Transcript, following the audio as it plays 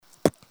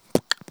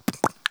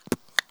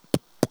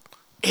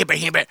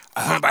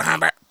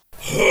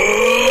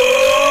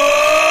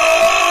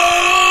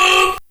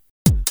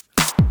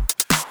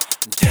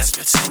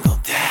Desperate single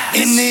dad.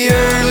 In the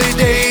early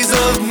days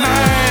of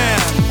man,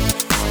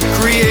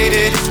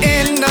 created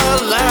in a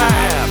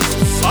lab.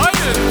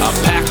 A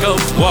pack of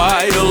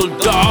wild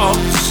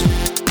dogs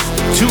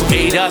to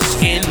aid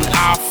us in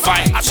our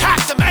fight.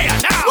 Attack the mayor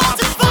now! While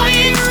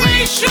defying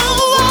racial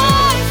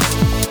wars,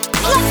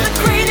 plus the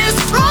greatest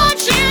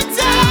raunchy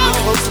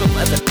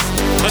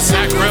down. A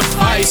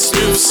sacrifice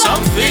to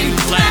something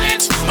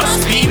planet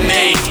must be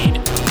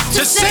made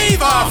to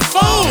save our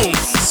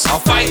phones. I'll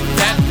fight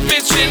that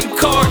bitch in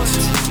court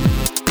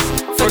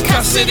for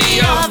custody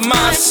of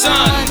my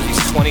son.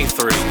 He's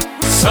 23.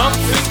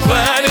 Something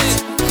planet,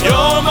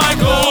 you're my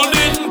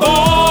golden boy.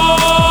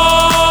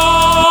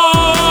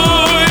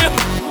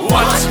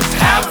 What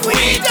have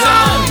we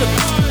done?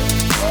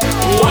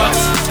 What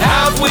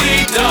have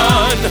we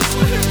done?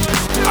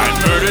 I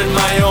murdered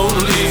my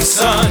only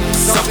son.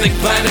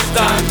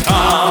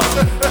 SomethingPlanet.com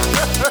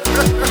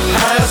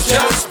has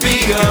just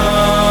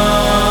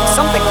begun.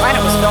 Something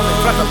Planet was filmed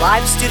in front of a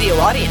live studio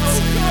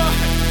audience.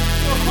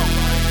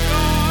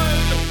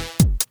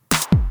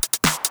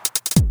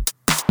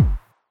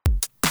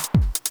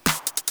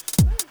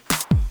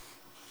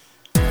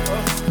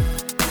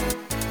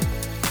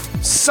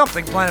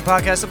 Something Planet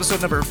Podcast,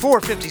 episode number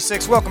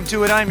 456. Welcome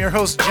to it. I'm your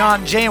host,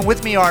 John Jay, and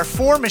with me are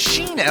four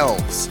machine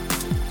elves.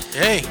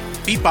 Hey,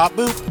 beep bop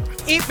boop.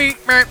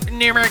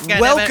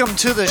 Welcome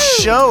to the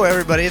show,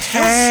 everybody. It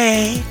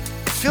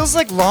feels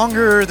like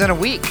longer than a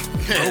week.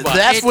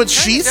 That's what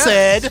she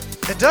said.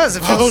 It does.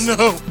 It feels,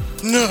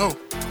 no.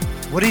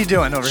 What are you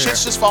doing over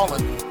Shit's just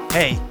falling. here?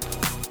 Hey,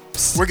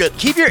 We're good.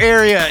 keep your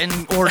area in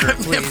order, Yeah,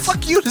 please.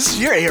 fuck you. This is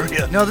your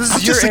area. No, this is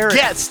I'm your just area. a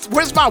guest.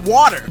 Where's my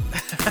water?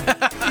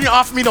 You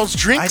offer me those I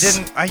drinks?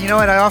 didn't. You know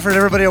what? I offered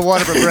everybody a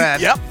water, but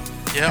Brad. Yep.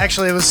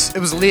 Actually, it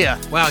was Leah.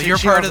 Wow, She- you're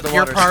she part offered of the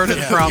you're water. part of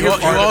the problem. You're You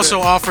part of also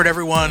it. offered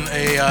everyone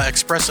a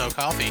espresso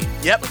coffee.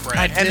 Yep. with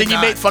Brad. And then you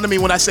Did made not. fun of me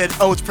when I said,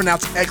 oh, it's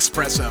pronounced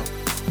espresso.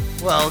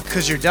 Well,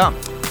 because you're dumb.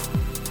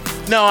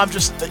 No, I'm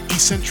just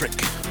eccentric.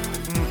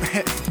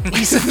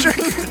 Eccentric.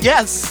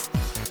 Yes.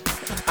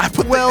 I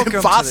put Welcome to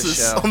the the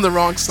emphasis show. on the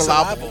wrong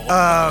syllable.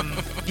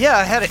 Yeah,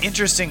 I had an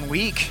interesting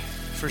week,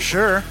 for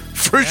sure.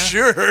 For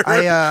sure.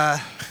 I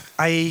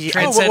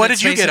Transcended what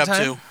did you space get and up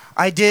time?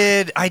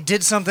 to? I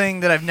did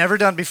something that I've never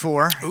done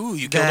before. Ooh,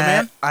 you killed a that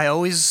man? I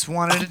always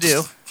wanted to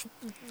do.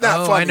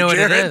 Not Oh, funny, I know what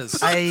Jared. it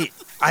is.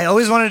 I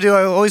always wanted to do.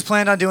 I always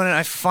planned on doing it.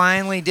 I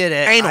finally did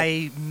it. Anal.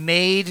 I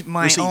made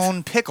my Receive.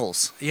 own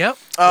pickles. Yep.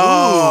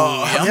 Oh,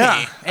 Ooh, yeah.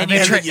 yummy. And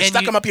you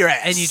stuck them up your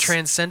ass. And you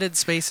transcended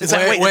space and Is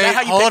that- time. wait, is that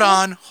how you hold pickle?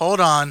 on, hold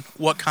on.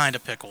 What kind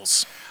of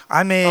pickles?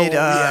 I made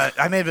yeah.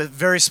 I made a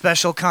very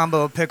special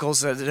combo of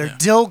pickles. They're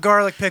dill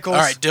garlic pickles.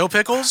 All right, dill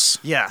pickles.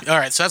 Yeah. All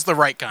right, so that's the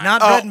right kind.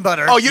 Not bread and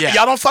butter. Oh, Yeah.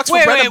 y'all don't fucks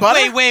with bread and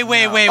butter? wait.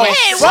 Oh,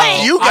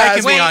 fuck you guys, I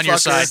can be on your motherfuckers.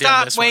 side. Stop,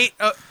 on this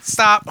one.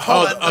 Stop.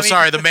 Hold Hold on, on. Oh,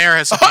 sorry. The mayor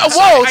has. Whoa,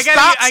 I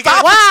gotta-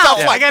 stop wow. stuff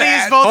like I gotta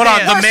that. use both Hold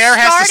hands. on, The mayor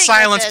has to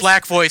silence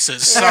black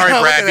voices. Sorry,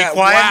 Look Brad. at Be that.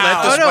 quiet.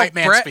 Wow. Let this white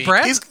man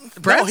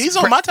speak. Brett, he's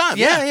on my time.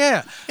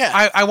 Yeah.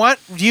 Yeah. I want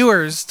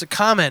viewers to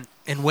comment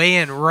and weigh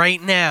in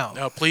right now.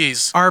 No,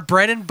 please. Are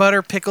bread and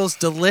butter pickles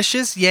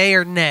delicious? Yay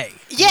or nay?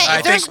 Yeah,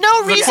 I there's think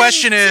no reason. The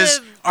question is,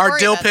 to are worry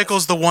dill about this.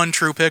 pickles the one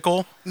true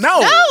pickle?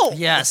 No. No.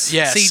 Yes.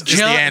 Yes, See, is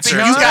John- the answer.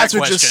 You to that guys are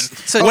question.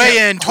 just- So Weigh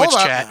John- in, Twitch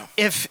Hold up. chat.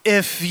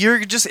 If you're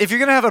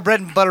gonna have a bread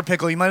and butter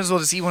pickle, you might as well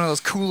just eat one of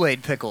those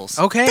Kool-Aid pickles.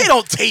 Okay. They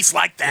don't taste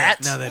like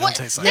that. No, they don't What?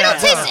 taste like They don't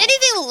that. taste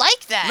anything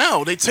like that.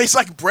 No, they taste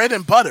like bread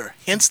and butter,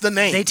 hence the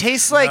name. They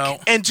taste like No.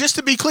 And just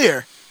to be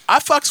clear, I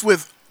fucks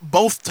with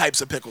both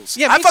types of pickles.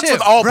 Yeah, I me fucks too.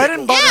 with all bread pickles.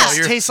 and butter. Yeah.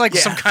 Just tastes like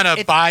Some kind of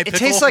it bi-pickle?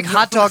 tastes like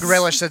hot dog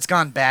relish that's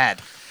gone bad.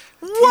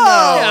 Whoa.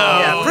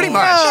 Yeah, pretty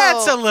much.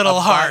 That's a little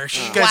harsh.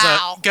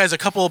 Wow. Guys, a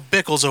couple of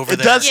pickles over It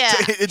there. does. Yeah.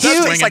 It does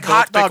Swinging taste like both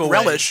hot dog pickle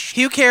ways. relish.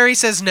 Hugh Carey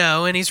says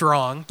no, and he's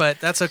wrong, but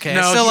that's okay.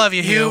 No, I still love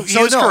you, Hugh. He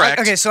was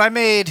correct. Okay, so I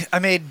made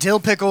dill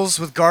pickles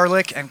with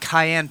garlic and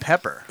cayenne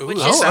pepper. Which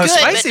Ooh. is Oh, good, but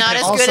spicy not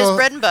as pickle. good as Also-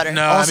 bread and butter.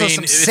 No, Also I mean,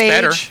 some it's sage.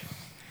 better.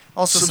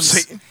 Also Some some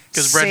sa-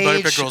 'cause bread and butter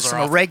sage, pickles are some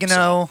off,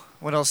 oregano.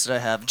 What else did I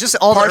have? Just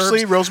all Parsley,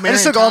 the herbs. rosemary, I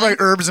just and took all the thyme?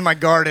 herbs in my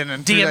garden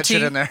and threw that DMT?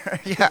 shit in there.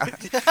 Yeah.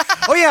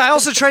 Oh yeah, I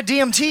also tried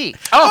DMT.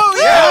 Oh,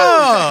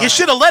 yeah. You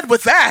should have led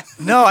with that.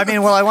 No, I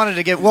mean, well, I wanted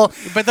to get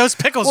But those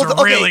pickles Well,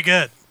 are okay. really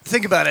good.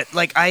 Think about it.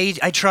 Like I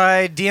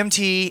tried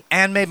DMT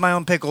and made my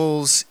own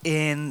pickles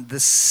in the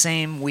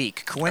same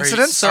week.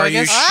 Coincidence? Are I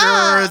you guess-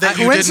 sure that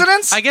you didn't?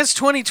 Coincidence? I guess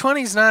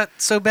 2020 is not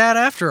so bad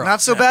after all.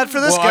 Not so bad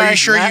for this Well, guy. are you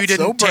sure Not you so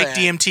didn't take bad.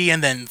 DMT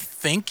and then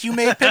think you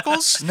made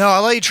pickles? No,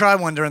 I'll let you try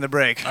one during the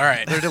break. All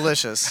right. They're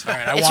delicious. All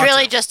right, I It's want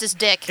really to. just his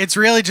dick. It's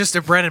really just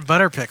a bread and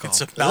butter pickle.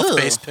 It's a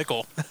mouth-based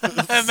pickle.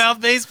 a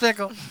mouth-based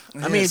pickle.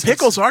 I mean,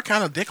 pickles are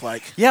kind of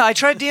dick-like. Yeah, I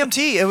tried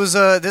DMT. It was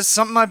this is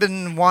something I've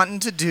been wanting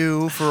to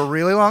do for a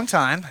really long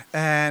time,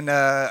 and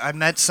I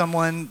met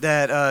someone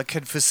that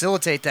could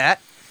facilitate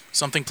that.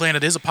 Something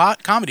Planet is a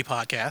comedy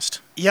podcast.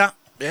 Yeah,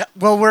 Yeah.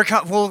 Well, we're a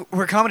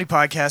comedy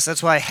podcast.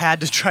 That's why I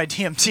had to try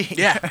DMT.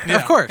 Yeah.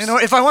 Of course. You know,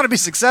 if I want to be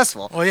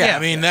successful. Well, yeah, Yeah. I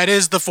mean, that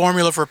is the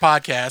formula for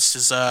podcasts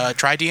is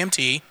try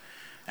DMT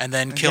and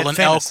then kill get an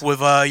famous. elk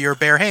with your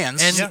bare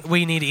hands. and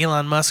we need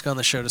Elon Musk on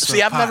the show to smoke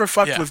See, I've pot. never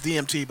fucked Yeah. with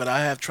DMT, but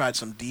I have tried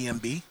some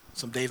DMB,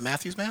 some Dave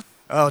Matthews, man.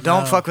 Oh,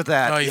 don't fuck with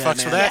that. Oh, you Yeah, fucks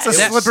man. with that? It's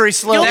a slippery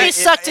slope. You'll be It-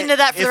 sucked it- into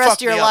that for it the rest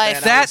fucked of your me up, life.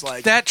 man. I That was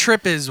like- that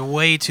trip is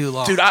way too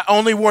long. Dude, I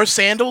only wore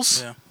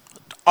sandals. Yeah.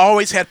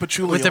 Always had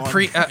patchouli with the on.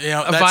 a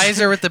that's-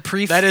 visor with the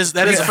That is a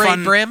pre-frayed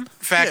fun brim.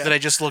 fact Yeah. that I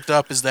just looked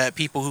up is that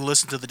people who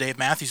listen to the Dave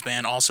Matthews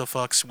Band also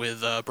fucks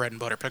with bread and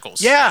butter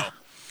pickles. Yeah.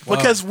 So,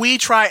 Because we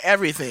try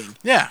everything.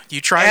 yeah,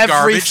 you try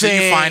garbage that you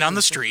Everything. find on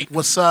the street.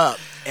 What's up?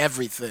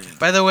 Everything.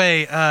 By the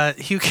way,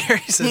 Hugh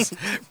Carey says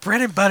bread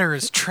and butter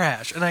is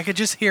trash, and I could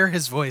just hear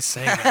his voice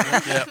saying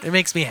it. It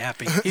makes me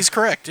happy. He's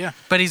correct, yeah.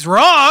 But he's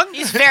wrong.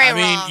 He's very I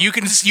mean, wrong. you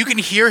can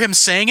hear him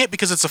saying it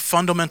because it's a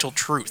fundamental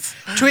truth.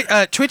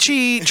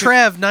 Twitchy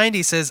Trev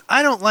 90 says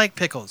I don't like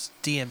pickles.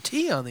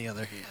 DMT on the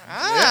other hand.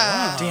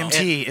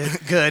 DMT is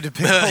good.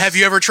 Have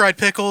you ever tried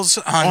pickles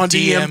on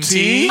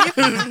DMT?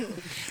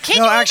 Can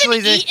No, you actually,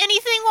 even they- eat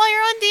anything while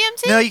you're on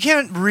DMT? No, you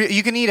can't.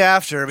 You can eat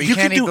after, but you, You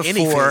can't can eat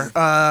do before.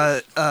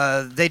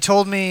 They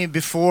told me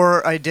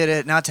before I did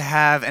it not to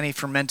have any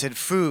fermented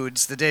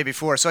foods the day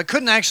before, so I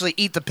couldn't actually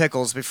eat the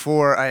pickles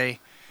before I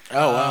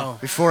Oh,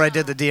 wow.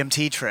 did the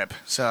DMT trip.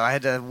 So I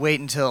had to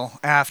wait until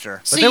after.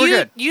 But So they were you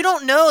good. you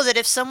don't know that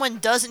if someone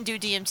doesn't do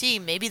DMT,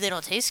 maybe they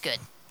don't taste good.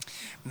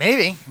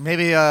 Maybe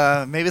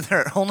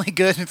they're only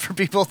good for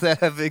people that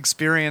have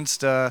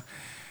experienced the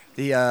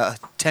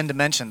 10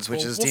 dimensions,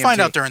 which is We'll DMT.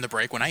 find out during the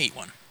break when I eat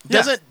one.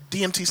 Doesn't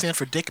DMT stand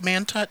for Dick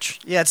Man Touch?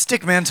 Yeah, it's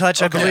Dick Man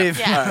Touch, I Okay. believe.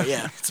 Yeah.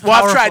 Yeah.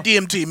 Well, I've tried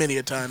DMT many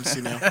a times,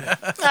 you know.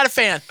 Not a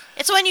fan.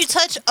 It's when you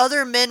touch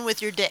other men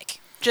with your dick.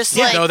 Just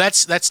Yeah, like no,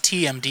 that's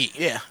TMD.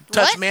 Yeah.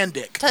 Touch What? man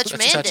dick. touch that's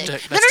man touch dick.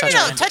 dick. No, That's no, touch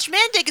no, no. man Touch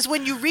man dick is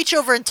when you reach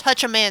over and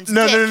touch a man's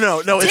No, dick.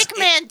 no. It's Dick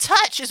man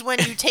touch is when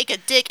you take a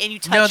dick and you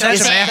touch No, a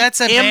that's man.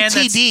 a man.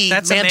 MTD,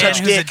 That's a man man touch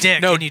who's a dick.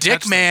 dick. No, and you Dick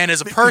touch Man is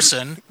a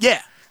person.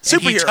 Yeah.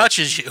 and he Superhero.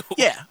 touches you.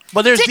 Yeah.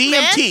 But there's Dick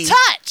man DMT.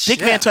 touch.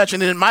 Dick man touch,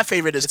 and then my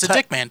favorite is It's a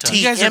dick man touch.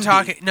 You guys are TMD.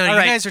 talking. No, All you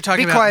right, guys are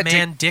talking be about quiet,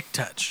 man dick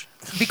touch.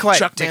 Be quiet,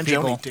 Chuck dick Mangione,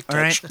 people. Dick All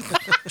right.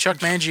 Touch. Chuck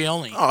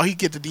Mangione. Oh, he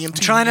get the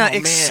DMT.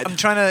 I'm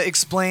trying to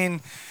explain.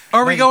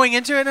 Are we Like- going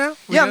into it now?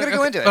 Yeah, I'm gonna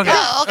go into it. Okay.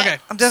 Oh, okay.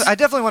 I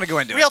definitely want to go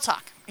into Real it.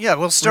 talk. Yeah,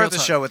 we'll start Real the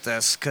talk. show with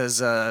this because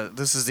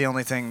this is the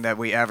only thing that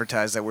we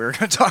advertised that we were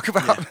going to talk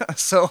about.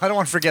 So I don't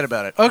want to forget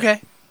about it.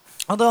 Okay.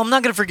 Although I'm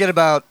not going to forget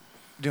about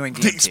doing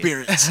DMT. The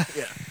experience.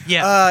 Yeah.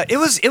 Yeah. It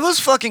was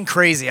fucking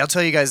crazy. I'll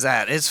tell you guys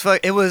that.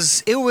 It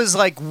was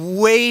like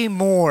way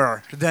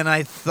more than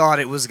I thought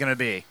it was going to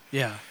be.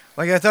 yeah.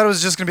 Like I thought it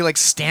was just going to be like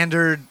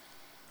standard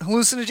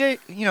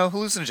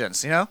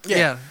hallucinogens, you know?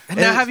 Yeah. It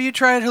Now, is- have you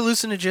tried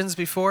hallucinogens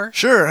before?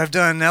 Sure, I've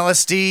done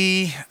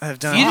LSD, I've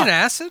done You did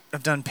acid?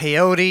 I've done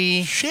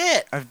peyote,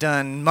 Shit. I've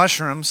done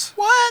mushrooms,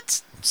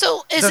 What?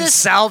 So is done this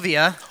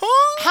salvia,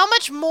 how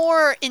much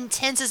more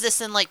intense is this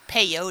than like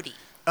peyote?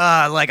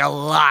 like a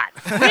lot.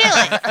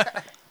 Really?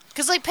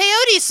 Because like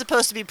peyote is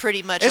supposed to be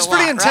pretty much. It's a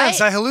pretty lot, intense.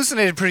 Right? I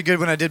hallucinated pretty good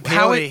when I did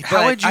How would- peyote, how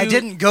but would I you-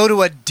 didn't go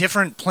to a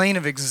different plane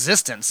of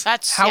existence.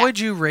 That's How yeah. would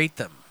you rate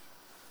them?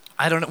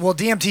 I don't know. Well,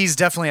 DMT is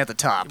definitely at the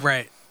top.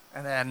 Right.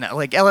 And then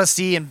like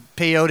LSD and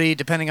peyote,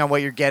 depending on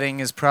what you're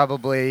getting, is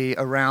probably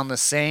around the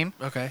same.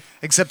 Okay.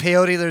 Except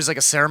peyote, there's like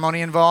a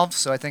ceremony involved,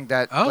 so I think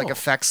that like Oh.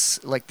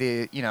 affects like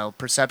the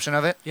perception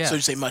of it. Yeah. So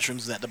you say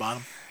mushrooms is at the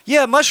bottom?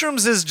 Yeah,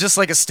 mushrooms is just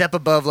like a step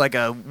above like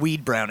a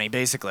weed brownie,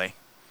 basically.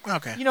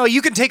 Okay. You know,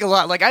 you can take a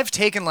lot. Like I've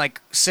taken like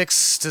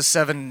 6 to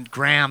 7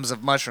 grams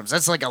of mushrooms.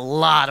 That's like a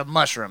lot of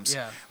mushrooms.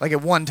 Yeah. Like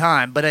at one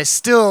time, but I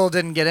still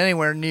didn't get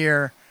anywhere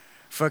near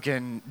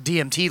fucking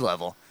DMT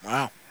level.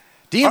 Wow.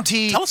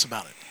 DMT. Tell us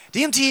about it.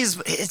 DMT is,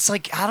 it's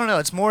like, I don't know,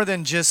 it's more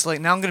than just like,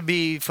 now I'm going to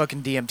be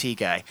fucking DMT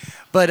guy.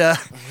 But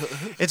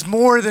it's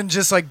more than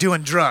just like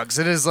doing drugs.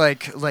 It is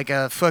like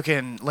a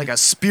fucking, like a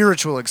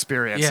spiritual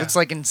experience. Yeah. It's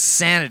like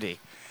insanity.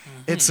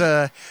 It's,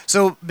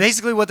 so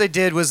basically what they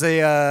did was they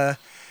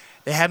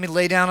had me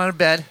lay down on a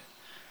bed,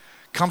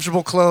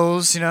 comfortable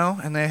clothes,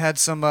 and they had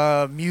some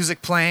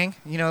music playing,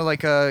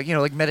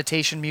 like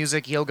meditation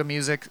music, yoga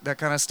music, that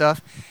kind of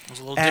stuff. It was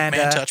a little And,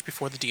 Dick Man touch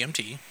before the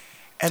DMT.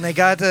 And they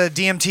got the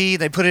DMT,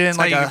 they put it in That's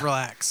like how a... you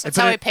relax. That's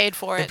put how it- I paid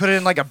for They it. put it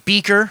in like a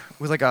beaker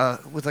with like a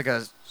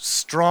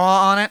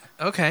straw on it,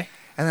 Okay.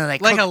 and then they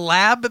Like cook- a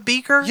lab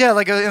beaker? yeah,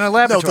 like in a No,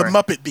 laboratory. the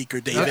Muppet Beaker,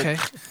 David. Okay.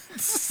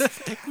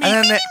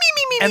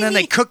 and then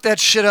they cooked that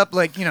shit up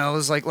like it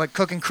was like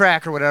cooking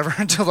crack or whatever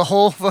until the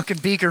whole fucking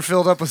beaker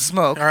filled up with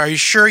smoke. Are you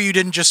sure you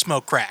didn't just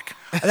smoke crack?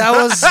 That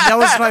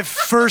was my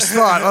first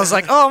thought. I was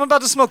like, oh, I'm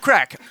about to smoke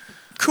crack.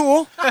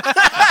 Cool.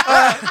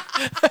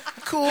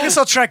 Cool. I guess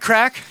I'll try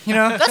crack.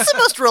 That's the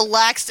most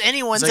relaxed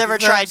anyone's ever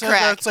tried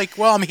crack. It's like,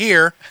 well, I'm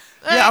here.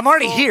 Yeah, I'm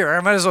already Cool. here.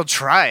 I might as well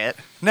try it.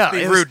 No, It'd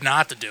be it was, rude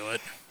not to do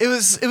it. it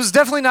was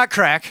definitely not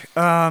crack.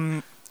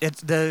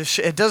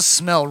 It does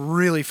smell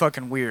really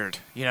fucking weird.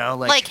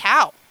 Like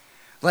how?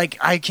 Like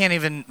I can't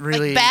even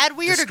really bad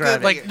weird or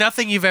describe good it. Like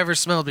nothing you've ever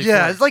smelled before.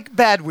 Yeah, it's like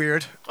bad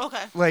weird.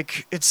 Okay.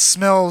 Like it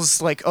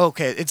smells like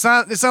okay. It's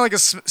not like a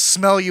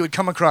smell you would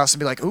come across and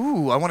be like,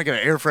 ooh, I want to get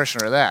an air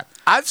freshener of that.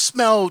 I've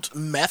smelled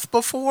meth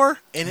before,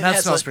 and Meth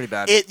has smells pretty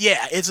bad.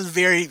 It's a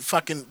very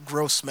fucking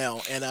gross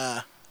smell, and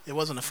it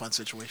wasn't a fun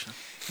situation.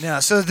 No,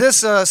 so this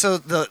so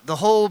the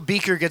whole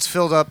beaker gets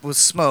filled up with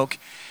smoke,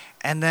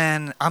 and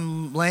then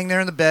I'm laying there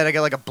in the bed. I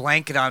got like a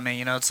blanket on me.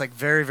 You know, it's like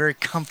very very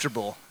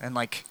comfortable and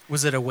like.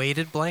 Was it a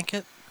weighted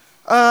blanket?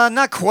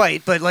 Not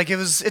quite, but like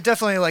it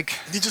definitely like.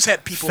 He just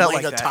had people Felt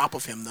laying like on that. top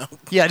of him, though.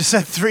 Yeah, I just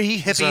had 3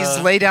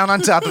 hippies lay down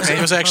on top of me.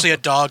 It was actually a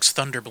dog's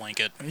thunder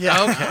blanket.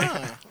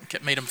 Yeah. Okay.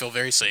 Made him feel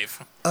very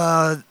safe.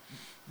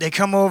 They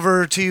come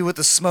over to you with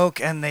the smoke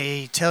and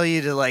they tell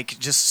you to like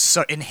just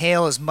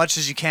inhale as much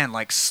as you can,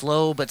 like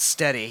slow but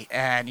steady,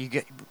 and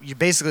you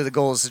basically the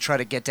goal is to try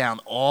to get down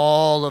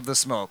all of the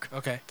smoke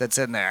Okay. that's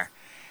in there.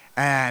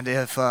 And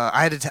if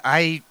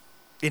I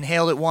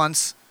inhaled it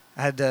once,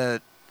 I had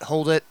to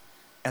hold it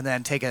and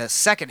then take a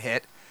second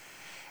hit.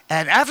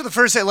 And after the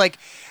first hit, like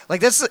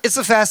it's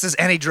the fastest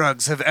any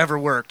drugs have ever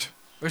worked.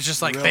 It was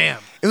just like Really? bam.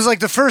 It was like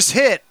the first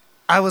hit.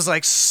 I was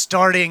like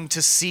starting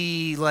to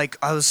see like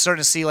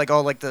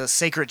all like the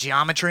sacred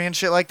geometry and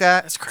shit like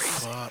that. That's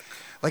crazy.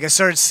 Like I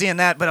started seeing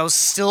that, but I was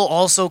still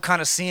also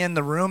kind of seeing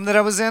the room that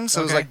I was in, so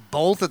it was Okay. like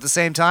both at the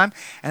same time.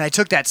 And I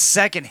took that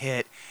second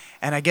hit,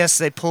 and I guess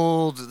they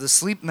pulled the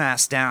sleep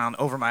mask down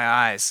over my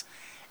eyes,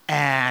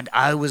 and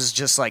I was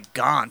just like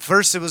gone.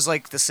 First, it was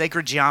like the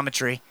sacred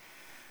geometry.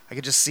 I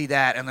could just see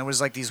that, and there was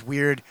like these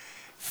weird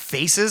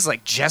faces,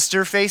 like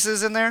jester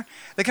faces in there.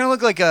 They kind of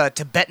look like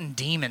Tibetan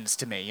demons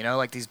to me, you know,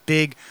 like these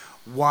big,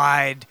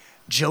 wide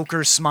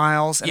Joker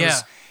smiles. And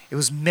Yeah. it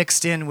was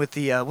mixed in with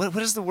the what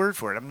is the word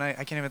for it? I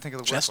can't even think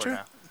of the Jester? word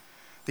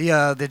for it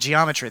now. The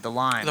geometry, the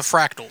lines, The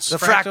fractals. the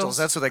Fractals? fractals.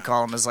 That's what they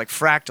call them, is like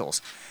fractals,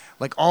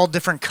 like all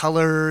different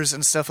colors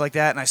and stuff like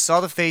that. And I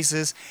saw the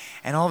faces,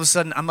 and all of a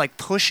sudden I'm like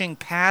pushing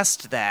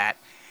past that,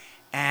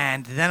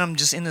 and then I'm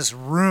just in this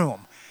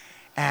room.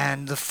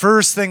 And the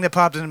first thing that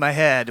popped into my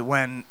head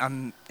when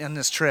I'm in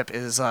this trip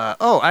is,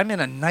 I'm in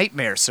a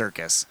nightmare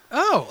circus.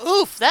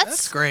 Oh, Oof,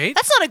 that's great.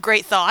 That's not a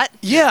great thought.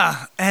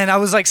 Yeah, and I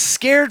was like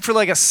scared for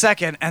like a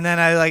second, and then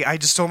I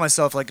just told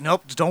myself like,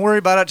 nope, don't worry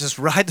about it, just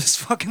ride this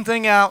fucking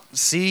thing out,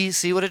 see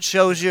what it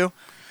shows you.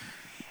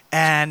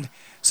 And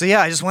so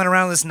yeah, I just went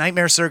around this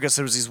nightmare circus.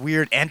 There was these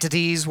weird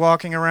entities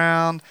walking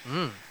around,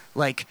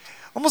 like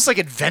almost like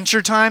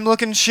Adventure Time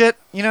looking shit,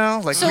 you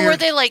know, like So weird. were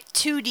they like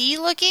 2D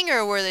looking,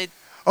 or were they?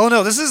 Oh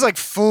no, this is like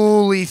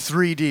fully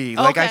 3D.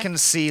 Like I Okay. can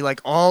see like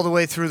all the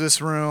way through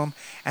this room,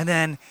 and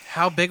then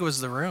How big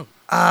was the room?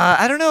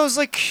 I don't know, it was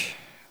like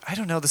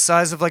the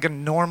size of like a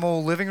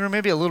normal living room,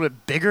 maybe a little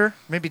bit bigger,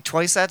 maybe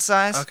twice that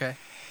size. Okay.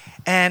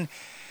 And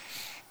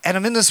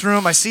I'm in this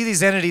room, I see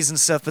these entities and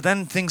stuff, but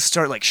then things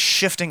start like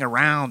shifting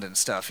around and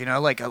stuff, you know,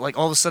 like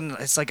all of a sudden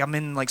it's like I'm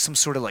in like some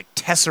sort of like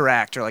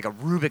tesseract or like a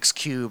Rubik's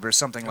cube or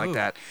something like Ooh.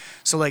 that.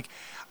 So like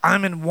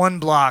I'm in one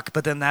block,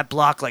 but then that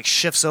block like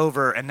shifts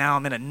over, and now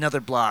I'm in another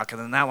block, and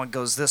then that one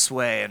goes this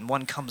way, and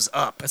one comes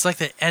up. It's like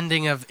the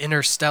ending of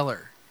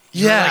Interstellar.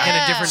 You're Yeah. like in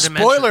a different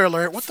dimension. Spoiler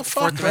alert! What the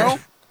fuck, bro?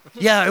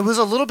 Yeah, it was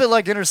a little bit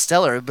like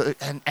Interstellar, but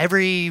and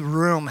every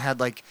room had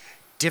like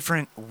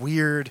different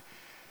weird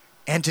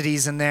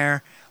entities in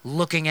there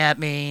looking at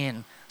me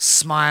and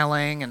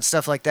smiling and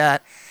stuff like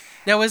that.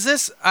 Now, is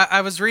this? I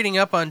was reading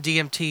up on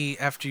DMT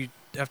after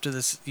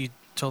this. You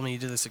told me you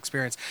did this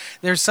experience.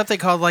 There's something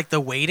called like the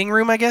waiting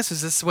room. I guess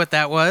is this what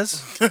that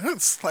was?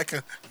 It's like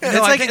a.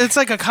 It's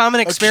like a common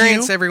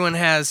experience queue? everyone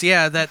has.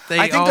 Yeah, that I they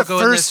think all the go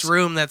in this first-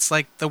 room. That's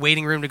like the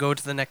waiting room to go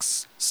to the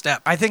next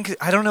step. I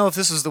don't know if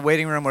this was the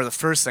waiting room or the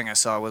first thing I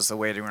saw was the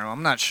waiting room.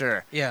 I'm not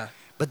sure. Yeah.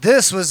 But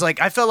this was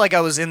like I felt like I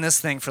was in this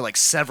thing for like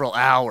several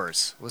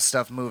hours with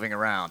stuff moving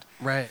around.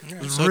 Right. It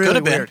was So it really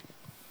could've been. weird.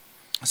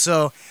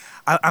 So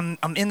I'm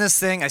in this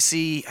thing. I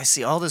see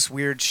all this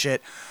weird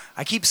shit.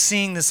 I keep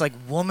seeing this like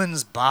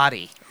woman's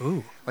body.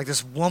 Ooh. Like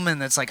this woman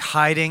that's like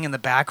hiding in the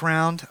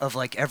background of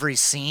like every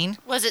scene.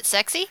 Was it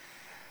sexy?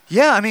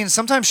 Yeah, I mean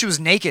sometimes she was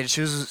naked.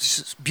 She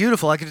was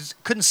beautiful. I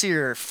couldn't see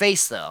her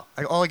face though.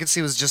 All I could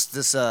see was just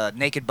this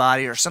naked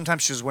body. Or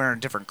sometimes she was wearing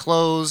different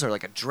clothes or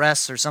like a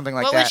dress or something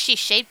like What that. was she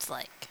shaped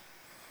like?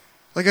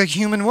 Like a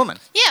human woman.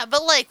 Yeah,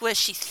 but like, was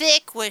she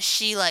thick? Was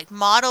she like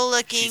model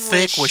looking? She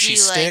thick? Was she like,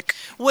 stick?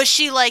 Was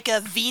she like a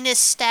Venus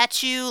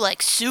statue?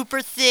 Like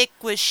super thick?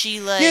 Was she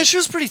like? Yeah, she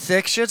was pretty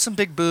thick. She had some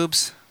big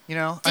boobs. You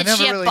know. I Did never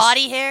she have really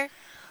body hair?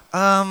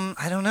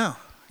 I don't know.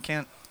 I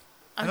can't.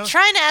 I'm don't-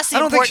 trying to ask the I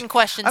don't think important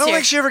questions I don't here.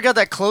 think she ever got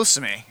that close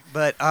to me.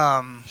 But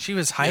She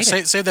was Yeah,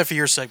 hiding. save that for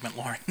your segment,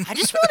 Lauren. I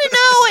just want to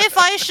know if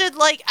I should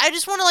like. I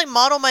just want to like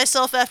model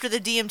myself after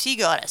the DMT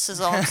goddess. Is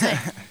all I'm saying.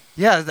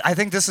 yeah, I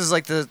think this is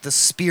like the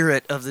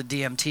spirit of the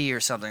DMT or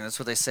something. That's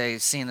what they say.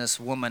 Seeing this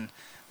woman,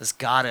 this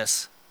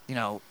goddess, you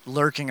know,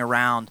 lurking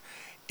around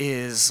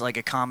is like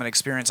a common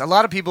experience. A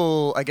lot of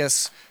people, I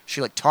guess, she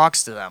like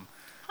talks to them.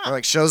 or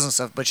like shows and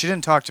stuff, but she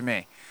didn't talk to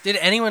me. Did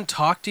anyone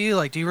talk to you?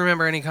 Like, do you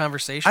remember any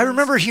conversations? I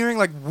remember hearing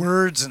like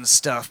words and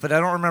stuff, but I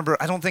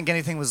don't think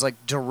anything was like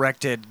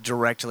directed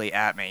directly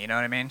at me. You know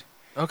what I mean?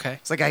 Okay.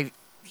 It's like I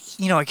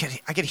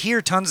could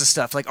hear tons of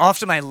stuff. Like off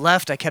to my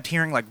left, I kept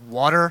hearing like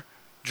water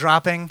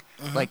dropping.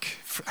 Like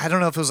I don't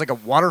know if it was like a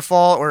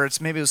waterfall or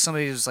maybe it was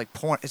somebody who was like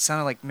pouring. It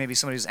sounded like maybe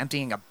somebody was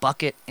emptying a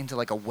bucket into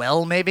like a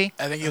well. Maybe.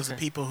 I think it was the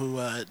people who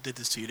did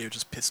this to you. They were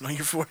just pissing on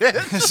your forehead.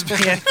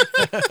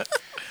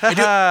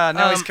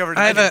 Now he's covered.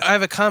 I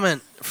have a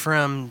comment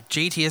from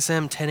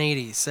JTSM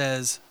 1080.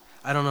 Says,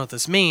 I don't know what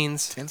this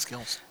means. 10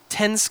 skills.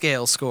 10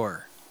 scale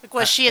score. Like,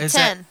 was she a Is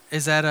 10?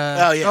 Is that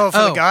a? Oh yeah. Oh,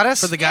 for the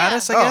goddess. For the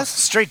goddess, I Oh, guess.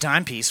 straight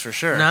dime piece for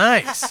sure.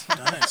 Nice.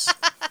 Nice.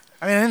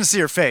 I mean, I didn't see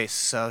her face,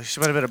 so she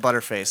might have been a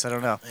butterface. I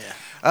don't know.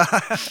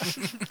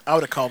 I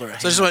would have called her a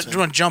So I just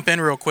want to jump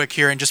in real quick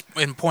here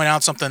and point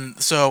out something.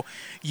 So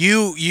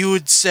you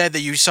had said that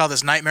you saw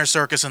this nightmare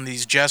circus and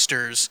these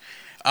jesters,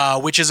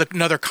 which is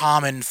another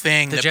common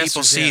thing The that people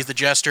jesters, see yeah. is the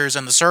jesters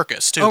and the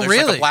circus too. Oh, There's like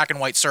really? a black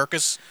and white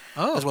circus.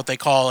 Oh. Is what they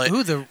call it.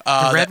 Ooh, the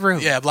That- Red Room.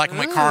 Yeah, black and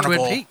white Ooh, carnival.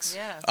 Twin Peaks.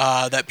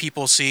 Yeah. That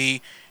people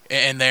see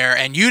in there,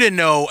 and you didn't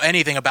know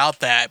anything about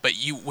that, but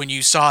when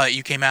you saw it,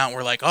 you came out and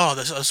were like, "Oh,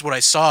 this is what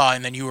I saw,"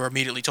 and then you were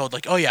immediately told,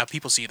 like, "Oh yeah,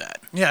 people see that."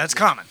 Yeah, it's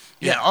common.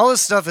 Yeah, Yeah. all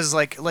this stuff is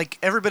like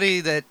everybody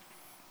that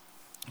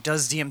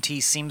does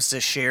DMT seems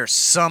to share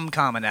some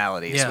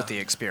commonalities Yeah. with the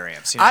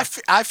experience. You know?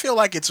 I feel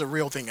like it's a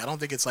real thing. I don't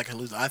think it's like a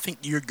hallucination. I think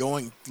you're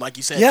going, like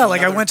you said. Yeah, to like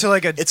I another- went to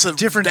like a it's a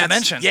different that's-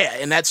 dimension. Yeah,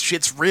 and that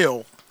shit's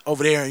real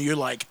over there, and you're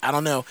like, I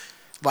don't know,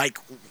 like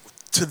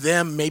to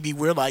them maybe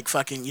we're like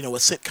fucking, a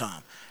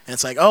sitcom, and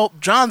it's like, oh,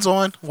 John's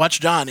on, watch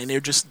John, and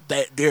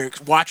they're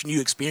watching you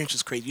experience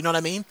this crazy. You know what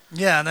I mean?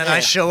 Yeah, and then I Yeah.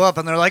 show up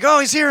and they're like, "Oh,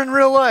 he's here in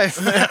real life."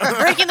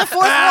 Breaking the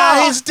fourth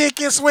wall. His dick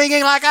is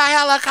swinging like a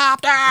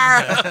helicopter.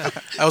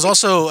 I was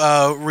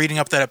also reading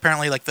up that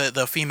apparently, like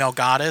the female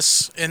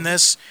goddess in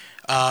this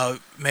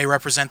may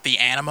represent the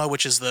anima,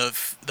 which is the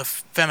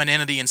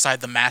femininity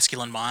inside the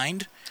masculine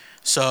mind.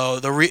 So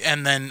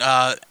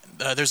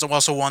there's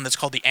also one that's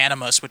called the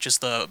animus, which is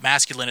the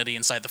masculinity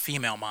inside the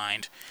female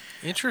mind.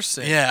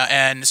 Interesting. Yeah,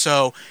 and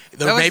so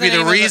That was maybe the the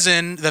name of the-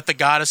 reason that the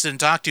goddess didn't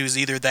talk to you is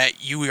either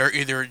that you are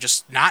either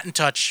just not in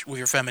touch with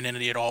your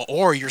femininity at all,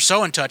 or you're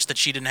so in touch that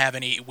she didn't have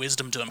any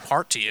wisdom to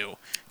impart to you.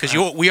 Because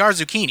we are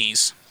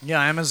zucchinis, Yeah,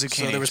 I'm a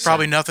zucchini. so there was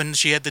probably nothing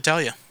she had to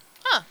tell you.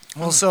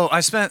 Well, so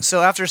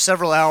after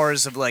several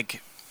hours of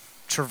like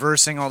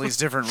traversing all these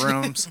different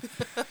rooms.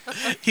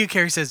 Hugh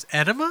Carey says,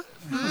 "Enema."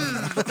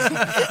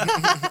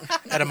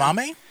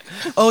 Edamame?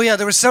 Oh yeah,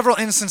 there were several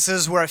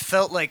instances where I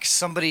felt like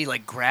somebody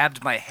like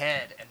grabbed my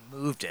head and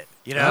moved it.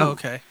 You know? Oh,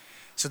 okay.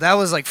 So that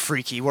was like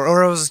freaky.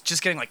 Or I was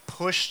just getting like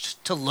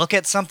pushed to look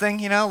at something.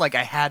 You know, like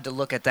I had to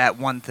look at that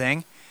one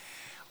thing.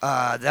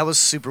 That was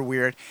super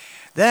weird.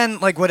 Then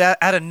like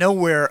out of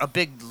nowhere, a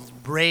big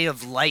ray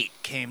of light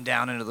came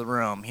down into the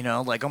room. You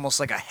know, like almost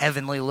like a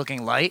heavenly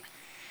looking light.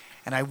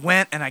 And I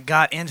went and I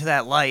got into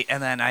that light,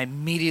 and then I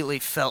immediately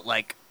felt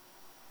like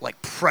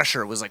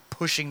pressure was like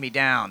pushing me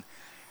down,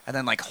 and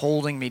then like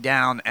holding me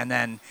down, and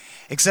then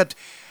except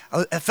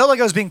I felt like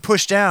I was being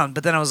pushed down,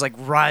 but then I was like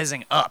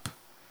rising up,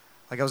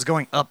 like I was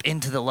going up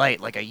into the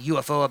light, like a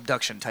UFO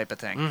abduction type of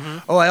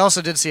thing. Oh, I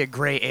also did see a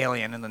gray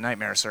alien in the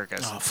Nightmare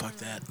Circus. Oh fuck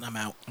that! I'm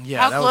out.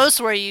 Yeah, How that close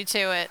was were you to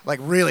it? like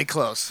really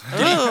close.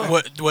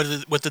 What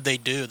did they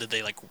do? Did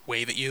they like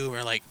wave at you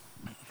or like,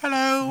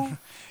 hello?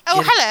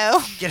 Oh,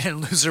 hello. Get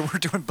in, loser. We're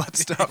doing butt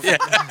stuff.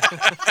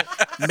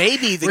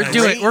 Maybe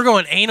We're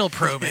going anal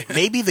probing.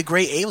 Maybe the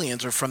gray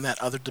aliens are from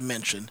that other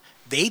dimension.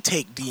 They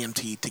take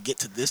DMT to get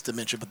to this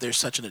dimension, but they're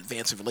such an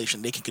advanced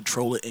civilization they can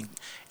control it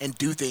and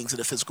do things in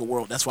the physical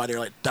world. That's why they're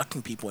like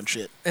ducking people and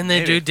shit. And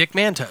they do Dick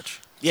Man touch.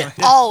 Yeah,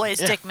 Always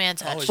Dick Man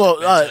touch. Always Well,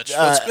 Dick Man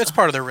touch. It's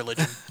part of their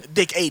religion.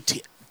 Dick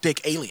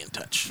alien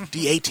touch.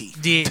 DAT.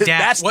 Dat.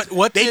 That's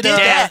What they did, did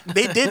that.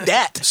 They did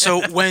that.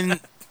 So when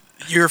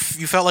you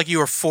felt like you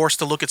were forced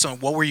to look at something,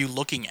 what were you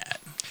looking at?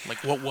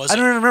 Like what was I it?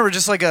 don't remember,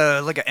 just like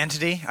an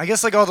entity. I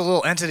guess like all the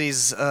little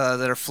entities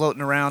that are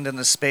floating around in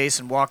the space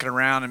and walking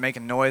around and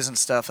making noise and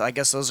stuff. I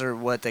guess those are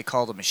what they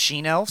call the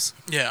machine elves.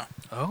 Yeah.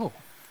 Oh.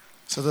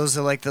 So those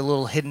are like the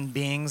little hidden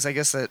beings, I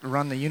guess, that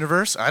run the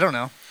universe. I don't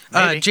know.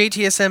 Maybe.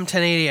 JTSM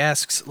 1080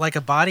 asks, like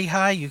a body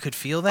high, you could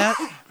feel that?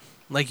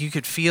 Like you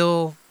could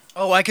feel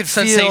Oh, I could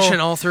sensation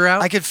feel, all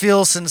throughout? I could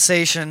feel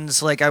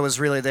sensations like I was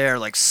really there,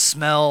 like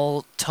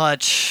smell,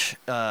 touch,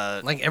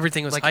 like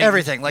everything was like heightened?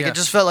 everything. Like Yeah. it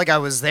just felt like I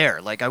was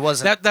there. Like I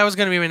wasn't. That was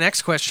going to be my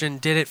next question.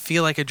 Did it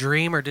feel like a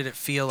dream or did it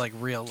feel like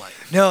real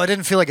life? No, it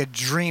didn't feel like a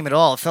dream at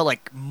all. It felt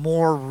like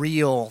more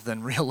real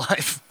than real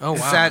life. Oh,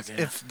 wow.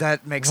 If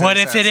that makes What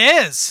any if sense.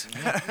 it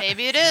is?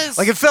 Maybe it is.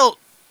 Like it felt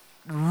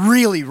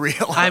really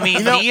real. I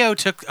mean, Neo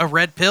took a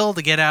red pill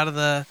to get out of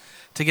the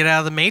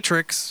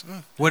Matrix.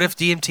 What if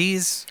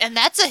DMT's? and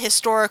that's a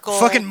historical.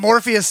 Fucking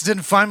Morpheus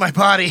didn't find my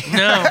body.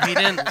 No, he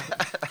didn't.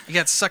 You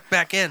got sucked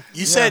back in.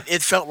 You said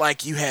it felt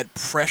like you had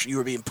pressure. You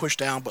were being pushed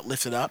down but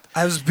lifted up.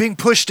 I was being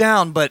pushed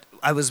down, but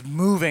I was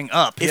moving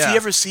up. If you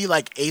ever see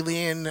like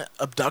alien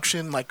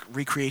abduction, like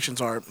recreations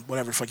or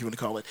whatever the fuck you want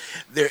to call it,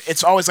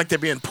 it's always like they're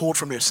being pulled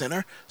from their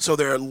center, so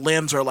their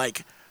limbs are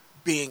like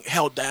being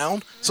held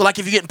down. So like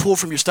if you're getting pulled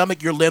from your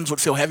stomach, your limbs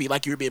would feel heavy,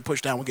 like you were being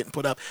pushed down when getting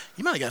put up.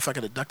 You might have got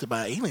fucking abducted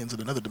by aliens in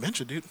another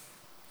dimension, dude.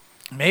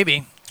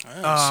 Maybe.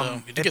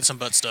 So you did get some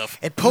butt stuff.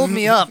 It pulled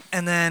me up,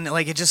 and then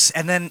like it just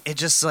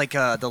like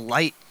the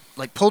light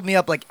like pulled me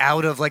up like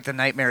out of like the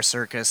nightmare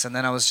circus, and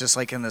then I was just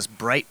like in this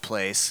bright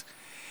place,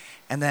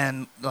 and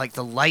then like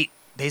the light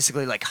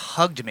basically like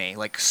hugged me,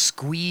 like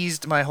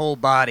squeezed my whole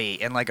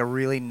body in like a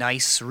really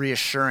nice,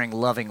 reassuring,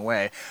 loving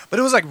way. But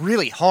it was like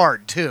really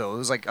hard too. It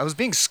was like I was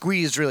being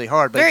squeezed really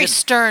hard, but Very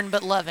stern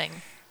but loving.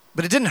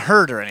 but it didn't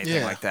hurt or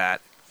anything like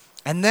that.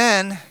 And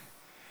then,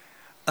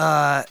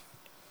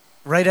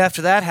 right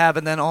after that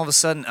happened, then all of a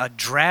sudden a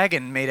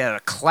dragon made out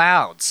of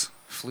clouds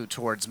flew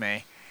towards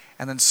me,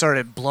 and then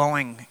started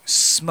blowing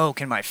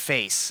smoke in my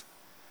face,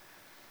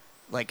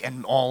 like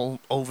and all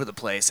over the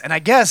place. And I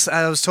guess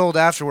I was told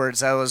afterwards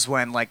that was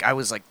when like I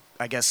was like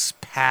I guess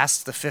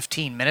past the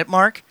 15-minute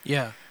mark.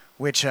 Yeah.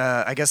 Which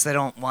I guess they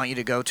don't want you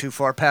to go too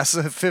far past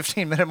the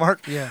 15-minute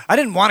mark. Yeah. I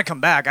didn't want to come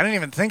back. I didn't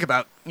even think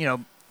about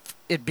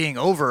it being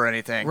over or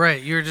anything.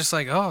 Right. You were just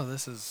like, oh,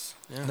 this is.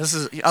 Yeah.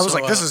 I was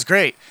like, this is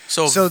great.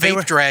 So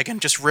Vape Dragon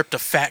just ripped a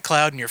fat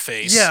cloud in your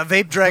face. Yeah,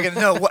 Vape Dragon.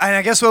 No, and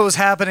I guess what was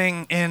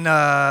happening in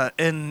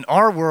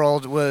our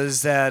world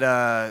was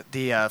that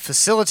the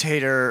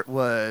facilitator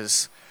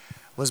was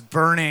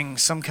burning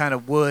some kind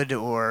of wood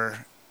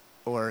or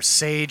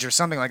sage or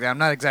something like that. I'm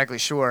not exactly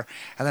sure.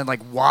 And then like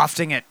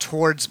wafting it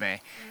towards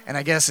me. And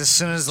I guess as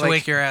soon as to like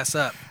wake your ass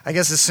up. I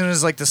guess as soon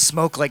as like the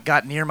smoke like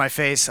got near my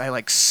face, I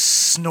like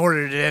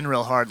snorted it in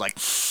real hard, like,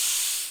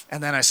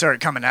 and then I started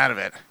coming out of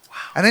it. Wow.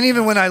 And then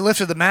even when I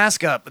lifted the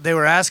mask up, they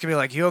were asking me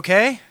like, "You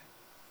okay?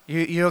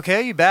 You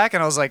okay? You back?"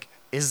 And I was like,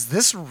 "Is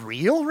this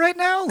real right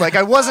now?" Like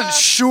I wasn't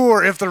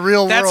sure if the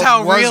real world was real. That's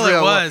how real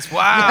it was.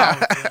 Wow.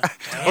 Yeah.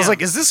 I was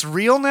like, "Is this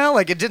real now?"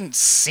 Like it didn't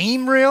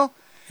seem real.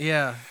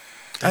 Yeah.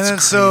 And then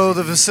so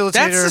the facilitator.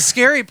 That's the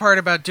scary part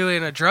about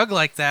doing a drug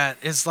like that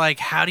is like,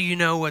 how do you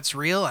know what's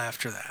real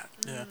after that?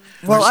 Yeah.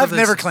 Well, I've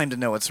never claimed to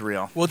know what's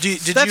real. Well, did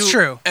That's you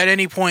true. at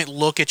any point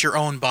look at your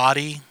own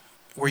body?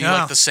 Were you No.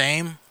 like the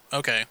same?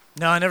 Okay.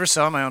 No, I never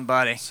saw my own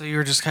body. So you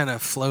were just kind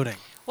of floating.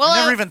 Well, I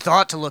never even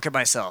thought to look at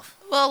myself.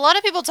 Well, a lot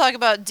of people talk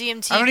about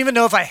DMT. I don't even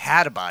know if I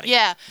had a body.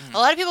 Yeah, a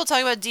lot of people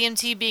talk about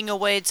DMT being a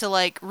way to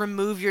like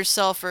remove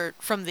yourself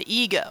from the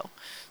ego.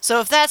 So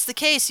if that's the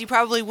case, you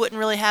probably wouldn't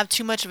really have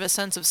too much of a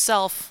sense of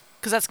self,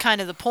 because that's kind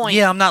of the point.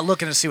 Yeah, I'm not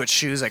looking to see what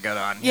shoes I got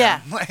on.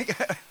 Yeah. Like,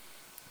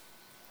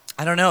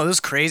 I don't know. It was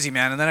crazy,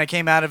 man. And then I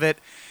came out of it.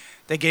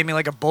 They gave me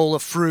like a bowl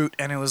of fruit,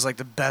 and it was like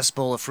the best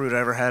bowl of fruit I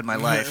ever had in my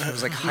life. It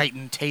was like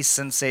heightened taste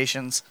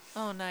sensations.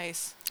 Oh,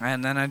 nice.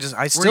 And then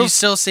Were you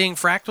still seeing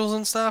fractals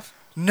and stuff?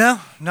 No,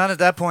 not at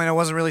that point. I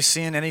wasn't really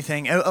seeing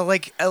anything.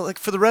 Like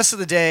for the rest of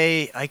the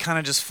day, I kind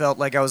of just felt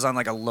like I was on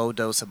like a low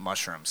dose of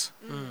mushrooms.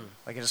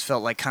 Like I just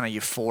felt like kind of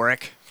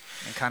euphoric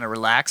and kind of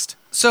relaxed.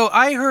 So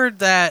I heard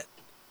that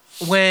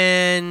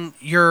when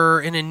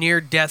you're in a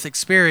near-death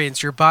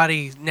experience, your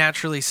body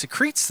naturally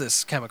secretes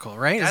this chemical,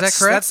 right? Is that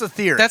correct? That's the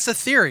theory. That's the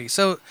theory.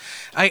 So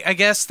I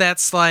guess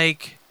that's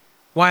like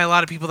why a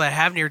lot of people that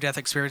have near-death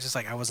experiences,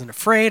 like, I wasn't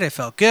afraid, I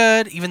felt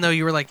good, even though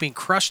you were like being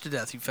crushed to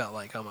death, you felt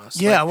like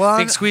almost. Yeah, like, well,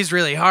 being squeezed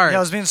really hard. Yeah, I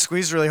was being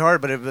squeezed really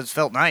hard, but it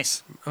felt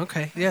nice.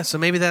 Okay, yeah. So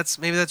maybe that's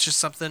just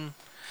something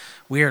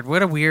weird.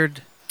 What a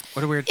weird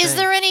thing. Is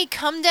there any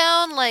come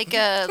down, like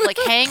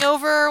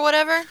hangover or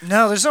whatever?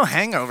 No, there's no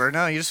hangover.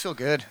 No, you just feel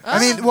good. I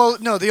mean, well,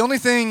 no, the only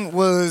thing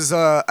was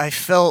I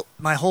felt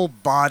my whole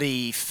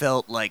body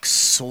felt like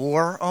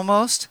sore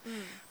almost.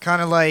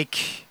 Kind of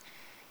like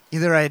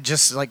either I had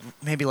just like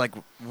maybe like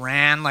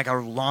ran like a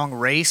long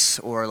race,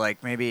 or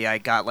like maybe I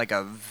got like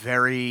a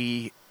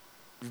very,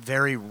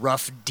 very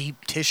rough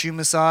deep tissue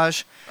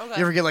massage. Okay.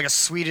 You ever get like a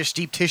Swedish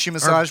deep tissue Or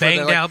massage? where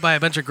banged they're, out by a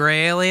bunch of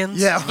gray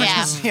aliens? Yeah,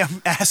 Yeah.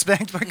 ass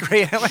banged by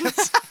gray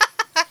aliens.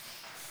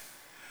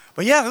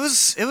 But yeah, it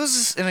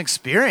was an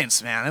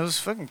experience, man. It was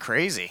fucking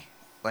crazy.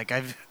 Like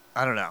I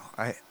don't know.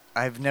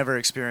 I've never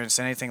experienced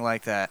anything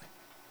like that.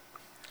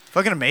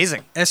 Fucking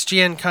amazing.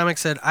 SGN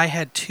Comics said, I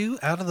had 2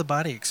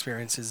 out-of-the-body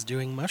experiences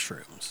doing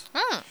mushrooms.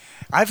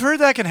 I've heard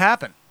that can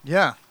happen.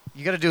 Yeah.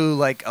 You got to do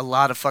like a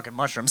lot of fucking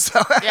mushrooms.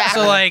 Yeah.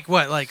 So like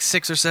what, like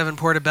 6 or 7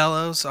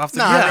 portobellos off the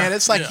Nah, ground? man,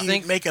 it's like you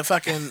Think- make a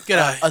fucking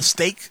Get a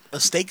steak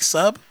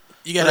sub.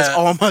 You But got it's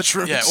all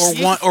mushrooms.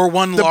 Yeah, or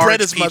one The large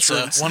bread is pizza.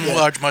 mushrooms. One Yeah.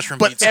 large mushroom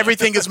But pizza.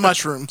 everything is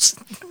mushrooms.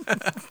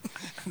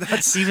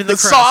 Even The the,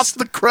 crust. sauce,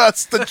 the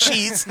crust, the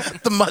cheese,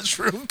 the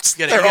mushrooms.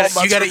 You They're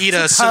all gotta eat a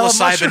mushrooms. pile of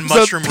psilocybin mushrooms.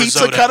 mushroom The pizza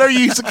risotto. cutter you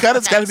use to cut,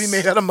 it's got to be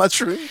made out of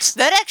mushrooms.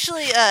 That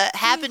actually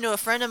happened to a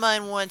friend of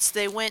mine once.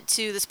 They went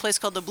to this place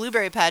called the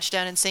Blueberry Patch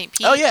down in St.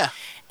 Pete. Oh, yeah.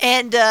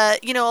 And, a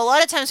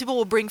lot of times people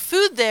will bring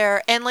food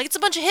there, and, like, it's a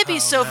bunch of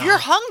hippies. So if you're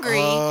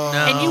hungry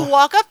and you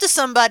walk up to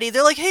somebody,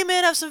 they're like, hey,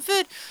 man, have some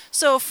food.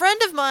 So a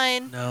friend of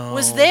mine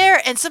was there,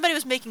 and somebody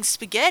was making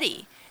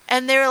spaghetti.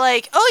 And they were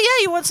like, oh,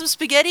 yeah, you want some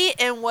spaghetti?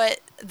 And what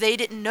they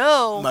didn't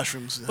know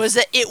Mushrooms. was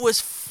that it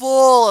was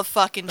full of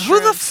fucking shrooms. Who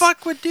the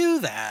fuck would do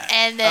that?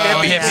 And then...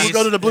 Oh, People hippies. who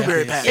go to the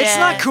Blueberry Patch. It's Yeah.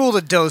 not cool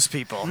to dose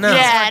people. No. Yeah,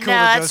 it's not cool no,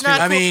 to it's dose not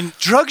people. I cool. mean,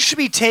 Drugs should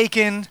be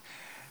taken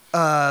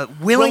willingly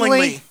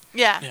Willingly.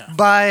 Yeah.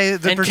 by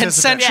the And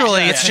participants.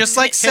 consensually, Yeah. it's just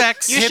like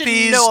sex. You should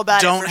hippies know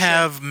about it don't for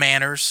have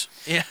manners.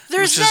 Yeah.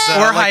 There's Which is, that.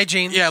 Or like-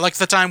 hygiene. Yeah, like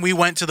the time we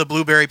went to the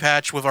Blueberry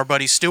Patch with our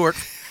buddy Stuart,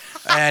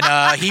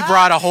 and he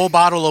brought a whole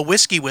bottle of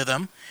whiskey with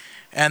him,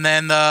 and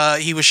then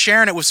he was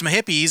sharing it with some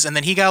hippies, and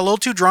then he got a little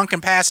too drunk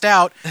and passed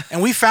out,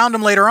 and we found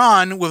him later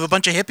on with a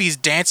bunch of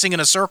hippies dancing in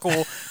a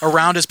circle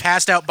around his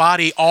passed out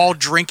body, all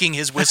drinking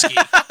his whiskey.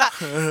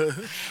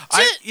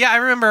 I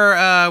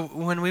remember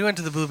when we went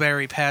to the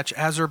Blueberry Patch,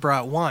 Azra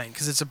brought wine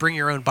because it's a bring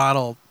your own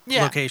bottle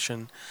Yeah.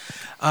 location.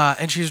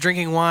 And she was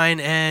drinking wine,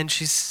 and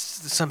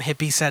some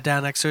hippie sat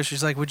down next to her.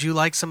 She's like, would you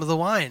like some of the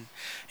wine?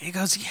 And he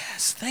goes,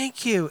 yes,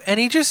 thank you. And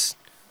he just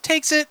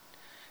takes it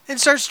and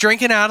starts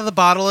drinking out of the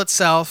bottle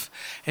itself.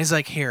 And he's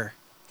like, here,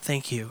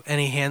 thank you. And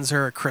he hands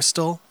her a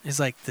crystal. He's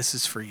like, this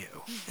is for you.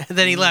 And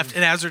then he left,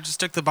 and Azra just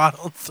took the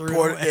bottle and threw it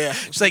Poured- away. yeah.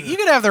 She's like, you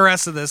can have the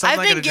rest of this. I'm I've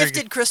not been gonna drink it."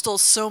 gifted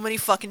crystals so many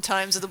fucking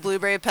times at the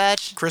Blueberry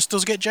Patch.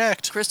 Crystals get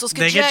jacked. Crystals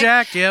They get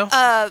jacked,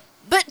 yeah.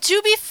 But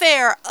to be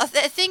fair, I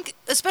think,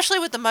 especially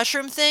with the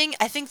mushroom thing,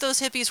 I think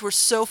those hippies were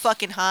so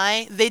fucking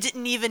high, they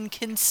didn't even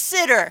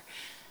consider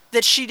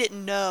that she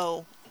didn't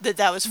know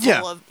that was full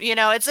Yeah. of,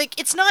 it's like,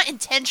 it's not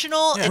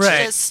intentional, it's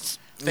Right. just,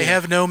 They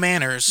have no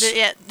manners,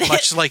 yeah.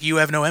 much like you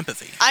have no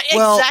empathy.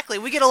 Well, exactly,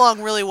 we get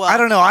along really well. I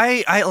don't know.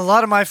 I a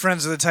lot of my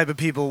friends are the type of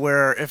people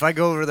where if I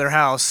go over to their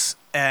house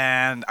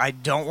and I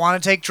don't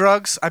want to take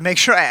drugs, I make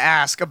sure I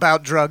ask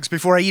about drugs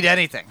before I eat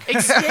anything.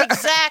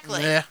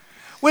 Exactly. Yeah.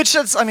 Which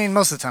is, I mean,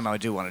 most of the time I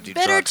do want to do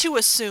Better drugs. to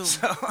assume.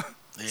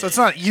 So it's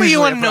not usually. But you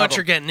want want to know what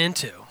you're getting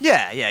into.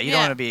 Yeah. You Yeah. don't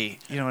want to be.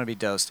 You don't want to be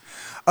dosed.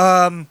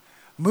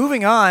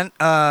 Moving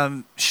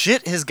on.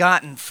 Shit has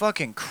gotten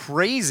fucking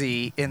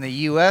crazy in the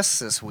U.S.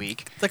 this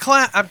week.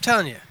 I'm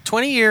telling you,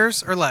 20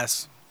 years or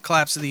less,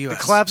 collapse of the U.S.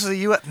 The collapse of the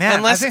U.S. Man,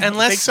 unless I think,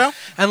 unless Think so?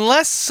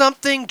 unless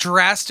something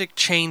drastic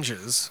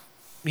changes.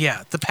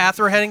 Yeah, the path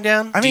we're heading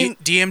down. I mean,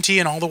 DMT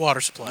and all the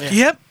water supply.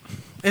 Yep,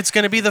 it's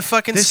gonna be the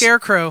fucking This-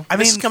 scarecrow. I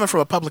This mean, is coming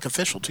from a public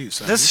official, too.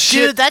 So. this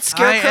shit. Dude, that I am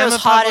scarecrow's a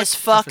hot public as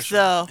fuck, official.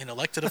 though. An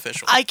elected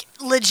official.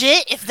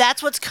 Legit, if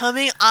that's what's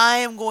coming, I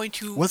am going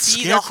to What's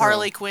be the Scarecrow?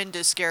 Harley Quinn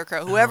to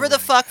Scarecrow. Whoever the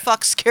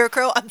fucks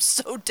Scarecrow, I'm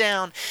so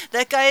down.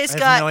 That guy has I have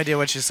got no idea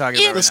what she's talking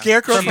in- about. the right now.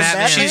 Scarecrow From from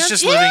Batman. Batman? She's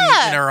just Yeah.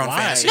 living in her own Why?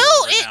 fantasy. no,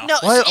 world right it now. no.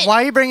 Why, it- why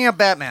are you bringing up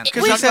Batman? it-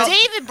 Because when we said-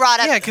 David brought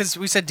up, Yeah, because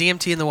we said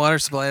DMT in the water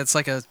supply. It's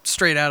like a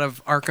straight out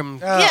of Arkham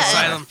yeah,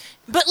 Asylum.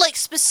 but like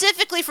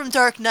specifically from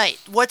Dark Knight.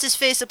 What's his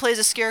face that plays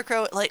a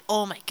Scarecrow? Like,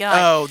 oh my god.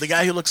 Oh, the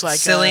guy who looks like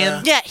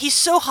Cillian? Yeah, he's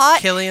so hot.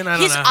 Killian, I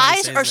don't his know how you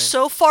eyes say are his name.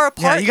 so far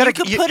apart. you gotta- you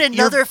could you- put you're-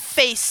 another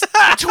face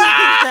between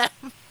them.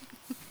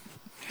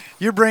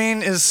 Your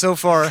brain is so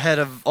far ahead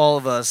of all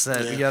of us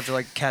that you have to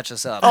like catch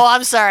us up. Oh,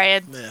 I'm sorry.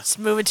 It's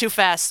moving too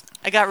fast.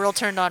 I got real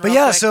turned on. but real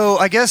yeah, quick. so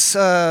I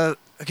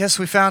guess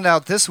we found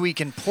out this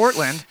week in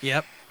Portland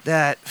Yep.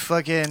 that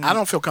fucking I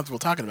don't feel comfortable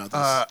talking about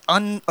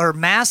this. or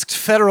masked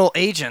federal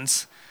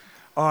agents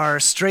are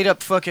straight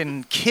up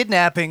fucking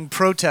kidnapping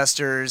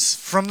protesters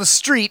from the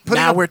street,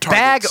 putting Now a we're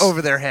bag targets.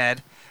 over their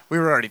head. We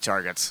were already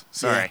targets.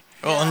 Sorry.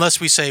 Well, unless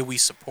we say we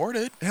support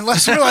it.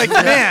 Unless we're like,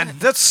 man,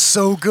 that's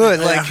so good.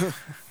 Like,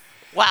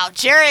 Wow,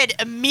 Jared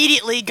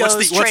immediately goes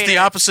What's the traitor.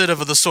 opposite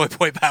of the soy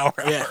boy power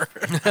hour?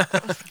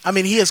 I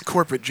mean, he is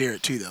corporate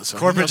Jared, too, though. So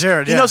Corporate he knows,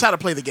 Jared, He yeah. knows how to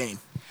play the game.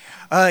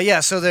 yeah,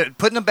 so they're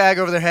putting a bag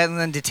over their head and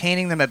then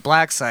detaining them at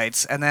black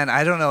sites, and then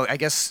I don't know. I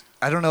guess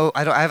I don't know.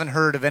 I haven't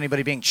heard of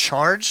anybody being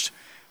charged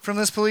from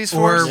this police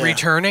Or force.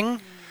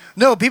 returning.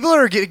 No, people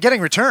are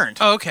getting returned.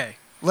 Oh, okay.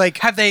 Like,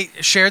 Have they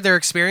shared their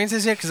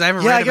experiences yet? Because I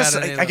haven't yeah, read I guess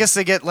about it. I guess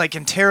they get like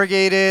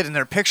interrogated and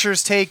their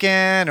pictures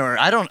taken, or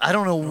I don't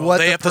know what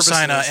They the have to purpose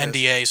sign of a this is.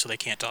 NDA, so they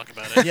can't talk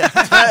about it.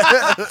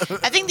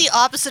 I think the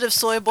opposite of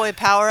Soy Boy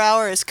Power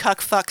Hour is Cuck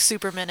Fuck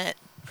Super Minute.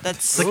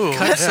 That's Ooh,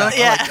 yeah,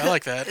 yeah. I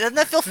like that. Doesn't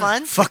that feel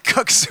fun? Fuck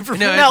Cuck Superman.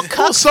 No, No, it's-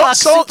 Cuck so- Fuck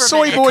so- Super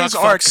soy Minute. boy- Cuck Boys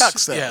are fucks-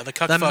 cucks, then. Yeah, the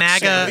cuck the fucks.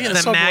 MAGA, Yeah, the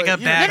so boy- MAGA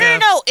yeah. bagger.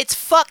 No, it's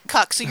fuck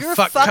cuck. So you're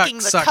Fuck fucking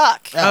cuck the suck.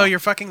 cuck. Oh, you're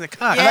fucking the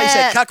cuck. I thought you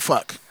said Yeah. cuck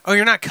fuck. Oh,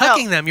 you're not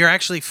cucking them. You're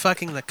actually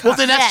fucking the cuck. Well,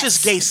 then that's Yes.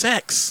 just gay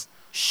sex.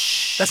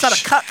 That's not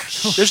a cuck.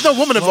 There's no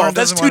woman Lauren involved.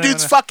 That's doesn't two want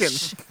dudes to- fucking.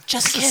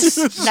 Just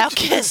kiss. Now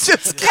kiss.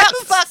 Just Cuck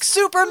Fuck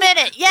Super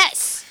Minute.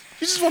 Yes.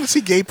 You just want to see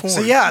gay porn.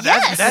 So yeah,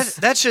 Yes.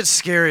 that shit's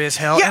scary as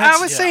hell. Yeah, And I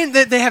it's- was saying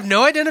that they have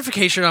no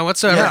identification on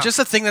whatsoever. Yeah. Just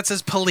a thing that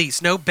says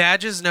police, no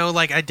badges, no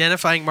like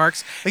identifying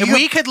marks. Like, And you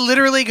we could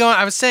literally go.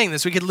 I was saying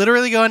this. We could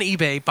literally go on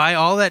eBay, buy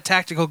all that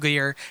tactical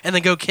gear, and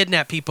then go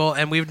kidnap people,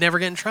 and we would never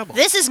get in trouble.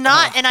 This is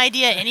not an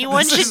idea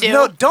anyone This should is- do.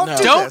 No, don't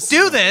do Don't this.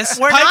 do this.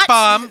 We're Pipe not-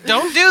 bomb.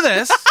 Don't do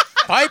this.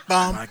 Pipe Oh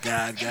bomb. my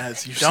God,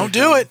 guys, you're Don't so do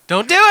dumb. it.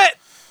 Don't do it.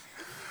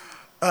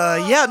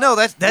 Yeah, no,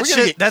 that We're gonna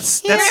shit. get-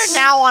 That's You're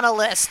now on a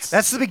list.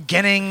 that's the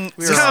beginning.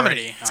 It's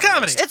comedy. It's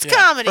comedy. It's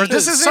comedy. Or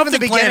this isn't even the Something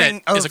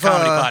beginning Planet is a of,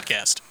 comedy uh,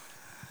 podcast.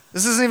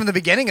 This isn't even the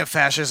beginning of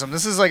fascism.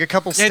 This is like a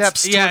couple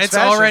steps. Yeah, towards it's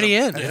already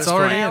fascism in. at It's this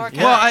already point. Yeah, in.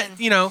 we're Well,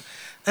 kinda in.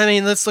 I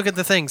mean, let's look at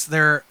the things.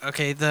 They're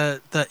okay.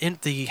 The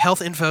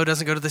health info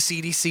doesn't go to the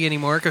CDC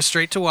anymore. It goes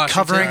straight to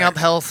Washington. Covering up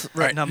health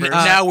Right. numbers.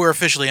 Now we're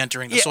officially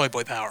entering the yeah. soy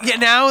boy power. Yeah, hour.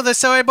 now the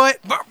soy boy.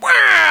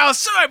 Wow,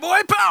 soy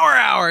boy power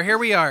hour. Here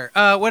we are.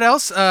 What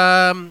else?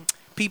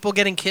 People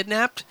getting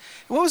kidnapped.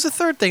 What was the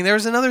third thing? There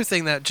was another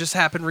thing that just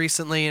happened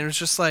recently, and it was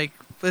just like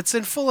it's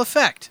in full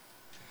effect.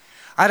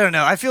 I don't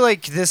know. I feel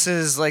like this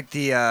is like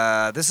the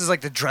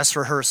dress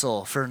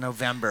rehearsal for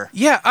November.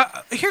 Yeah.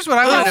 Here's what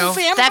I want to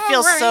know. That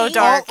feels so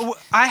dark.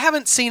 I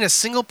haven't seen a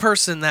single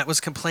person that was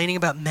complaining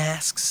about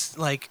masks,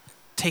 like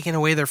taking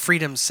away their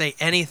freedoms, say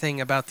anything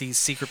about these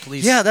secret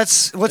police. Yeah,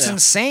 that's what's Yeah.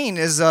 insane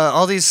is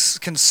all these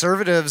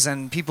conservatives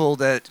and people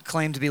that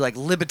claim to be like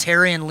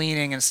libertarian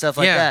leaning and stuff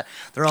like Yeah. that.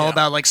 They're all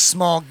about like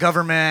small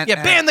government. Yeah,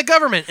 and, ban the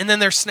government, and then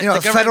they're you know,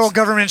 the federal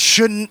government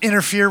shouldn't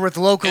interfere with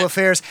local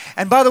affairs.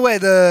 And by the way,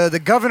 the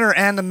governor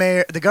and the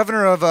mayor, the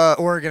governor of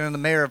Oregon and the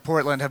mayor of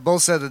Portland have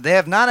both said that they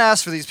have not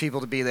asked for these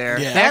people to be there,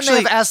 Yeah. and Actually-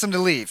 they've asked them to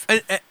leave.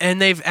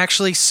 And they've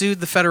actually sued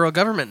the federal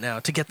government now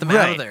to get them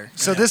out of there.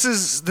 So this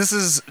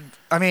is.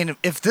 I mean,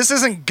 if this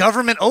isn't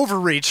government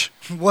overreach,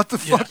 what the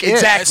fuck is?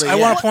 Exactly. I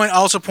want to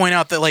also point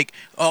out that like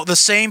the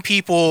same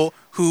people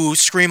who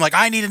scream like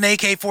I need an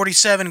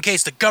AK-47 in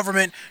case the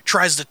government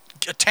tries to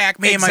attack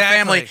me and my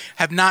family Exactly.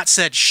 have not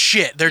said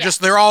shit.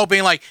 They're all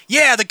being like,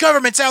 yeah, the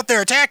government's out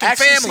there attacking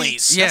Actually, see,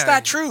 families. Yeah. That's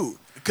not true.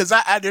 Because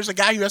there's a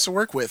guy who has to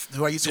work with,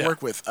 who I used to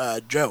work with,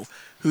 Joe,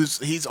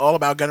 he's all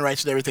about gun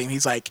rights and everything.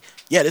 He's like,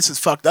 yeah, this is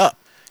fucked up.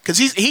 Because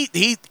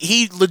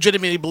he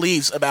legitimately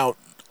believes about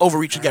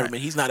overreaching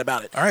government. He's not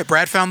about it. All right,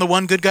 Brad found the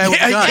one good guy with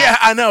the gun. Yeah,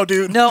 I know,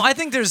 dude. No, I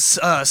think there's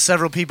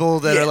several people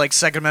that Yeah. are like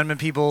Second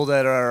Amendment people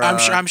that are I'm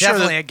sure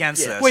definitely that-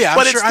 against Yeah. this. Well, yeah,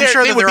 But I'm it's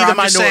sure they that would be the I'm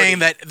just saying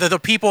minority. that the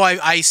people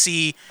I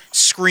see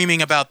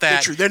screaming about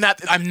that, true. They're not-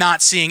 I'm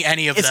not seeing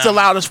any of It's them. the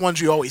loudest ones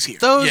you always hear.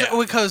 Those Yeah.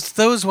 because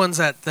those ones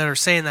that are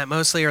saying that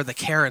mostly are the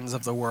Karens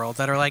of the world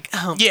that are like,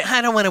 oh, Yeah.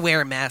 I don't want to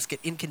wear a mask.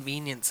 It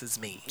inconveniences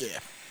me. Yeah.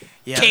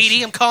 Yeah,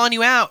 Katie, I'm calling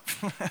you out.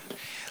 oh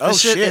Oh,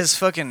 shit shit. is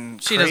fucking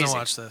She crazy. doesn't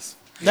watch this.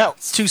 No.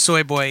 It's too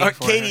soy boy. Or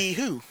for her. Katie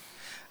who?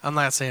 I'm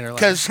not saying her.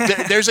 Last.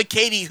 Because there's a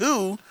Katie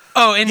who.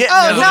 Oh, and Yeah,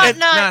 no,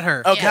 no, not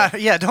her. Okay.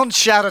 Yeah, don't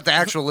shout at the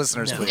actual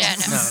listeners, please.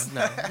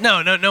 Yeah,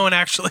 No one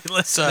actually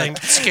listening.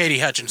 It's Katie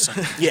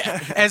Hutchinson. Yeah.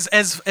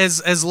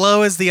 As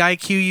low as the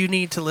IQ you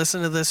need to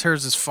listen to this,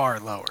 hers is far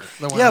lower.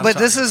 the one Yeah, I'm but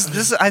this talking is about.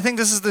 this. I think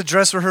this is the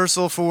dress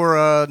rehearsal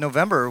for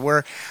November,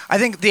 where I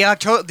think the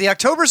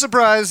October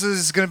surprise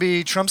is going to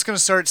be Trump's going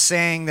to start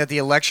saying that the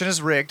election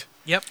is rigged.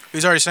 Yep.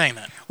 Who's already saying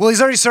that? Well,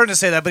 he's already starting to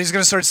say that, but he's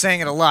going to start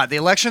saying it a lot. The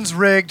election's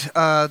rigged.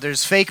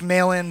 There's fake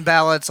mail-in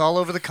ballots all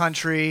over the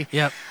country.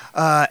 Yep.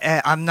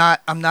 And I'm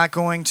not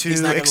going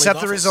He's not to gonna accept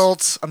leave the office.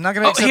 results. I'm not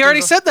going to. Oh, accept he the already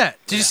result- said that.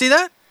 Did you see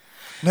that?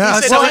 No,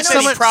 He said so- no, he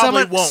said he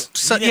probably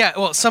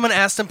won't. Someone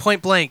asked him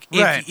point blank,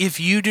 Right. if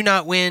you do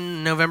not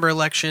win November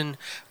election,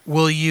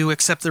 will you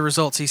accept the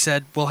results? He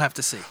said, we'll have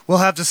to see. We'll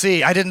have to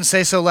see. I didn't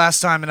say so last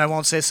time, and I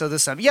won't say so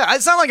this time. Yeah,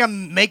 it's not like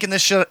I'm making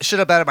this shit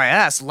up out of my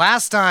ass.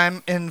 Last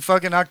time in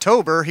fucking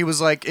October, he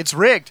was like, "It's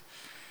rigged.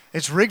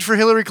 It's rigged for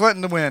Hillary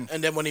Clinton to win."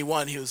 And then when he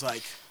won, he was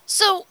like,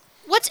 So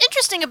what's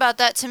interesting about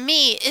that to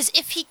me is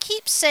if he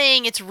keeps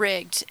saying it's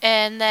rigged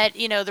and that,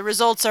 the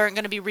results aren't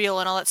going to be real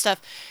and all that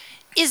stuff,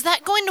 is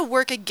that going to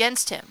work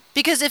against him?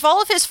 Because if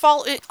all of his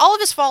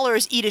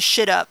followers eat his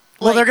shit up,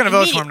 Well, they're going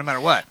going to vote for him no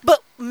matter what.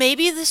 But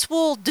maybe this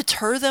will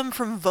deter them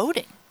from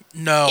voting.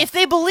 No. If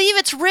they believe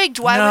it's rigged,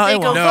 why No, would they it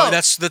go won't. no, vote?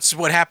 that's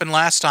what happened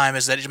last time.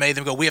 Is that it made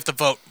them go? We have to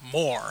vote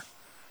more.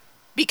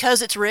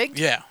 Because it's rigged?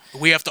 Yeah,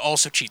 we have to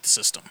also cheat the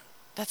system.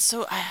 That's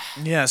so.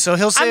 Yeah, so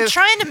he'll say. I'm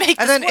trying to make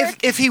and this then work.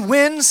 if he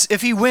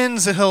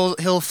wins,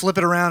 he'll flip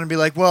it around and be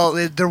like, "Well,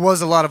 there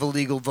was a lot of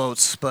illegal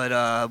votes,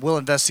 but we'll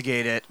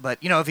investigate it." But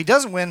if he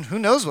doesn't win, who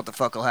knows what the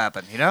fuck will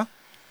happen?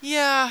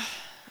 Yeah.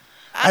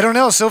 I don't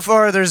know. So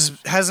far,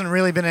 hasn't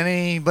really been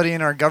anybody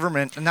in our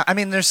government. I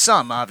mean, there's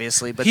some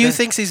obviously, but Hugh then-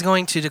 thinks he's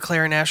going to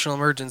declare a national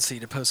emergency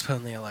to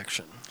postpone the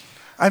election.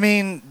 I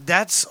mean,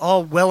 that's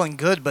all well and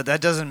good, but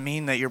that doesn't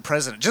mean that you're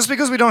president. Just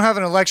because we don't have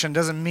an election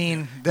doesn't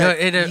mean No, that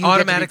it you get to be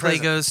automatically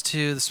president. goes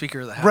to the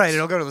Speaker of the House. Right.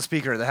 It'll go to the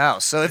Speaker of the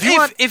House. So if you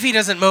want if he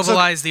doesn't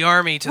mobilize the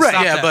army to Right.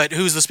 stop Yeah, that. but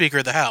who's the Speaker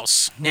of the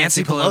House?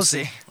 Nancy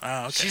Pelosi.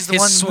 Oh, okay. she's the His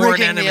one sworn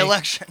rigging enemy. the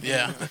election.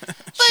 Yeah,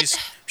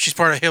 she's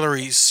part of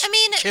Hillary's.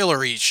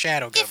 Hillary's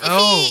shadow If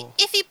government.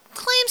 he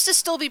claims to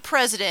still be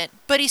president,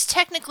 but he's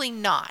technically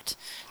not,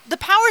 the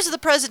powers of the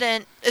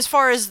president, as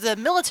far as the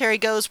military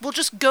goes, will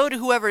just go to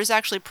whoever is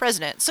actually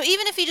president. So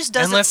even if he just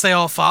doesn't, Unless they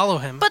all follow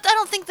him. but I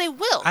don't think they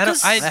will. I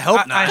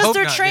hope not. Because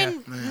they're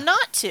trained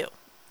not to.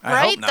 I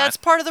Right? hope not. That's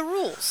part of the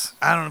rules.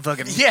 I don't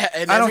fucking. Yeah,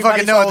 and I don't everybody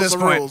fucking know at follows this the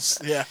point. rules.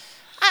 Yeah.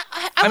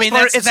 I mean,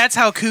 that's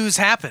how coups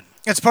happen.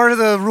 It's part of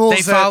the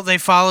rules. They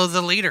follow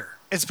the leader.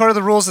 It's part of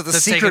the rules that the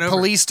That's taken secret over.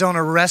 police don't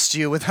arrest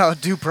you without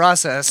due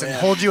process and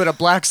hold you at a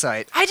black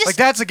site. Like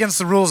that's against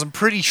the rules. I'm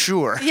pretty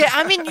sure. Yeah,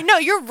 I mean,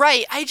 you're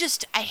right. I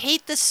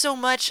hate this so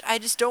much. I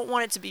just don't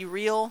want it to be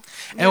real.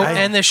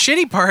 And the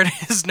shitty part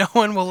is no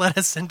one will let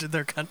us into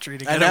their country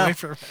to get away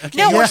from it.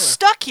 No, we're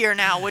stuck here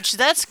now, which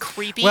that's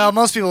creepy. Well,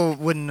 most people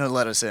wouldn't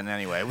let us in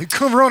anyway. We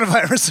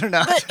coronavirus or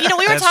not. But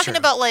we were talking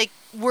about like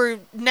we're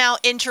now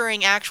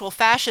entering actual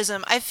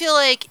fascism. I feel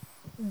like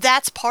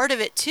that's part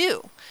of it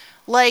too.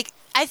 Like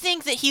I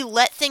think that he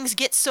let things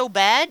get so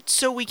bad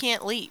so we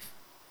can't leave.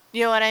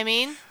 You know what I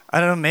mean? I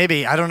don't know.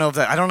 Maybe I don't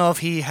know if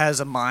he has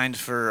a mind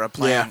for a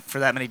plan for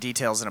that many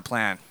details in a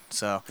plan.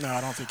 So no,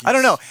 I don't think. I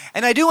don't know.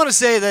 And I do want to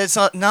say that it's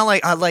not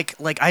like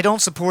I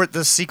don't support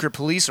the secret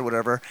police or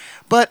whatever.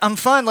 But I'm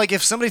fine. Like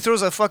if somebody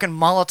throws a fucking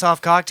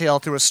Molotov cocktail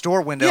through a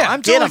store window,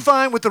 I'm totally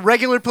fine with the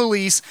regular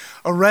police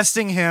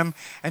arresting him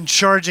and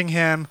charging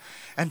him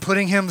and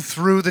putting him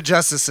through the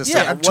justice system.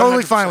 Yeah, I'm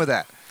totally 100%. fine with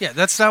that. Yeah,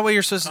 that's not what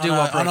you're supposed to do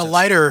while On a protesting.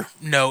 lighter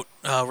note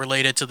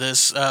related to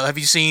this, have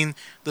you seen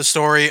the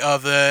story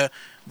of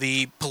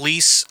the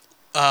police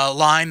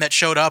line that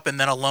showed up and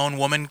then a lone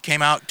woman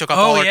came out, took off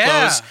all her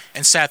clothes,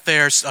 and sat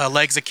there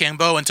legs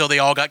akimbo until they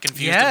all got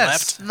confused and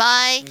left?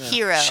 My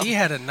hero. She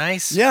had a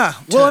nice. Yeah.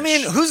 Well, I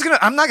mean,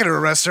 I'm not gonna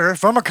arrest her.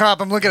 If I'm a cop,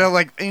 I'm looking at her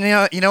like, you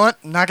know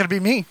what? Not gonna be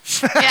me.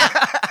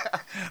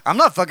 I'm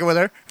not fucking with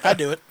her. I'd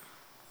do it.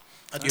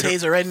 A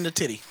taser right in the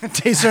titty.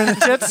 Taser in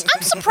the tits.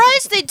 I'm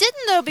surprised they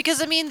didn't though,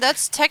 because I mean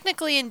that's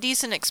technically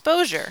indecent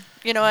exposure.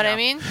 You know what I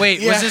mean? Wait,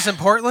 was this in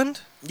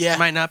Portland? Yeah.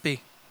 Might not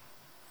be.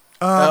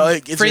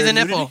 Is Free there the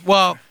nudity? nipple.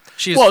 Well,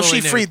 she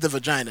freed the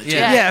vagina. Too.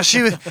 Yeah, she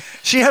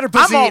had her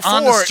pussy I'm all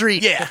on the for it.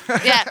 street. Yeah.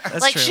 Yeah,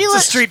 like true. she It's a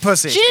was street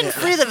pussy. She didn't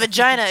free the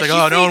vagina. It's like, she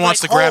oh, no freed, one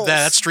wants like, to grab holes.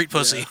 that. That's street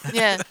pussy.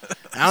 Yeah.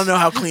 I don't know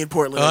how clean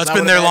Portland Oh, is. it's I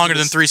been would there imagine longer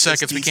than it's- 3 it's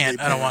seconds. We decently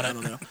can't. I don't want packed.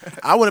 it. I don't know.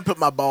 I wouldn't put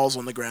my balls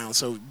on the ground.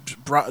 So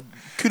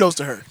kudos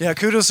to her. Yeah,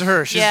 kudos to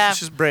her.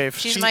 She's brave.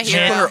 She's She my put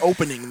hero. her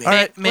opening there. All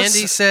right,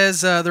 Mandy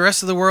says the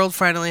rest of the world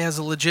finally has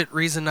a legit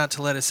reason not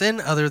to let us in,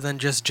 other than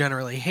just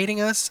generally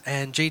hating us.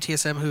 And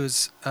JTSM,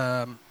 who's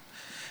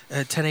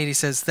 1080,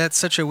 says that's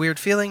such a weird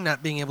feeling,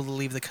 not being able to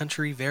leave the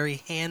country.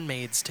 Very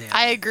Handmaid's Tale.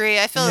 I agree.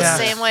 I feel Yeah.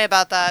 the same way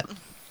about that.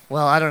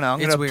 Well, I don't know. I'm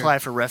It's gonna weird. apply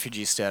for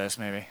refugee status,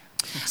 maybe.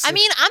 I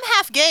mean, I'm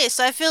half gay,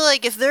 so I feel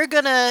like if they're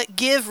gonna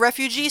give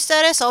refugee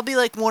status, I'll be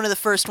like one of the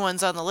first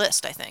ones on the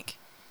list. I think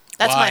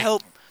that's my Why?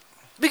 hope.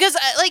 Because,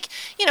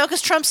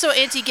 because Trump's so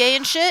anti-gay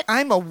and shit.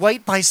 I'm a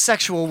white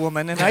bisexual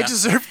woman, and I Yeah.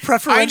 deserve I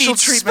preferential need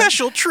treatment.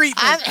 special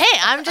treatment.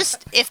 I'm just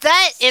if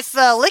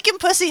licking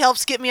pussy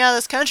helps get me out of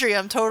this country,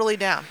 I'm totally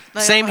down.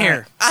 Like, Same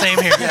here. Same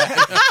here.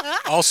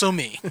 Also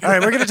me. All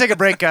right, we're gonna take a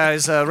break,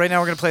 guys. Right now,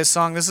 we're gonna play a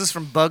song. This is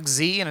from Bug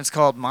Z, and it's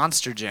called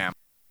Monster Jam.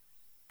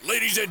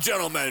 Ladies and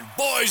gentlemen,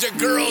 boys and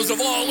girls of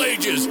all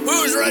ages,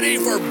 who's ready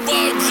for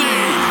Bugsy?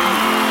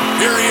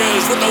 Here he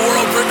is with the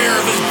world premiere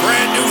of his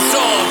brand new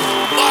song,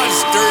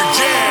 Monster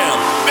Jam.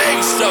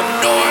 Make some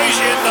noise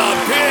in the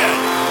pit.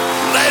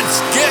 Let's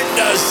get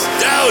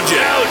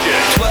nostalgic.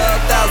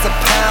 12,000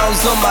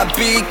 pounds on my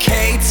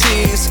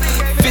BKTs,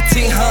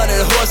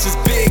 1,500 horses,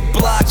 big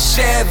block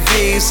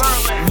Chevys,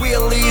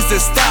 wheelies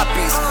and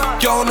stoppies,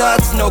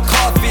 donuts, no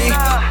coffee,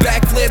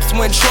 backflips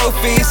win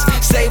trophies,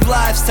 save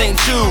lives St.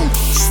 Jude,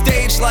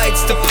 stage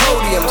lights to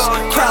podiums,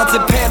 crowds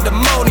and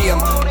pandemonium,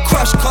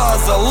 crush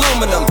cars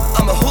aluminum,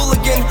 I'm a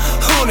hooligan,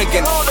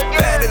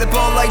 bad at the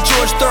ball like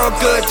George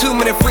Thorogood,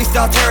 2-minute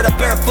freestyle, tear it up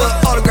barefoot,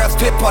 autographs,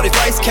 pit parties,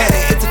 ice cannon,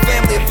 it's a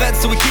family event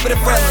so we keep it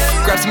friendly,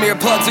 grab some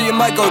earplugs or you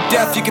might go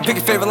deaf, you can pick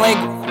your favorite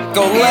language.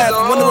 Go left,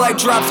 when the light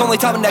drops,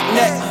 only time neck.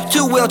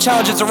 2-wheel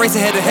challenges, a race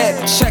head to head.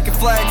 Checking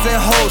flags and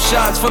whole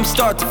shots from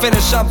start to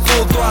finish. I'm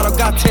full throttle,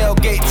 got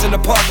tailgates in the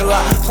parking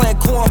lot.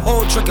 Playing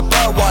cornhole, drinking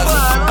Budweiser.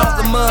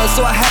 Out the mud,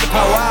 so I had to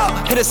power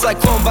out. Hit a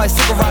cyclone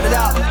bicycle, ride it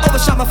out.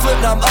 Overshot my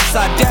flip, now I'm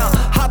upside down.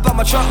 Hop out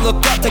my trunk,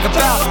 look up, take a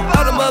bow.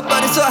 Out the mud,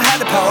 buddy, so I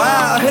had to power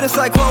out. Hit a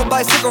cyclone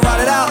bicycle,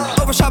 ride it out.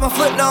 Overshot my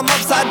flip, now I'm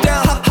upside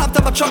down. Hopped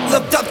out my trunk,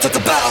 looked up, took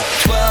a bow.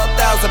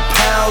 12,000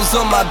 pounds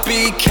on my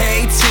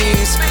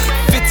BKTs.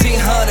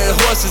 1,500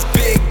 horses,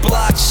 big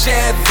block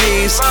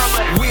Chevys,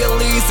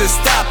 wheelies and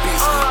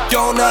stoppies,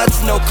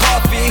 donuts, no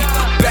coffee,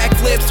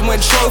 backflips win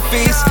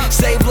trophies,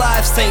 save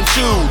lives St.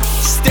 Jude,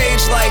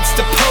 stage lights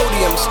to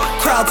podiums,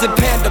 crowds and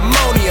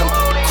pandemonium,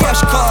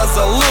 crush cars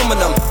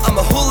aluminum, I'm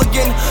a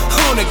hooligan,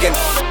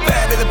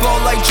 bad at the ball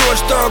like George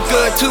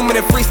Thorogood,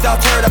 2-minute freestyle,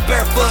 tear it up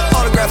barefoot,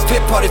 autographs,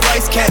 pit parties,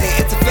 ice cannon,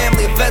 it's a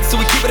family event so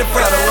we keep it in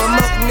front. Got a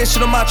remote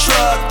ignition on my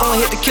truck, only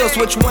hit the kill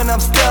switch when I'm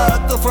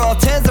stuck, go for all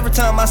 10s every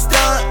time I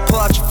stunt, pull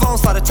out your phone,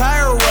 slide a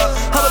tire up,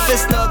 I'm a bit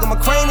snug on my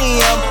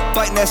cranium,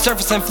 Biting that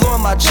surface and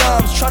flooring my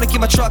jumps. Trying to keep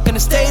my truck in the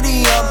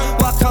stadium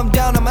while I come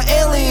down on my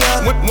alien.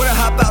 When I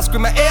hop out,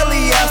 scream my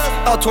alias.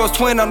 Alto's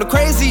twin, I'm the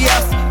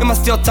craziest. In my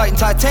steel titan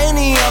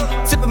titanium.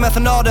 Sipping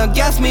methanol to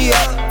gas me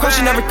up.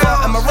 Crushing every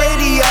car in my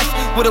radius.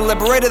 With a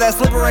liberator, that's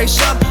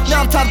liberation.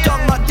 Now I'm top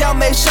dog, my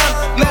Dalmatian.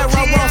 Man,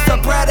 Rob Ross,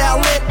 up Brad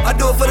Allen. I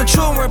do it for the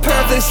true and repair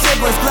of their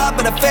siblings.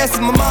 Glopping the fastest,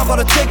 my mom bought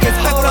the tickets.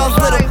 Back when I was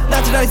little,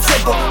 1990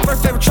 simple.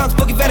 First favorite trunks,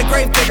 Boogie Van, a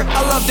grave digger.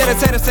 I love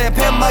Dennis Hader, saying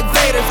Pam Mike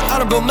Vaders.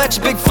 Honorable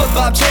mention, Bigfoot,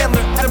 Bob Chandler.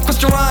 Adam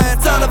Christian Ryan,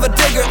 son of a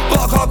digger.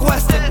 Bog Hog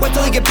Weston, wait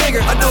till he get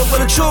bigger. I do it for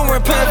the true and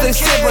repair of their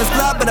siblings.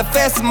 Glopping the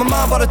fastest, my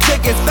mom bought the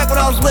tickets. Back when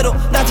I was little,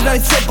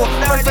 1990 simple.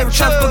 First favorite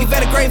trunks, Boogie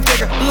Van, a grave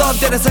digger. Love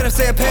Dennis Hader,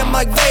 saying Pam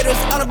Mike Vaders.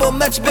 Honorable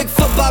mention,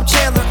 Bigfoot, Bob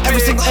Chandler.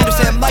 Every single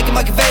Anderson, Mike and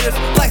Mike Vaders.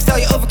 Black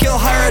Stallion, overkill,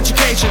 higher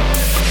education.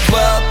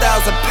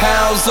 12,000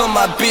 pounds on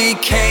my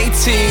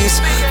BKTs.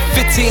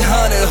 1,500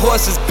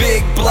 horses,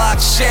 big block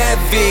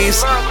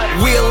Chevys.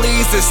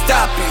 Wheelies and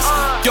stoppies.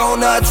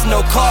 Donuts,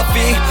 no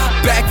coffee.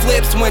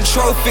 Backflips, win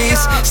trophies.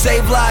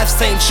 Save lives,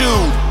 St.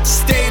 Jude.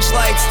 Stage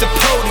lights to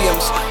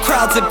podiums.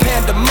 Crowds in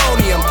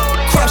pandemonium.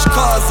 Crush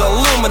cars,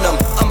 aluminum.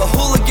 I'm a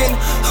hooligan.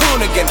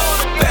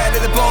 Bad to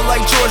the bone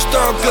like George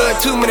Thorogood.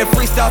 2-minute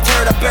freestyle,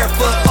 turn up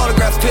barefoot.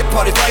 Autographs, pit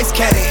parties, rice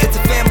candy. It's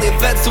a family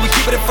event, so we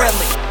keep it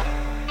friendly.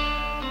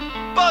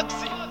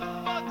 Bugsy,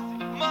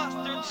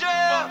 Monster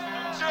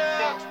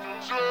Jam.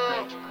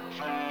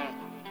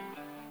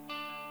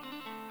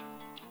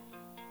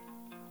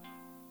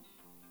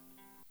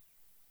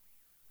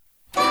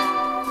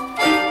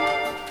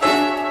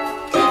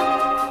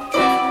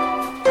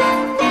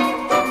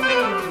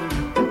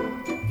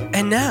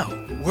 And now,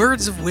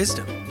 words of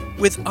wisdom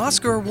with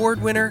Oscar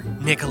Award winner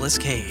Nicolas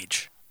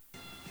Cage.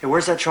 Hey,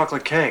 where's that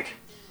chocolate cake?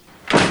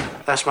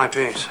 That's my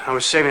piece. I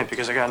was saving it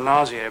because I got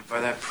nauseated by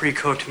that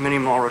pre-cooked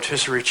mini-mall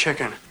rotisserie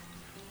chicken.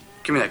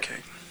 Give me that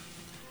cake.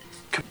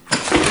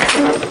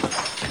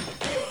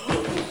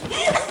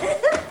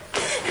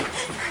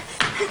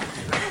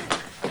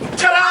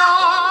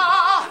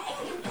 Ta-da!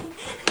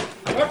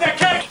 I want that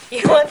cake!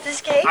 You want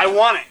this cake? I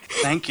want it.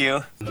 Thank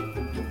you.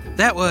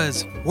 That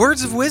was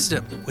Words of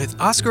Wisdom with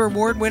Oscar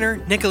Award winner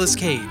Nicolas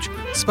Cage,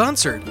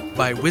 sponsored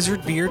by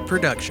Wizard Beard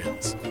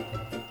Productions.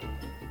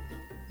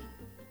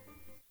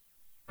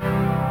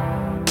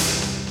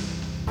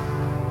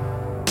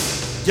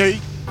 Yay.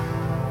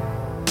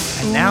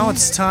 And now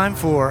it's time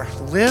for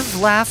Live,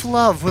 Laugh,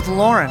 Love with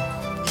Lauren.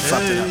 You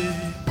fucked it up.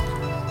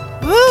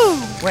 Woo!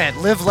 Wait,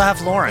 Live,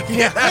 Laugh, Lauren.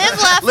 Yeah. Live,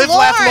 laugh, Live, Lauren.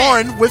 laugh,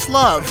 Lauren with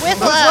love. With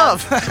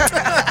love.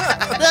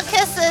 Little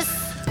kisses.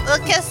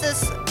 Little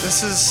kisses.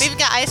 This is We've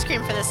got ice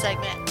cream for this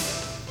segment.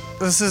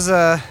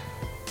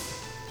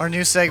 Our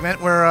new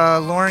segment where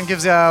Lauren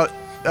gives out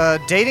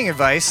dating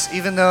advice,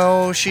 even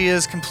though she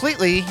is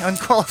completely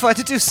unqualified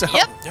to do so.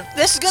 Yep.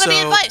 This is going to be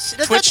advice. It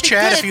doesn't have Twitch to be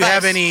chat good if you have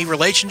advice. any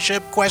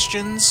relationship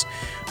questions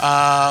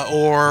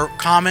or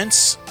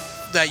comments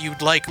that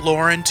you'd like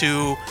Lauren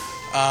to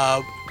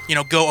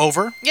go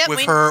over Yep, with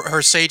we-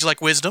 her sage-like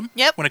wisdom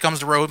Yep. when it comes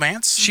to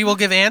romance. She will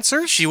give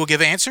answers. She will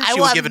give answers. I She will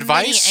will have give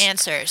advice. many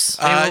answers.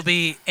 They will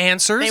be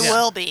answers. They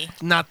will be.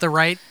 Not the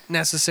right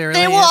necessarily.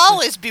 They will answers.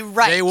 always be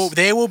right.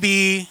 They will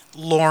be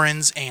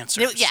Lauren's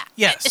answers. Yeah.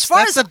 Yes. As far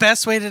that's as the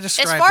best way to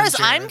describe as far them, as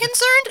I'm Jared.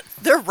 concerned,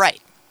 they're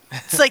right.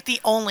 It's like the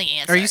only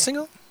answer. Are you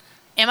single?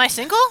 Am I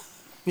single?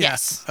 Yeah.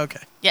 Yes. Okay.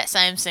 Yes,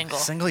 I am single.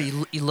 Single?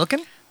 You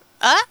looking?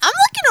 I'm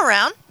looking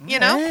around. You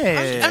know,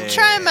 Hey. I'm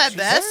trying my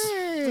best.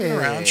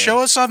 Around. Show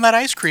us on that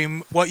ice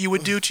cream what you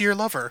would do to your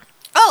lover.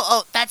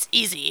 Oh, that's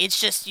easy. It's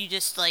just you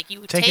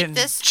Take it and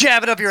this.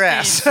 jab it up your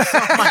ass.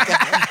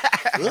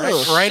 Right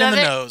in shove the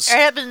it nose.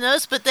 Right up in the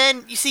nose, but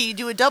then you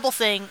do a double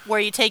thing where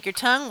you take your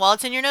tongue while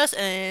it's in your nose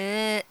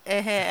at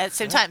the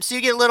same time. So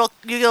you get a little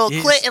You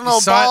clit and a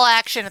little saw ball it.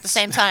 action at the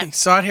same time. You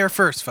saw it here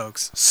first,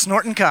 folks.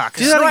 Snorting cock.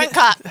 Do that Snorting again.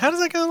 cock. How does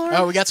that go, Lauren?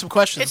 Oh, we got some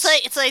questions.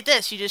 It's like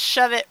this. You just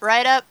shove it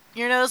right up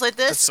your nose like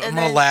this. I'm and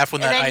gonna then- laugh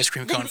when and that then ice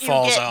cream then cone you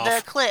falls get off.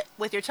 the clit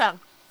with your tongue.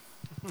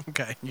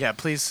 Okay. Yeah,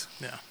 please.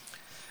 Yeah.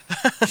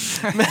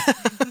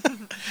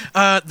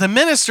 The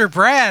minister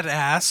Brad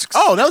asks.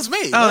 Oh, that was me.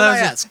 Oh, What did I that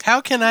was ask? it.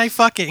 How can I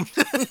fucking?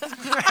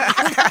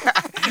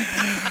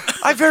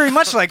 I very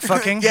much like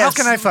fucking. How Yes.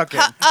 can I fuck it?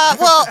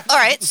 Well, all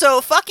right.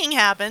 So fucking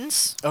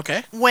happens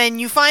Okay. when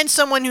you find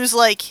someone who's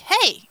like,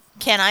 "Hey,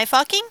 can I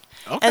fucking?"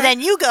 Okay. And then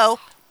you go,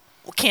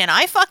 well, "Can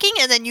I fucking?"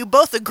 And then you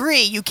both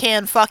agree you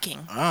can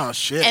fucking. Oh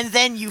shit. And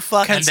then you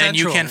fucking. And then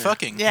you Consensual. can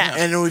fucking. Yeah.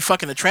 And then we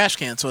fuck in the trash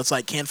can, so it's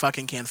like can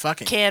fucking. Can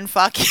fucking. Can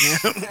fucking.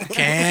 Can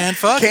Can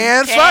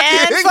fucking.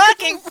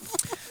 fucking.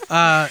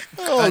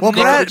 Well,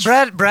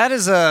 Brad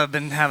has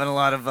been having a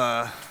lot of.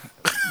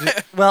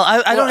 Well,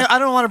 I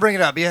don't want to bring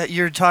it up. Yeah,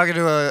 you're talking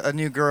to a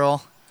new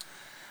girl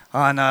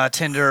on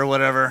Tinder or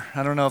whatever.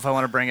 I don't know if I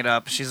want to bring it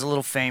up. She's a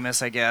little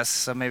famous, I guess,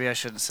 so maybe I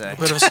shouldn't say.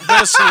 Bit of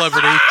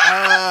celebrity.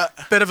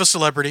 Bit of a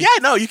celebrity. Yeah,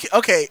 no, you can,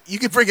 okay, you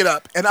can bring it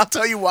up, and I'll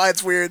tell you why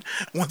it's weird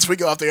once we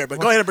go off the air. But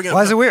go ahead and bring it up.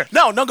 Why is it weird?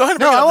 No, go ahead and bring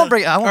No, it up. I won't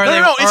bring it. I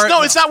won't.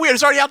 No, it's not weird.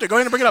 It's already out there. Go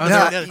ahead and bring it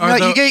up. No,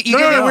 you gave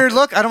me a weird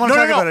look. I don't want to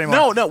talk about it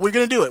anymore. No, we're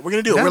gonna do it. We're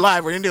gonna do it. No. We're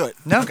live. We're gonna do it.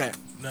 No. Okay.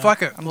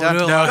 Fuck it. I'm We'll done.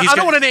 do it No, live. he's I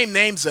don't got- want to name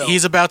names though.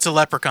 He's about to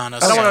leprechaun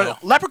us. I don't so- want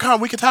to. Leprechaun,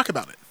 we can talk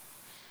about it.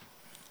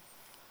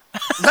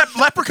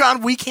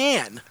 Leprechaun, we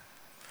can.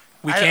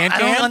 We I can.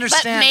 don't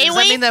understand. may Does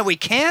that we? mean that we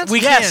can't? We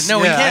Yes. can. No,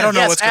 we Yeah, can. I don't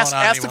know Yes, what's ask, going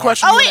on ask the anymore.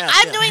 question. Oh you wait, wanna ask,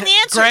 I'm yeah. doing the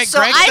answer, Greg so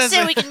I says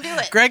say it. we can do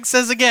it. Greg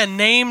says again,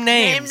 name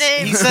names.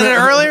 names. He said it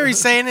earlier. He's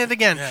saying it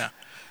again. Yeah.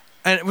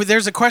 And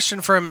there's a question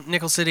from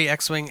Nickel City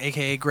X-Wing,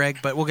 a.k.a. Greg,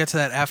 but we'll get to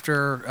that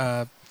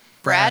after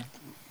Brad.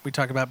 We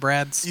talk about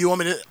Brad's. You want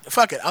me to?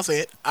 Fuck it, I'll say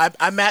it.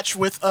 I matched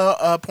with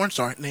a porn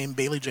star named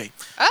Bailey J.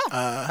 Oh.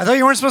 I thought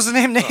you weren't supposed to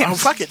name names. Oh,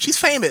 fuck it, she's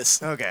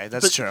famous. Okay,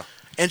 that's But- true.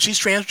 And she's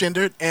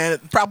transgendered, and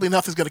probably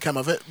nothing's gonna come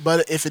of it.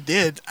 But if it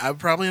did, I would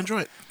probably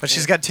enjoy it. But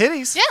she's got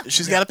titties. Yeah.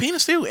 She's got a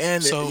penis too,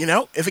 and So- you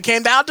know, if it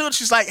came down to it,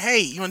 she's like, "Hey,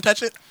 you want to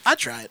touch it? I'd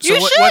try it."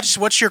 You So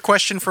should. what's your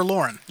question for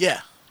Lauren?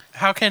 Yeah.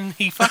 How can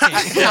he fucking?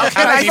 How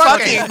can I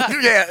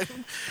fucking? Yeah.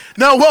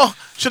 No, well,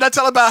 should I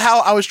tell about how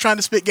I was trying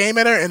to spit game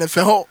at her and it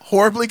felt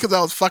horribly because I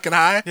was fucking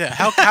high? Yeah.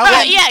 How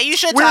Yeah, you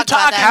should We were talk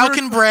about talking- that. how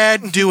can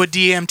Brad do a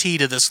DMT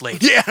to this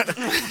lady? Yeah.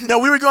 No,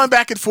 we were going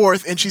back and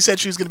forth, and she said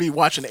she was going to be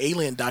watching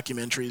alien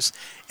documentaries,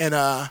 and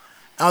I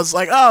was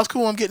like, "Oh, it's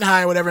cool. I'm getting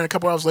high or whatever." And a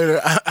couple hours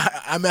later,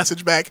 I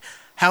messaged back,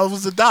 "How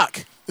was the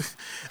doc?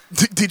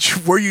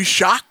 Were you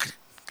shocked?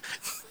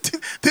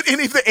 Did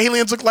any of the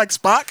aliens look like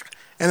Spock?"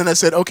 And then I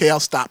said, "Okay, I'll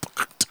stop."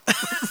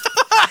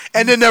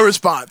 And then no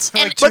response.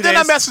 And- But then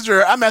I messaged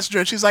her,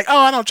 and she's like, "Oh,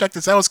 I don't check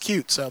this. That was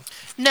cute." So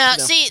No,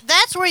 see,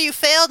 that's where you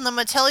failed, and I'm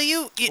gonna tell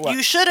you, What?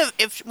 you should have.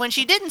 If when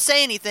she didn't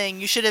say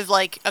anything, you should have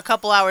like a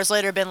couple hours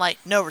later been like,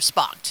 "No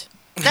respect."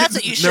 That's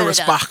what you should No have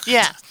done. respect.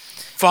 Yeah,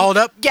 Followed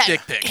up. yeah,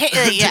 Dick pic.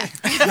 yeah.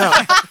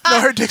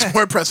 no, her dick's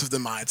more impressive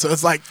than mine. So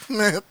it's like,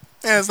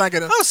 it's not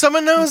gonna. Oh,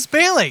 someone knows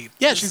Bailey.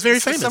 Yeah, she's very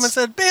famous. Someone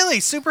said Bailey,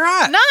 super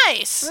hot.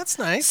 Nice. That's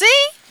nice.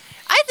 See,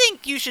 I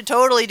think you should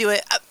totally do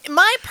it.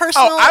 My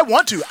personal. Oh, I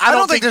want to. I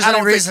don't think there's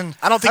any reason.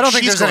 I don't think she's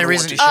there's gonna any want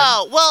reason to. you should.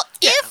 Oh well,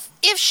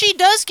 if she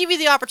does give you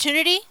the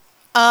opportunity,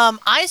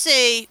 I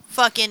say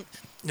fucking.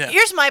 Yeah.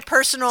 Here's my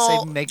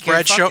personal. Say make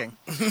Brad, show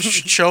fucking.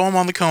 show him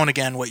on the cone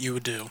again what you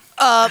would do.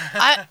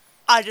 I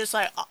just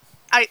like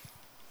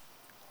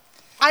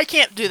I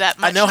can't do that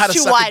much. I know how to It's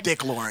too suck wide. a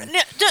dick, Lauren.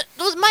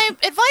 My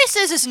advice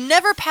is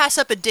never pass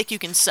up a dick you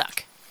can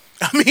suck.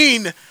 I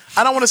mean,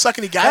 I don't want to suck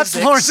any guys' That's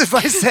dicks. Lauren's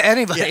advice to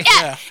anybody. Yeah.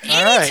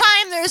 All right.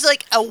 Anytime there's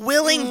like a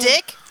willing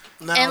dick,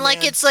 No, and like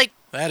man. it's like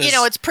That you is-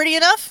 know it's pretty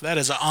enough. That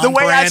is The on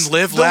way I brand, s-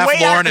 live, the laugh, way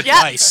I- Lauren Yep.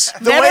 advice.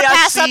 The Never way I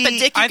pass up see- a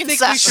dick you I can think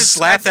suck. we should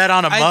Slap that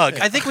on a mug.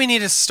 I think we need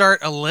to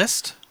start a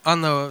list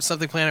on the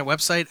Something Planet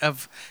website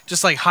of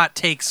just like hot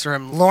takes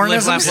from Laurenisms?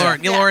 Live, Laugh,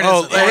 Lauren. Yeah, Yeah.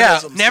 Laurenisms. Oh,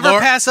 yeah. Never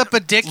Lauren- pass up a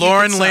dick.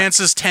 Lauren you can suck.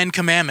 Lance's 10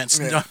 Commandments.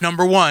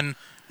 Number 1,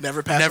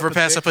 Never pass. never up a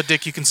pass dick. up a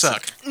dick you can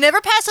suck. Never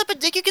pass up a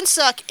dick you can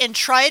suck, and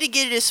try to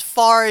get it as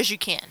far as you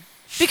can.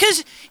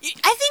 Because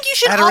I think you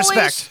should Out of always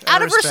respect.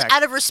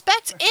 out of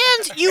respect,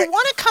 and you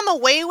want to come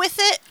away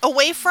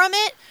from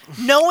it,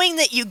 knowing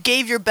that you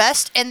gave your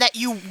best and that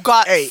you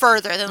got Hey,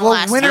 further than the Well,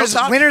 last. winners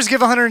time. winners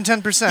give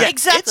 110%. Yeah,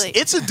 Exactly.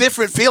 It's a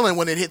different feeling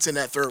when it hits in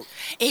that throat.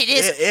 It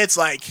is. It's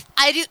like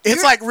I do.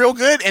 it's like real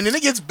good, and then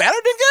it gets better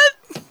than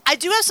good. I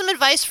do have some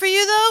advice for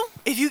you though.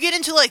 If you get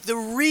into like the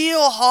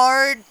real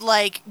hard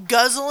like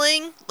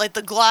guzzling, like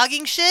the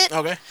glogging shit.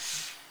 Okay.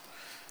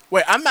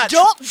 Wait, I'm not.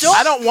 Don't-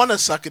 I don't want to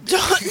suck a dick.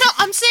 No,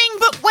 I'm saying,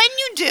 but when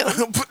you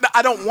do, But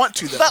I don't want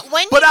to though. But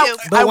when you I, do.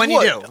 But I when you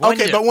would. do. When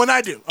Okay, you do. but when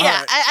I do. All yeah,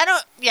 right. I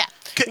don't. Yeah,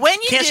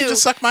 when you can't do, she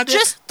just suck my dick?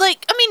 Just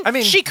like I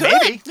mean, she could.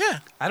 maybe. Yeah.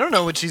 I don't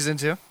know what she's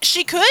into.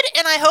 She could,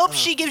 and I hope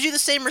she gives you the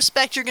same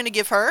respect you're going to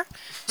give her.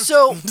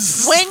 So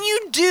when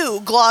you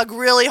do glog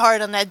really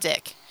hard on that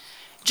dick,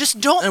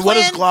 just don't. And what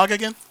is plan- glog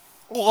again?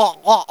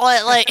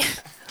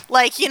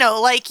 like you know,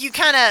 like you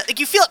kind of like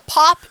you feel it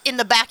pop in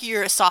the back of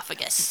your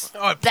esophagus.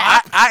 Oh,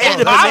 That- I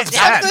ate a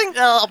that-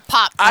 banana.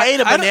 pop. I ate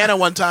a banana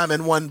one time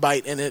in one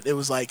bite, and it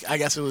was like I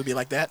guess it would be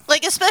like that.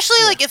 Like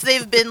especially like if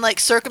they've been like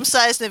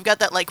circumcised and they've got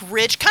that like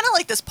ridge, kind of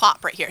like this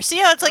pop right here. See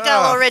how it's like got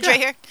a little ridge right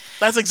here?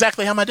 That's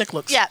exactly how my dick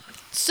looks. Yeah.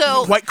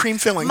 So White cream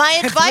filling. my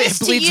advice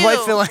to bleeds you white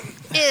filling.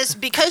 is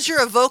because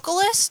you're a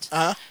vocalist,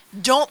 Uh-huh.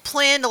 don't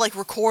plan to like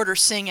record or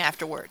sing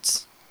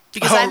afterwards.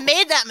 Because Oh, I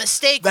made that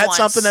mistake That's once.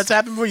 something that's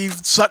happened where you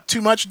suck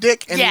too much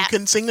dick and Yeah. you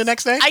couldn't sing the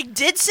next day. I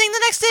did sing the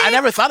next day. I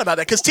never thought about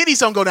that because titties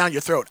don't go down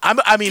your throat.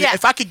 I mean, Yeah.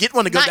 if I could get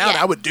one to go Not down,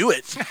 yet. I would do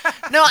it.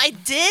 No, I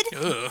did.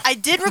 I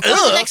did record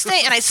the next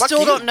day, and I Fuck still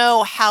you. don't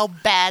know how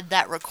bad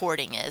that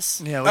recording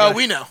is. Yeah. Oh,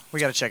 we know.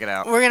 We got to check it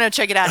out. We're gonna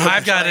check it out.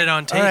 I've got it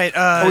on tape. All right.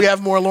 Oh, we have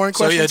more Lauren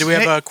So, questions. yeah, do we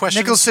have a question?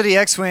 Nickel City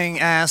X-Wing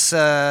asks,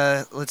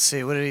 let's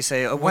see, what did he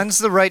say? When's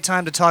the right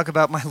time to talk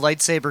about my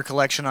lightsaber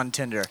collection on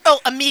Tinder? Oh,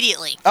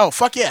 immediately. Oh,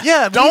 fuck yeah.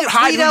 Yeah, Don't don't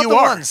hide weed who out you the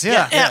are. ones,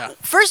 yeah.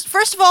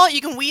 First of all,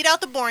 you can weed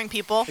out the boring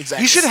people.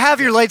 Exactly. You should have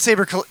your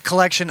lightsaber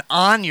collection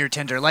on your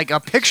Tinder, like a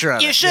picture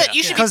of it. You should.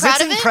 You should be Because proud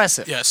it's of it.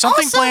 impressive. Yeah,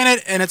 Something Also-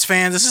 Planet and its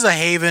fans. This is a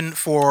haven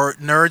for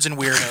nerds and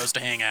weirdos to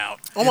hang out.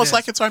 Almost is.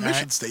 like it's our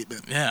mission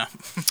statement. Yeah,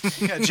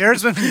 Yeah,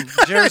 Jared's been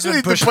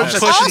pushing pushing this.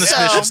 this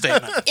Also- mission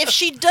statement. If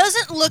she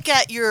doesn't look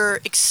at your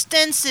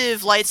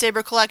extensive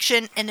lightsaber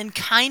collection and then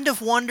kind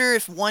of wonder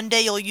if one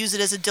day you'll use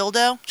it as a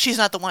dildo, she's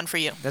not the one for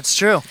you. That's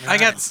true. I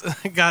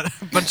got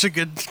a bunch of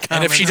good comments.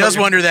 And if she does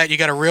wonder that, you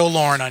got a real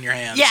Lauren on your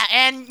hands. Yeah,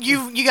 and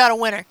you got a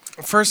winner.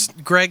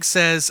 First, Greg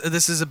says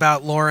this is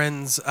about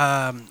Lauren's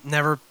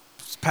never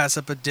pass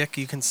up a dick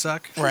you can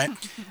suck. Right.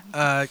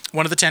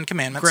 One of the 10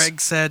 Commandments. Greg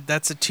said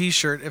that's a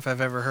T-shirt if I've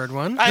ever heard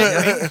one. I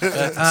think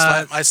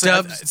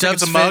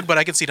it's a mug, but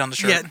I can see it on the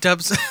shirt. Yeah,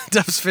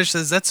 Dubs Fish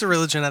says that's a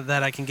religion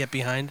that I can get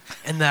behind,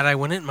 and that I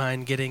wouldn't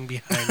mind getting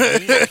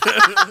behind.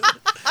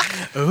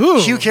 Ooh.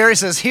 Hugh Carey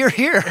says, "Here,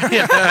 here."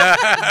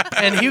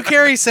 And Hugh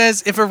Carey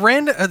says, if a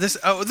random this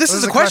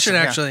is a question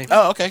yeah. actually.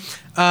 Oh, okay.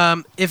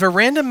 If a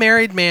random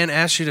married man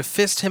asks you to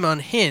fist him on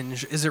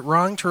Hinge, is it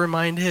wrong to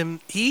remind him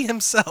he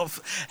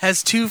himself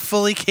has two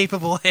fully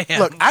capable hands?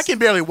 Look, I can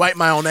barely wipe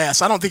my own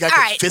ass. I don't think I can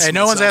All right. fist Hey,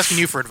 no one's myself. asking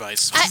you for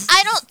advice.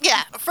 I don't.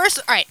 Yeah. First,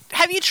 all right.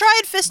 Have you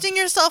tried fisting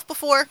yourself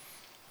before?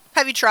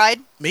 Have you tried?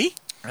 Me?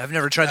 I've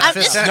never tried to I'm-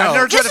 fist. this- I've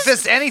never tried to this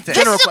fist anything.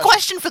 This is a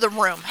question for the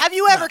room. Have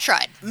you ever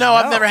tried? No,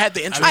 I've never had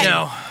the interest.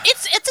 No.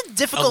 It's a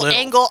difficult little.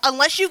 angle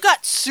unless you've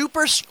got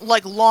super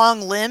like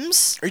long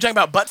limbs. Are you talking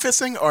about butt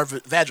fisting or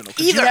vaginal?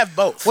 Because you Either. have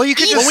both. Well, you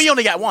could Either. just Well, we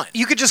only got one.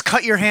 you could just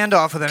cut your hand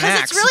off with an Because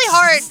axe. it's really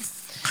hard,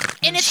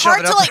 and it's Shove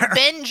hard it to up like there.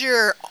 bend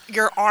your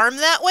arm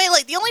that way.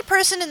 Like the only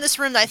person in this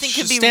room that I think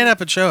Just could be stand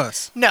up and show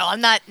us. No, I'm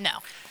not. No.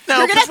 No,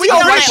 You're gonna 'cause have we to all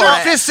get on wipe my our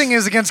own- Fisting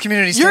is against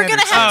community You're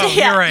standards. gonna have Oh, to.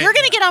 Yeah, you're right. You're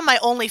gonna get on my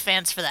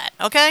OnlyFans for that.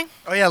 Okay.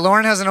 Oh yeah,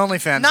 Lauren has an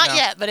OnlyFans. Not now.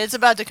 yet, but it's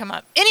about to come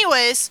up.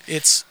 Anyways,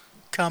 It's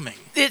coming.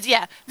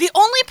 yeah. The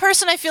only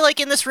person I feel like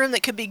in this room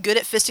that could be good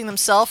at fisting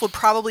themselves would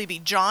probably be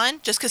John,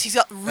 just because he's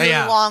got really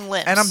Yeah. long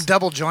limbs. And I'm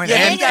double jointed.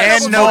 Yeah, And, you got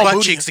double and no joint.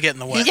 butt cheeks to get in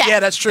the way. Yeah. Yeah,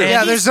 that's true.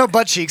 yeah, there's no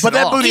butt cheeks But at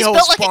that all. booty He's hole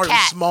built like a part is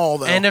cat. small,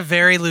 though. And a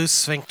very loose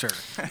sphincter.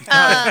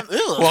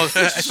 Well,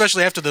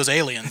 especially after those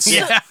aliens.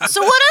 Yeah.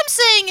 So what I'm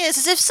saying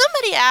is if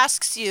somebody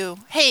asks you,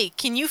 "Hey,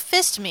 can you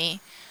fist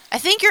me?" I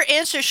think your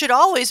answer should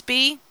always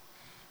be,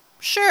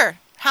 "Sure.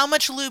 How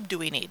much lube do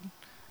we need?"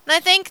 And I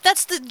think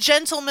that's the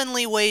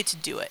gentlemanly way to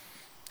do it.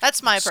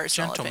 That's my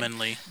personal opinion.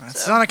 Gentlemanly.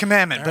 It's not a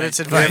commandment, but All it's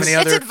right. Do we have advice.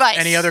 any It's other, advice.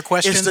 Any other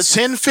questions? It's the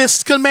 10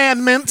 fist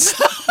commandments.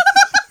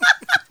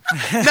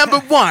 Number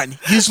 1,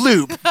 use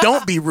lube.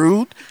 Don't be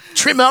rude.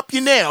 Trim up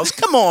your nails.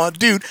 Come on,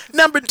 dude.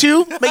 Number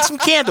 2, make some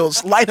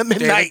candles. Light them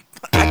at night.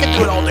 I can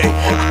do it all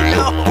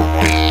day.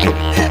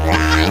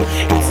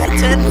 It's the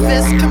 10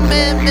 fist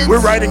commandments. We're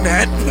writing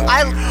that.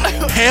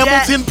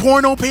 Hamilton Yeah.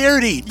 porno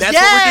parody. That's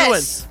what we're doing.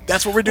 Yes.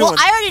 That's what we're doing. Well,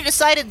 I already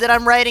decided that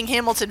I'm writing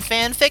Hamilton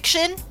fan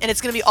fiction, and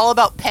it's going to be all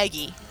about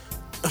Peggy.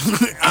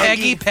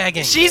 Peggy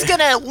pegging. She's going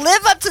to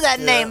live up to that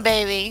name,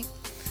 baby.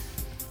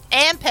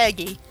 And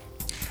Peggy.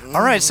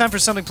 All right, it's time for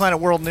Something Planet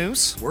World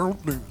News.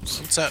 World news.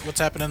 What's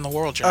happening in the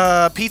world,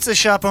 John? Pizza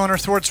shop owner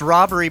thwarts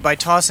robbery by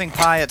tossing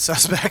pie at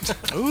suspect.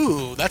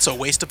 Ooh, that's a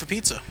waste of a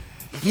pizza.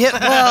 Yeah,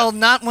 well,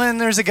 not when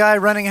there's a guy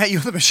running at you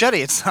with a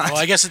machete. It's not.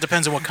 Well, I guess it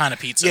depends on what kind of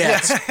pizza. Yeah.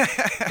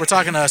 We're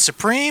talking a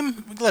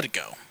Supreme. Let it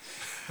go.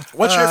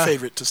 What's your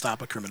favorite to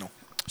stop a criminal?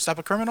 Stop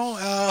a criminal?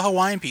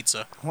 Hawaiian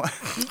pizza.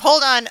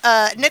 Hold on.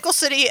 Nickel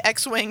City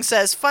X-Wing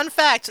says, fun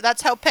fact,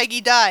 that's how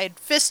Peggy died.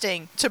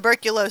 Fisting.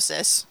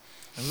 Tuberculosis.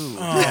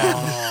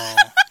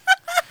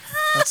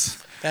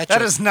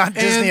 That is not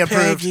Disney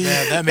approved.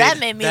 Yeah, That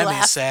made me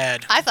laugh.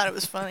 sad. I thought it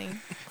was funny.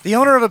 The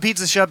owner of a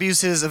pizza shop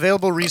used his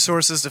available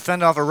resources to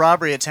fend off a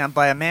robbery attempt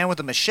by a man with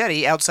a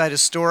machete outside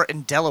his store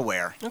in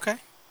Delaware. Okay.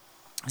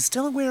 Is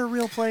Delaware a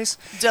real place?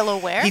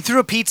 Delaware? He threw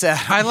a pizza.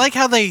 I like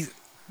how they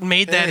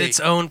made that Hey. its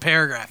own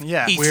paragraph.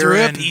 Yeah. He We're threw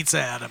a in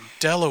pizza at him.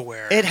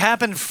 Delaware. It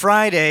happened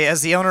Friday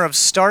as the owner of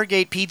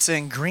Stargate Pizza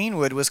in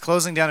Greenwood was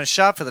closing down his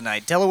shop for the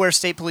night, Delaware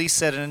State Police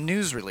said in a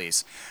news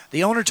release.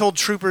 The owner told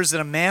troopers that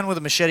a man with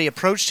a machete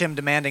approached him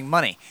demanding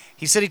money.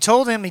 He said he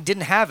told him he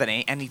didn't have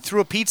any, and he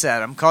threw a pizza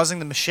at him, causing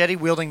the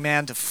machete-wielding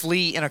man to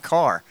flee in a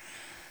car.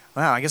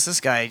 Wow, I guess this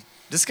guy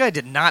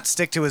did not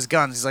stick to his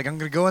guns. He's like, I'm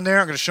going to go in there,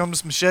 I'm going to show him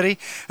this machete,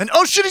 and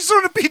oh shit, he's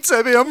throwing a pizza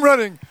at me, I'm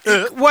running.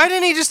 Why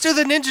didn't he just do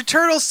the Ninja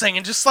Turtles thing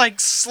and just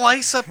like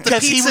slice up the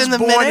 'Cause he pizza was in the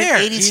born in midair?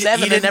 87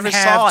 he and didn't never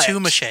have saw two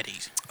it.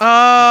 machetes.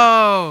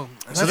 Oh.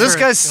 So this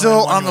guy's still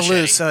only one on the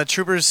machete. loose.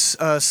 Troopers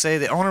say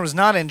the owner was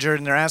not injured,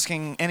 and they're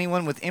asking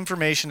anyone with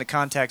information to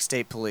contact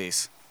state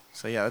police.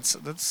 So yeah,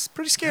 that's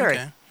pretty scary.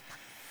 Okay.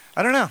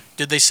 I don't know.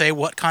 Did they say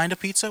what kind of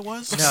pizza it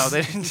was? No,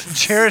 they didn't.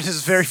 Jared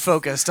is very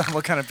focused on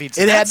what kind of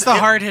pizza. It had That's the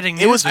hard-hitting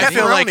It was news, I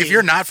feel like pepperoni. if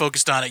you're not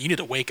focused on it, you need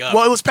to wake up.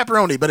 Well, it was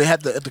pepperoni, but it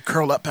had the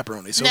curl up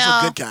pepperoni, so it's No.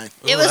 a good kind.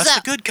 It Ooh, was that's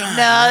a the good kind.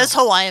 No, it's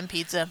Hawaiian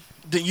pizza.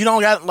 You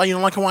don't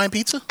like Hawaiian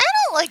pizza? I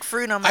don't like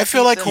fruit on my I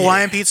feel like pizza.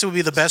 Hawaiian pizza would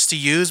be the best to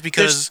use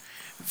because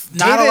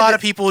not a David- lot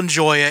of people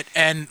enjoy it,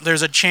 and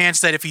there's a chance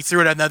that if you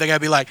threw it out there, they're gonna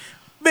be like,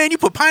 Man, you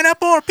put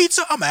pineapple on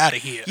pizza? I'm out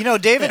of here. You know,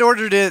 David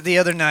ordered it the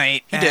other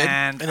night. He did.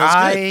 And And it was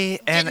I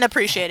Didn't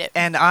appreciate it.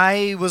 And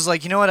I was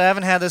like, you know what? I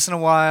haven't had this in a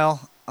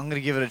while. I'm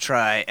gonna give it a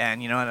try.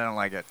 And you know what? I don't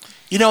like it.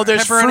 You know,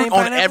 there's Pepperoni fruit and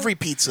on pineapple? every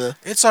pizza.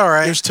 It's all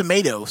right. There's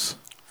tomatoes.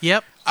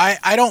 Yep.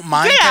 I don't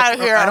mind. Get out of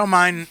here. I don't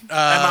mind. Am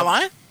I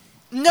lying?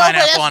 No, but that's,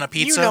 pineapple on a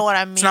pizza. You know what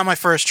I mean. It's not my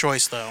first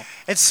choice though.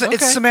 It's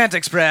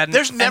semantics, Brad.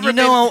 There's and never you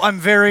know I'm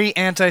very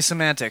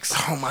anti-semantics.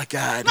 Oh my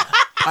god.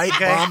 Pipe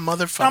bomb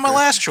motherfucker. Not my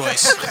last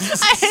choice.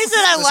 I hate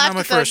that I That's laughed not my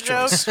at that first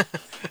joke. choice.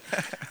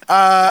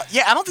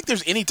 Yeah, I don't think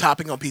there's any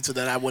topping on pizza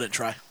that I wouldn't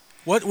try.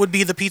 What would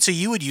be the pizza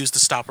you would use to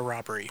stop a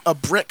robbery? A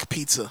brick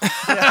pizza.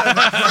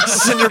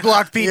 Cinder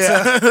block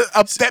pizza.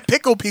 Yeah. That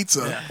pickle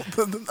pizza.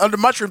 Under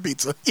mushroom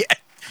pizza. Yeah.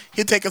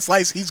 He'd take a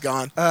slice, he's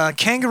gone.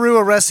 Kangaroo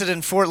arrested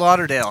in Fort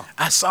Lauderdale.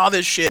 I saw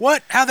this shit.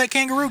 What? How'd that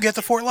kangaroo get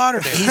to Fort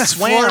Lauderdale? He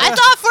swam. I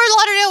thought Fort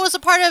Lauderdale was a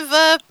part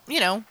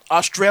of,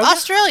 Australia?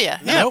 Australia.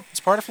 Yeah. Nope,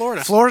 it's part of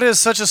Florida. Florida is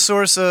such a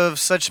source of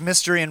such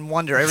mystery and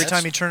wonder. Every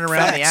time you turn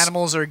around, the facts.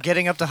 animals are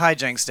getting up to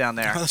hijinks down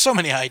there. So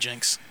many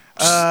hijinks.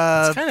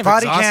 kind of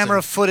Body exhausting.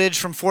 camera footage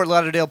from Fort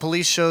Lauderdale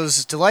police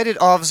shows delighted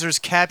officers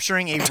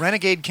capturing a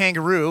renegade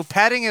kangaroo,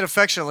 patting it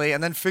affectionately,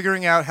 and then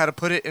figuring out how to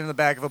put it in the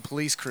back of a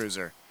police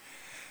cruiser.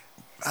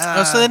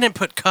 So they didn't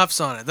put cuffs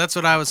on it. That's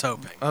what I was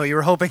hoping. Oh, you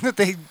were hoping that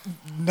they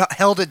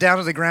held it down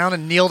to the ground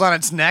and kneeled on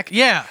its neck?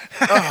 Yeah.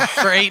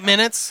 For 8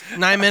 minutes?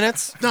 9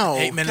 minutes? No.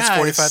 8 minutes, guys,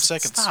 45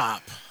 seconds.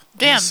 Stop.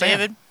 Damn, saying.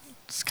 David.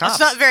 It's It's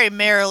not very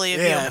merrily of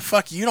Yeah, you.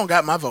 fuck you don't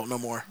got my vote no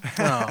more.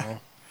 Oh.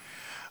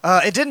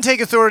 It didn't take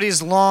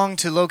authorities long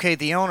to locate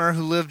the owner,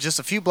 who lived just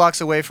a few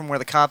blocks away from where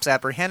the cops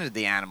apprehended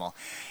the animal.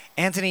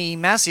 Anthony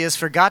Macias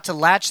forgot to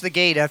latch the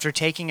gate after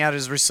taking out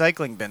his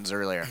recycling bins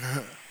earlier.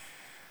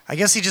 I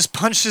guess he just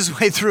punched his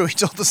way through. He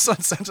told the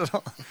Sun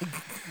Sentinel.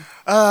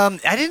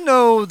 I didn't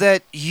know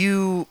that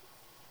you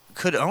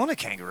could own a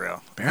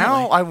kangaroo.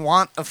 Now I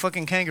want a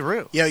fucking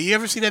kangaroo. Yo, you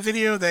ever see that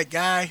video of that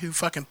guy who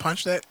fucking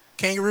punched that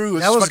kangaroo?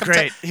 That was fucking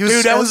great. He was-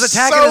 Dude, that was was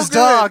attacking so his good.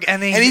 dog,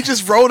 and he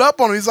just rode up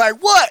on him. He's like,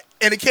 "What?"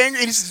 And the kangaroo,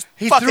 he just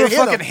He fucking threw a hit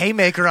fucking him.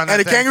 haymaker on that And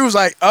the thing. kangaroo was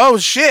like, "Oh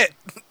shit!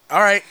 All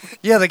right."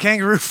 Yeah, the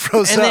kangaroo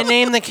froze And up. they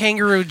named the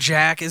kangaroo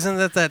Jack. Isn't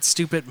that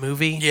stupid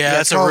movie? Yeah,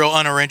 that's it's a called real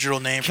unoriginal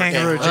name for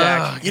Kangaroo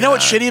kangaroo. Jack. You know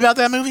what's shitty about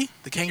that movie?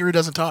 The kangaroo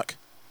doesn't talk.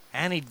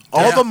 And he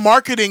All the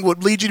marketing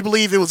would lead you to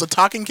believe it was a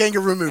talking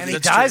kangaroo movie. And he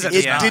dies at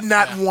It the end. did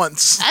not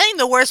once. I think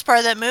the worst part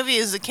of that movie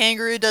is the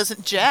kangaroo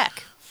doesn't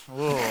jack.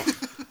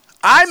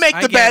 I make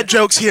I the get bad it.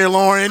 jokes here,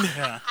 Lauren.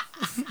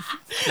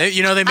 They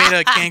made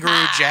a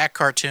Kangaroo Jack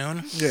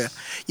cartoon.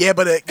 Yeah,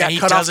 but it got And he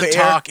cut off doesn't the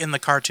air. talk in the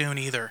cartoon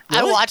either.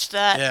 I watched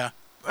that. Yeah.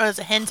 It was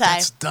a hentai.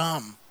 That's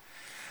dumb.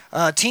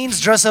 Teens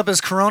dress up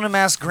as Corona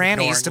mask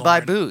grannies Ignoring to buy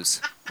Lauren.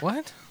 booze.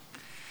 What?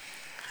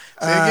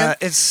 Say again?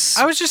 It's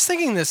I was just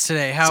thinking this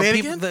today. How Say it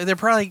people again? they're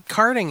probably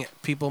carding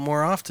people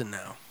more often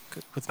now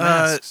with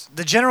masks.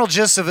 the general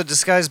gist of a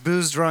disguised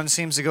booze run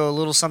seems to go a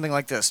little something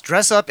like this: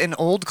 dress up in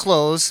old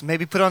clothes,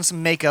 maybe put on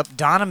some makeup,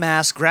 don a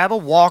mask, grab a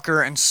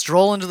walker, and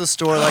stroll into the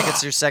store like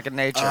it's your second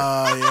nature.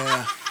 Oh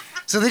yeah.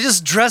 So they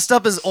just dressed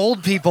up as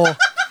old people,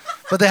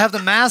 but they have the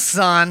masks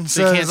on,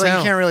 so can't it's like you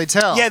tell. can't really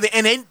tell. Yeah,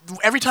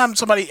 every time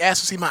somebody asks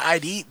to see my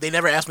ID, they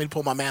never ask me to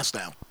pull my mask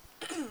down.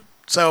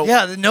 So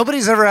Yeah,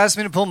 nobody's ever asked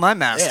me to pull my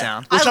mask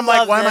down. Which I I'm like,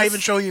 love why am I this. even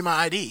showing you my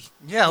ID?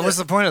 Yeah, what's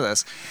the point of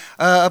this?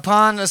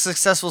 Upon a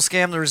successful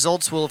scam, the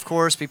results will, of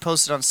course, be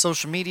posted on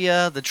social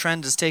media. The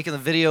trend has taken the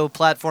video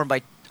platform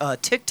by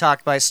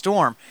TikTok by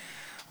storm,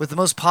 with the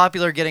most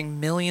popular getting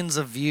millions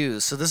of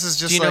views. So this is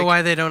just Do you like... know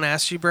why they don't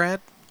ask you,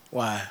 Brad?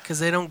 Why? Because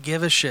they don't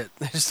give a shit.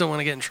 They just don't want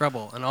to get in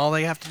trouble, and all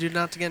they have to do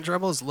not to get in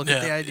trouble is look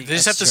at the ID. They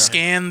just have to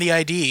scan the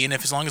ID, and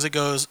if as long as it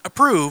goes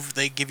approved,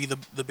 they give you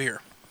the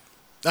beer.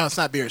 No, it's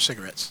not beer. It's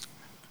cigarettes.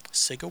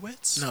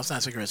 Cigarettes? No, it's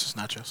not cigarettes. It's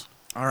nachos.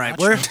 All right,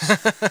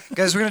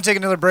 guys, we're going to take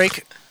another break.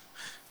 Kit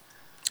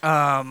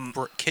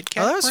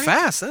Kat. Oh, that was break?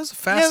 fast. That was a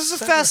fast. Yeah, it was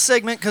a fast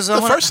segment because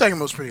The first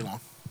segment was pretty long.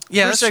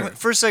 Yeah, first that's segment,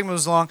 first segment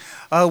was long.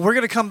 We're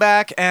going to come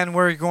back and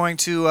we're going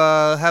to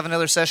have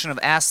another session of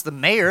Ask the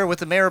Mayor with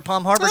the Mayor of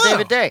Palm Harbor,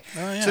 David Day.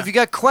 Oh, yeah. So if you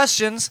got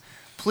questions,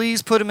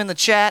 please put them in the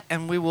chat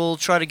and we will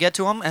try to get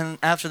to them. And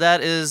after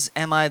that is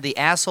Am I the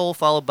Asshole,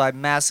 followed by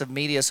Massive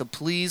Media. So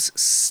please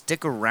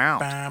stick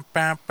around.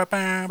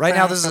 Right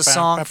now, this is a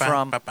song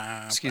from...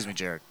 Excuse me,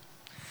 Jared.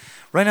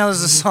 Right now, this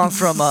is a song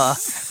from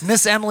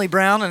Miss Emily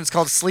Brown, and it's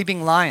called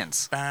Sleeping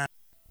Lions.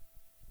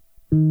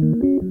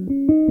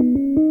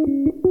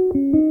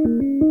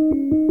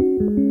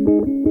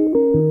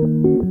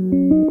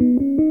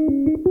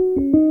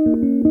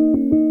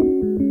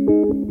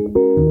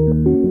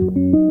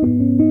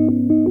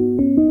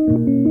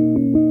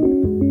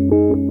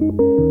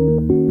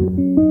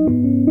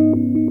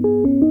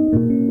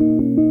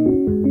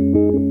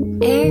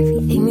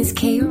 Everything is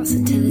chaos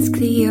until it's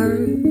clear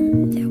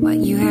that what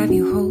you have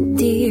you hold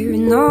dear,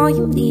 and all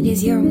you need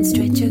is your own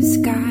stretch of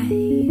sky.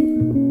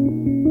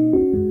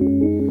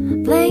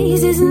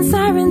 Blazes and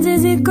sirens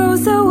as it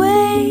goes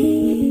away.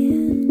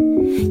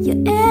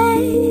 You're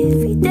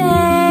every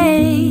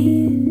day.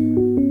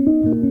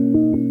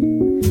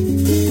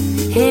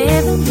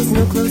 Heaven is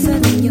no closer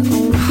than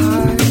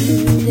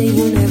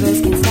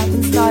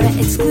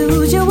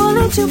lose you, won't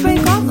let you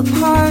break all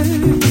apart.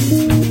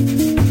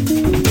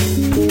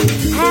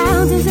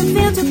 How does it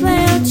feel to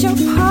play out your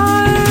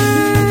part?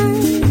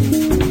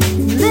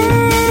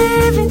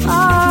 Living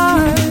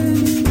art.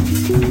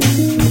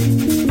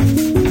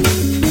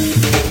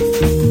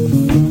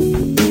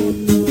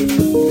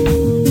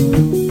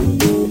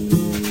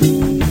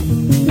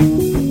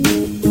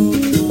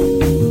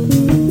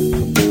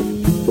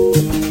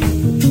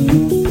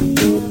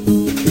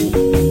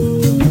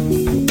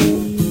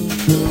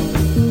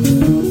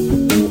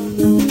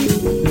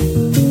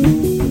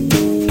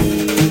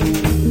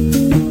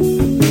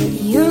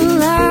 Your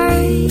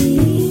life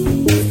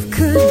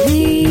could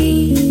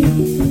be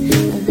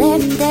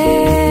left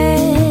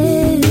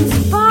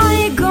as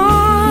bygone,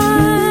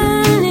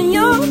 and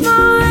your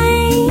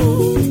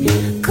mind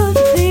could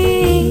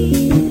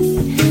be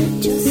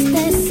just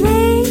as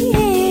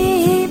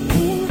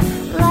sleeping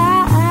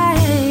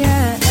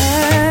liar.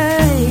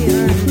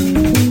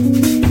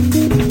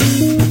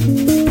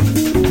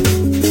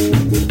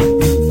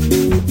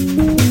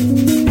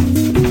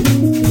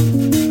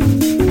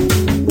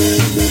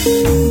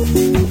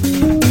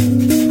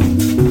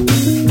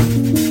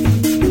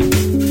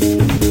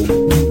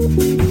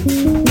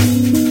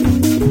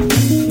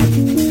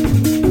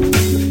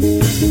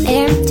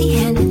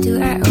 Empty-handed,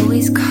 do I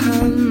always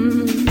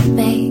come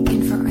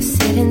begging for a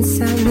setting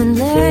sun, and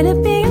let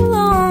it be a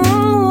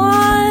long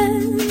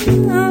one,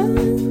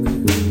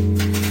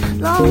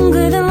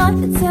 longer than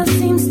life itself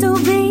seems to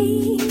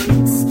be.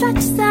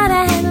 Stretches out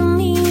ahead of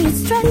me, it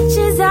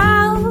stretches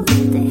out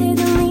ahead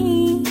of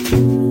me.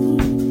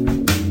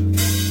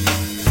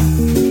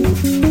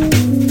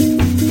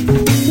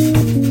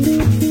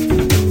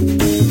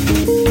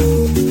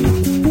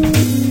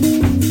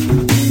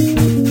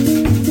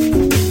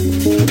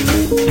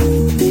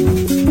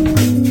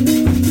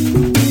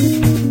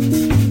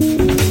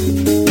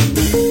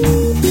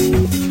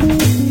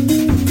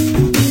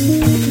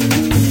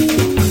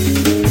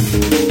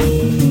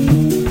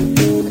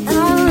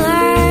 Our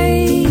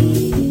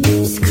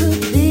lives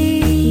could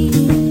be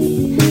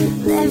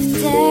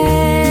left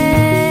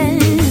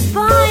as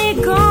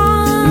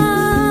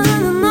bygone,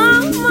 and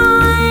our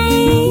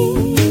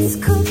minds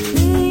could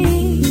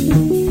be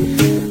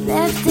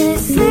left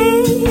as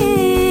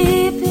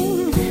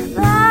sleeping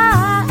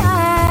lions.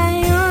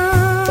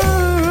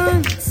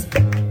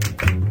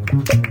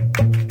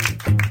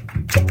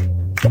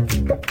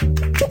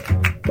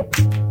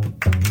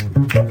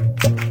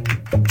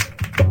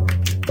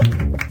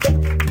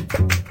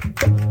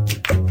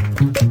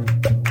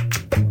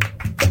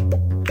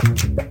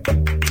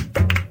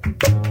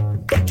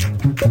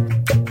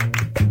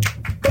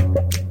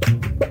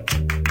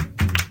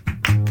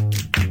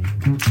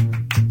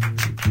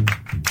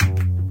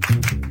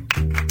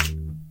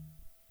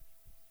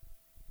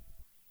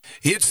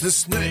 It's the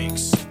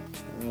Snakes.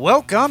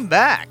 Welcome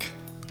back.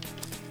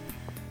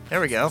 There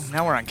we go.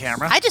 Now we're on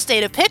camera. I just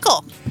ate a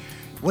pickle.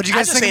 What'd you I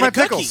guys just think ate of a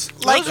my cookie.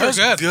 pickles? Like Those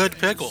are good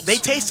pickles. They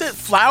tasted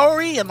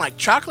floury and like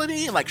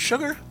chocolatey and like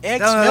sugar,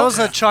 eggs, No, that milk. was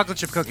a chocolate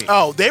chip cookie.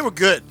 Oh, they were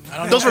good. I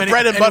don't know Those if were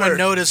bread and anyone butter.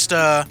 noticed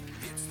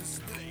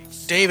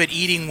David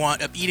eating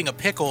a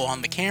pickle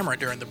on the camera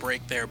during the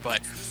break there,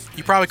 but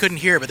you probably couldn't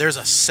hear it, but there's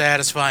a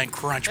satisfying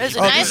crunch. There's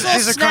a between nice them. little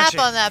these are snap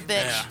crunchy. on that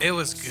bitch. Yeah. It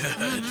was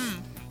good.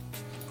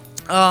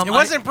 It It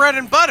wasn't bread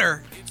and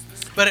butter,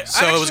 but it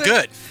was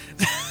good.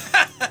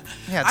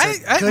 Yeah, it's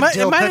a good it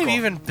dill might have pickle.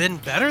 even been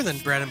better than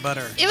bread and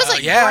butter. It was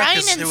like yeah, brine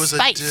 'cause and it was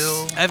spice. a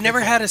dill. I've never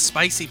had a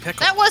spicy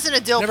pickle. That wasn't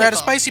a dill Never pickle. had a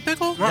spicy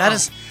pickle? That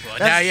is. Well,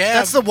 That's, now you have.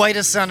 that's the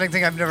whitest sounding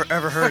thing I've never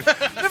ever heard.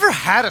 Never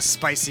had a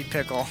spicy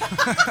pickle.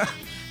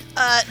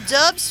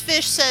 Dubs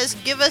Fish says,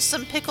 "Give us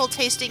some pickle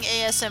tasting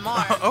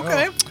ASMR."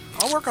 Okay,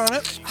 I'll work on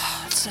it.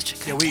 That's such a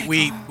good. Yeah,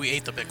 we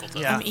ate the pickle.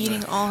 Though. Yeah. I'm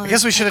eating all. I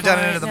guess we should have done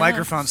it into the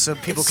microphone so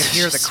people could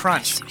hear the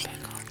crunch.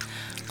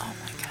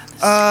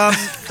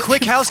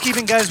 Quick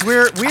housekeeping, guys.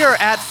 We are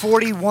at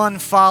 41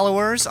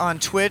 followers on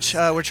Twitch.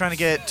 We're trying to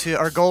get to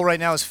our goal right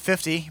now is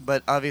 50,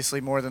 but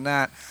obviously more than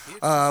that.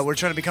 We're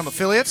trying to become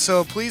affiliates,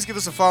 so please give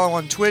us a follow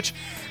on Twitch.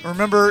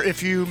 Remember,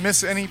 if you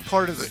miss any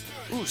part of the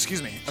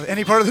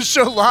any part of the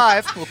show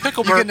live,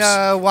 pickle you burps.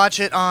 can watch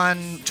it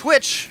on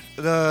Twitch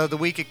the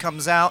week it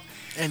comes out.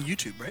 And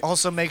YouTube, right?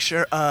 Also, make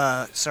sure.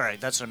 Sorry,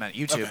 that's what I meant.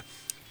 YouTube. Okay.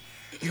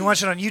 You can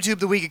watch it on YouTube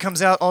the week it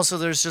comes out. Also,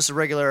 there's just a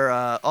regular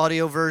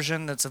audio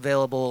version that's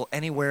available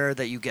anywhere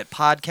that you get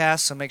podcasts.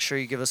 So make sure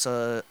you give us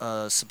a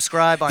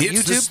subscribe on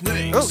It's the YouTube.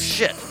 snakes. Oh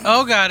shit!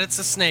 Oh god, it's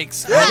the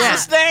snakes. It's the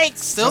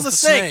snakes. Still the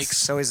snakes.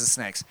 It's always the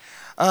snakes.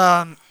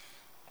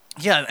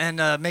 Yeah,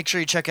 and make sure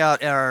you check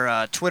out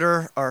our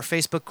Twitter, our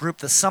Facebook group,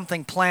 the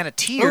Something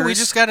Planeteers. Oh, we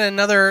just got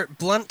another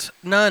Blunt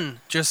Nun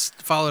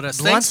just followed us.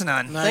 Blunt Thanks.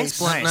 Nun. Thanks,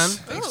 Blunt Nice.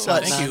 Nun. Ooh.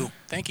 Thank you.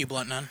 Thank you,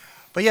 Blunt Nun.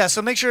 But yeah,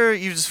 so make sure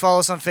you just follow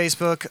us on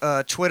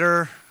Facebook,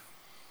 Twitter.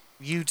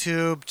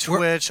 YouTube,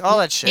 Twitch, all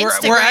that shit.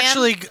 We're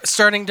actually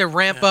starting to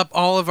ramp up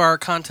all of our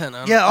content.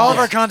 All of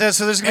our content.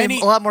 So there's going to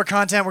be a lot more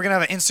content. We're going to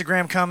have an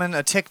Instagram coming,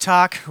 a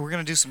TikTok. We're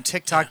going to do some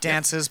TikTok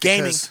dances.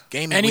 Gaming.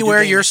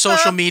 Anywhere your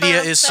social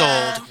media is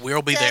sold,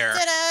 we'll be there.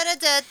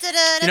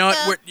 You know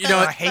what?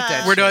 I hate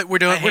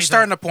that. We're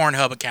starting a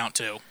Pornhub account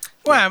too.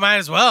 Well, I might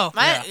as well.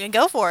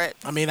 Go for it.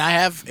 I mean, I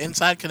have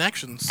inside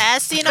connections.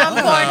 As seen on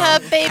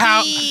Pornhub, baby.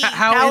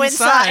 How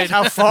inside?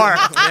 How far?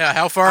 Yeah,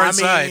 how far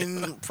inside? I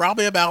mean,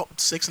 probably about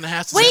 6.5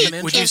 to 7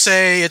 inches. Would you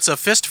say it's a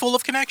fistful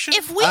of connection?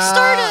 If we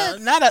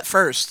start not at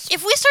first.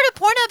 If we start a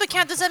Pornhub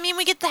account, does that mean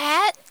we get the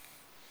hat?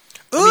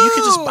 I mean, you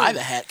can just buy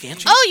the hat,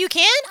 can't you? Oh, you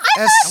can?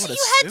 I thought you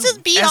had to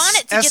be on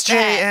it to get the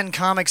hat. SJN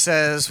Comic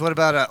says, what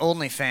about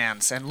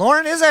OnlyFans? And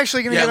Lauren is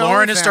actually going to get OnlyFans.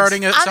 Lauren is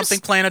starting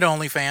Something Planet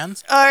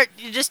OnlyFans. Or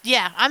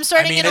I'm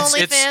starting an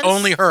OnlyFans. It's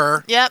only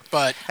her. Yep.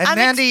 But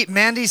and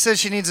Mandy says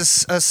she needs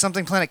a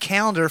Something Planet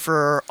calendar for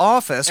her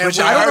office, which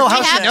I don't know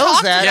how she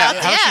knows that. Yeah,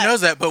 how she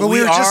knows that. But we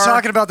were just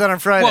talking about that on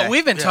Friday. Well,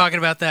 we've been talking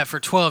about that for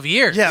 12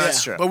 years. Yeah,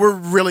 that's true. But we're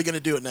really going to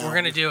do it now. We're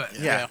going to do it.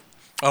 Yeah.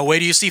 Oh, wait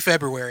till you see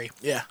February.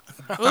 Yeah.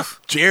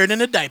 Jared in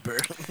a diaper.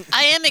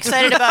 I am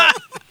excited about.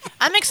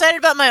 I'm excited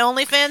about my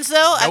OnlyFans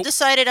though. I've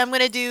decided I'm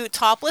going to do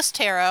topless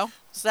tarot.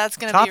 So that's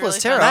going to be really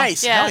tarot. fun.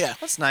 Nice. Yeah. Hell yeah.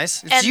 That's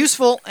nice. It's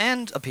useful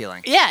and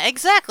appealing. Yeah,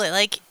 exactly.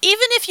 Like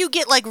even if you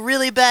get like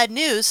really bad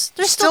news,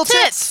 there's still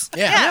tits.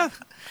 Yeah.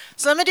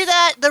 So I'm gonna do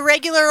that. The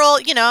regular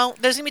old,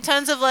 there's gonna be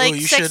tons of like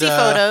sexy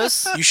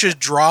photos. You should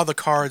draw the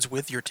cards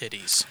with your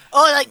titties.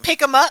 Oh, like pick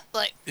them up,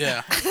 like.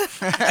 Yeah.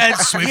 And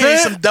sweep You need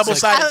some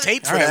double-sided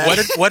tape for that.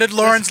 What did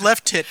Lauren's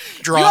left tit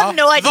draw? You have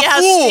no idea The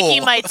how fool. sticky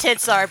my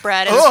tits are,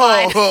 Brad. It's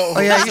fine. Oh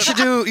yeah, you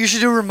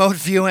should do remote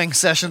viewing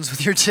sessions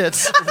with your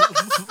tits.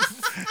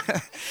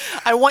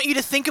 I want you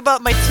to think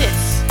about my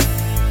tits.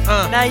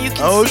 Now you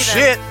can see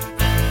shit.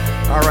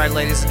 them. All right,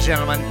 ladies and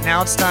gentlemen,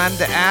 now it's time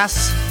to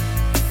ask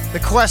the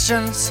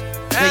questions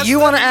that you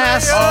want to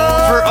ask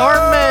for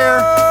our mayor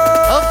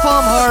of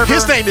Palm Harbor.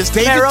 His name is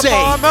David Mayor of Day,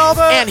 Palm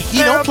Harbor, and he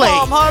Mayor don't of play.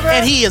 Palm Harbor,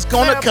 And he is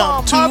gonna Mayor of come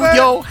Palm to Harbor.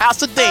 your house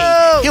today.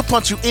 Oh. He'll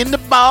punch you in the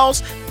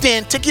balls,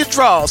 then take your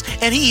draws.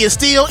 And he is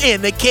still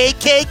in the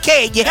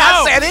KKK. Yeah,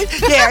 I said it.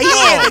 Yeah, he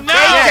in the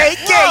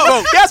KKK.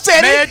 No. Yeah, I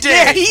said Mayor it. Day.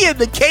 Yeah, he in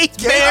the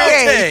KKK.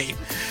 Mayor Day.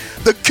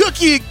 The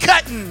cookie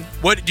cutting.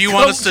 What do you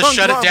want us to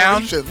shut it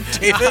down, David?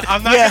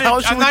 I'm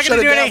not going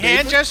to do any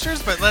hand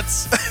gestures, but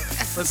let's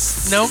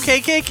no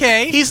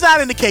KKK. He's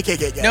not in the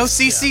KKK, guys. No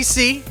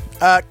CCC.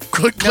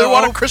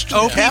 Clearwater no Christian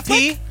OPP.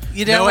 Catholic.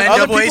 You No know,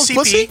 Other people's NAACP.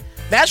 pussy?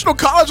 National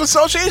College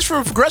Association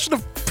for Progression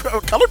of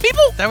Colored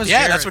People? that was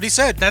Yeah, Jared. that's what he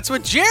said. That's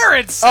what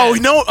Jared said. Oh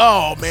no!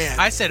 Oh man!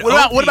 I said what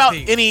about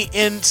OPP. any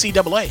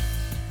NCAA?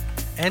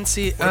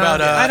 NC. What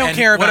about I don't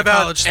care what about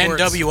about college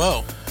sports.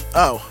 NWO?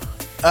 Oh,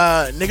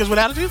 niggas with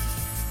attitude.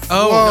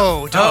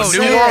 Oh, Whoa, don't say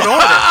New it. World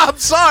Order. I'm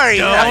sorry,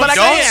 but I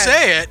Don't can.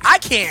 say it. I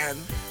can,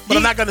 but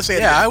I'm not going to say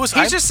it. Yeah, I was.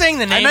 He's just saying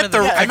the name I meant of the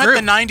I meant group.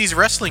 the '90s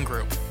wrestling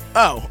group.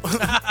 Oh,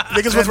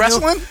 niggas with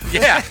wrestling.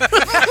 Yeah.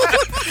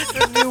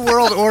 New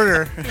World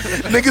Order.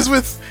 Niggas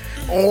with.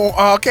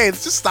 Oh, okay.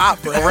 Let's just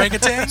stop, bro.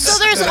 Orangutans. So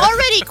there's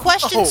already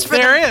questions for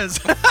There the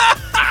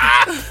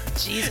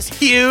is. Jesus.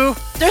 Hugh.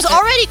 There's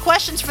already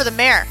questions for the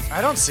mayor.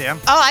 I don't see him.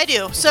 Oh, I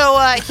do. So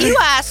Hugh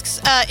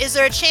asks, is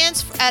there a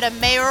chance at a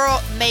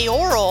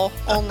mayoral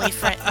only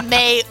friend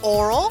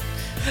mayoral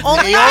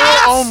only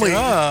only.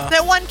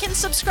 that one can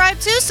subscribe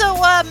to? So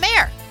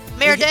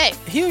Mayor Day.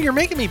 Hugh, you're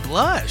making me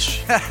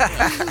blush.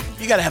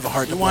 You gotta have a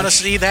heart. You want to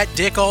see that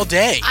dick all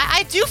day?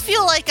 I do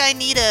feel like I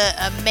need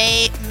a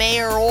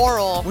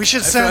mayoral. We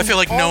should I send. feel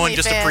like no one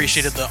just OnlyFans.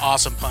 appreciated the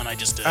awesome pun I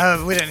just did.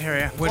 We didn't hear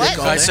you. What?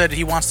 I said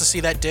he wants to see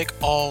that dick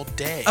all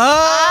day.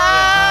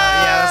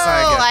 yeah, that's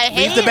not good. I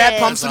hate Leave the bad it.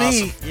 pumps to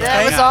me.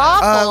 That was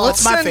awful.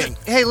 Let's My send. thing.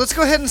 Hey, let's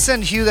go ahead and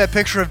send Hugh that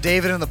picture of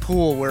David in the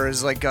pool where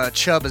his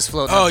chub is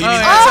floating. Oh, up. you mean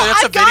I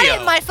that's a got video? it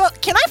in my phone.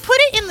 Can I put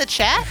it in the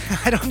chat?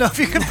 I don't know if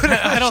you can put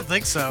it. I don't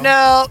think so.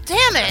 No,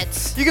 damn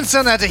it. You can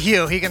send that to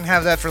Hugh. He can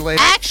have that for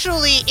later.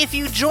 Actually, if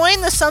you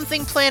join the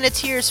Something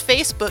Planeteers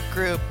Facebook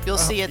group, you'll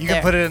see it You there.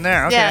 can put it in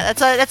there. Okay. Yeah,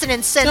 that's an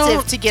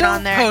incentive to get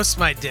on there. Don't post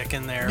my dick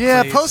in there.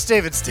 Yeah, please. post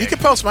David's dick. You can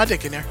post my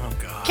dick in there. Oh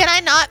God. Can I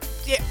not?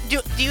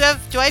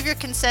 Do I have your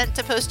consent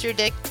to post your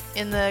dick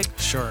in the?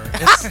 Sure.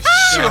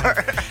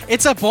 Sure.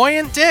 It's a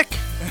buoyant dick.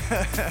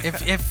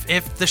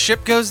 If the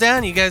ship goes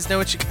down, you guys know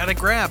what you gotta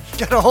grab.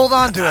 Gotta hold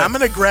on to it. I'm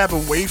gonna grab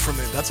away from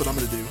it. That's what I'm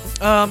gonna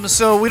do.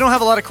 So we don't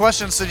have a lot of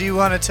questions. So do you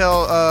want to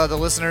tell the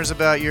listeners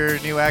about your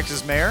new act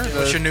as mayor?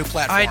 What's your new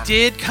platform? I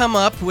did come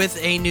up with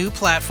a new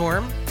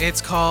platform.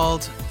 It's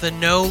called the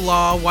No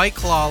Law White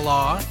Claw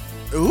Law.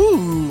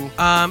 Ooh.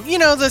 You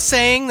know the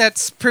saying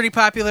that's pretty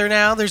popular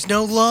now. There's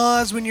no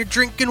laws when you're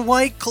drinking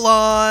White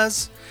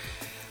Claws.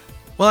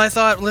 Well, I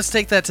thought let's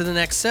take that to the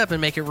next step and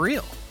make it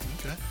real.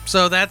 Okay.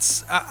 So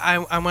that's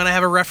I'm going to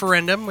have a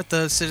referendum with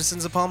the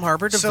citizens of Palm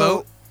Harbor to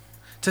vote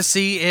to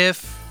see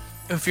if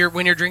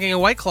when you're drinking a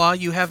White Claw,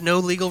 you have no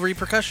legal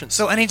repercussions.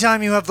 So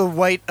anytime you have the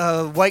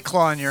white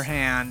claw in your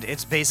hand,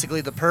 it's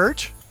basically the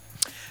purge.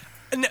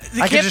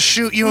 I can just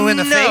shoot you in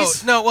the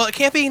face? No, well, it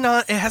can't be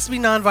it has to be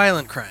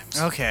non-violent crimes.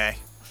 Okay.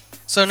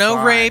 So no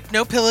Fine. rape,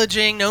 no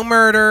pillaging, no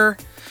murder,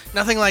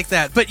 nothing like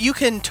that. But you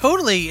can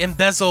totally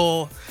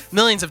embezzle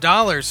millions of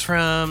dollars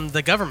from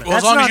the government. Well,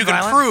 as long as you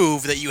can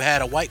prove that you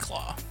had a White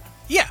Claw.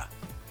 Yeah.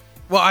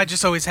 Well, I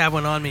just always have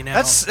one on me now.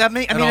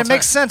 It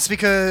makes sense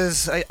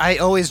because I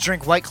always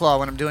drink White Claw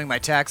when I'm doing my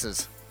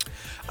taxes.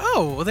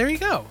 Oh, well, there you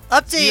go.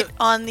 Update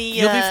on the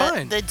you'll be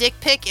fine. the dick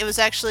pic. It was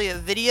actually a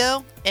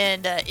video,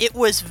 and it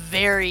was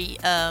very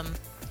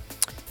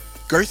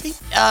girthy.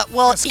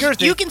 Well, It's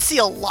girthy. you can see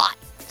a lot.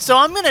 So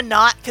I'm gonna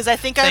not because I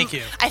think Thank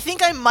you. I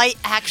think I might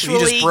actually.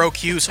 You just broke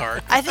Hugh's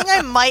heart. I think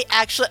I might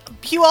actually.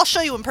 Hugh, I'll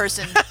show you in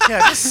person. Yeah,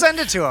 just send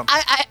it to him.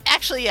 I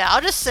actually, yeah,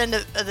 I'll just send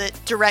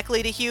it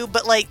directly to Hugh.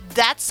 But like,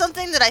 that's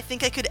something that I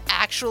think I could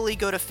actually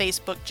go to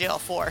Facebook jail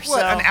for. What, so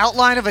an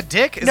outline of a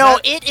dick? Is no,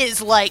 that- it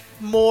is like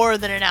more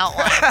than an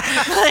outline.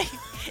 Like,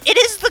 it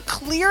is the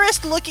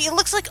clearest looking. It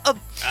looks like a.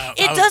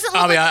 It doesn't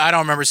look. I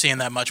don't remember seeing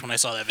that much when I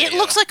saw that video. It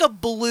looks like a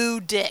blue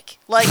dick,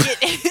 like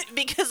it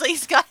because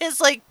he's got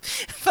his like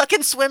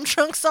fucking swim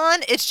trunks on.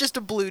 It's just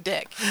a blue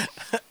dick.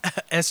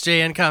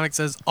 SJN Comics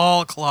says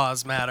all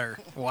claws matter.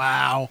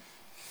 Wow.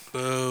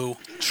 Boo.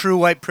 True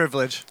white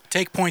privilege.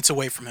 Take points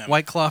away from him.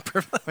 White claw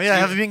privilege. Oh, yeah,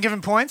 have you been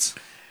given points?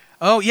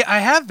 Oh, yeah, I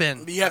have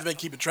been. You haven't been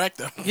keeping track,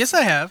 though. Yes,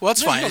 I have. Well,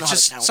 it's No, you fine. don't It's know how to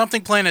just count.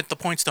 something planet. The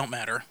points don't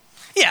matter.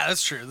 Yeah,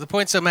 that's true. The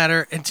points don't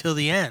matter until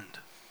the end.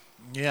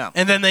 Yeah.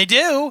 And then they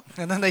do.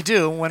 And then they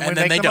do when we And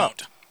then make they them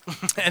up.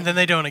 don't. And then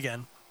they don't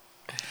again.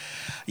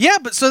 Yeah,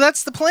 but so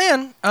that's the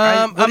plan. What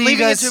I'm do you leaving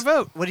guys, it to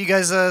vote. What do you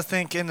guys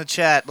think in the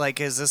chat? Like,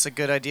 is this a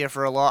good idea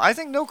for a law? I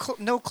think no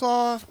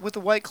claw with a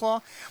White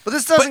Claw, but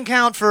this doesn't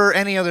count for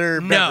any other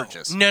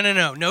beverages.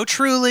 No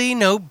Truly,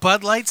 no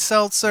Bud Light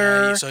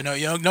Seltzer. Yeah,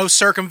 so no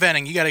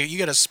circumventing. You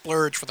gotta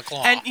splurge for the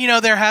claw. And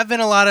there have been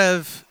a lot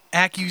of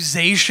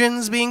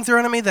accusations being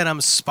thrown at me that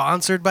I'm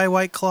sponsored by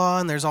White Claw,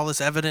 and there's all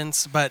this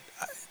evidence, but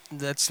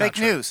that's Fake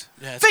not true. news.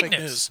 Yeah, it's Fake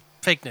news.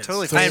 Fake news.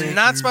 Totally I fake am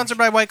not sponsored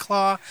by White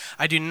Claw.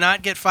 I do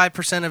not get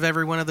 5% of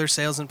every one of their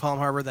sales in Palm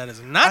Harbor. That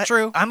is not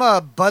true. I'm a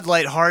Bud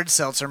Light hard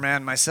seltzer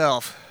man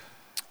myself.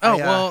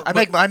 Oh,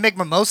 I make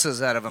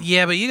mimosas out of them.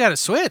 Yeah, but you got to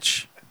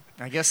switch.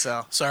 I guess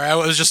so. Sorry, I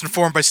was just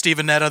informed by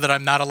Steven Netta that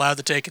I'm not allowed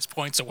to take his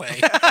points away.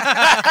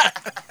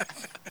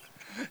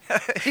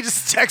 He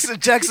just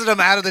texted him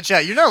out of the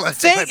chat. Let's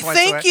take my points away.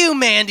 Thank you,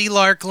 Mandy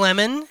Lark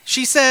Lemon.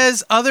 She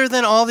says, other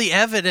than all the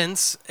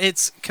evidence,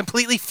 it's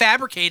completely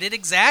fabricated.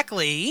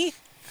 Exactly.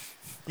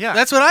 Yeah.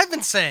 That's what I've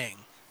been saying.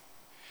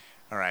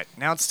 All right,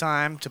 now it's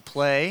time to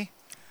play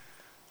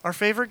our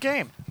favorite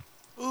game.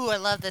 Ooh, I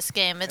love this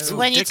game. It's Ooh,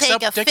 when you dicks take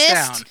up, a dicks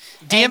fist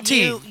and DMT,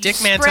 you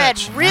Dick Man spread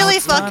Touch. really Now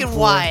it's time fucking for-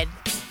 wide.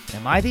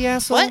 Am I the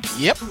asshole? What?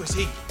 Yep. Who is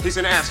he? He's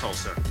an asshole,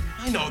 sir.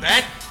 I know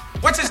that.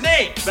 What's his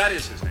name? That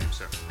is his name,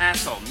 sir.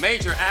 Asshole.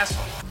 Major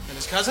asshole. And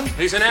his cousin?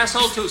 He's an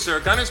asshole too, sir.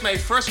 Gunner's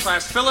mate first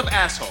class Philip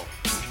Asshole.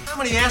 How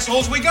many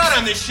assholes we got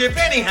on this ship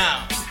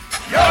anyhow?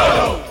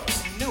 Yo!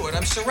 I knew it.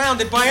 I'm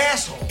surrounded by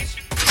assholes.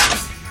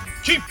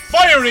 Keep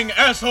firing,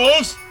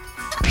 assholes!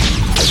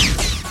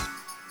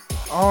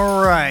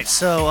 All right,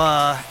 so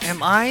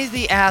am I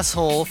the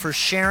asshole for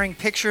sharing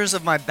pictures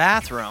of my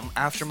bathroom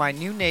after my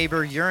new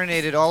neighbor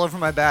urinated all over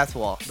my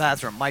bathroom,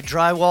 my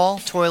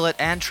drywall, toilet,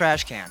 and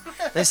trash can?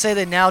 They say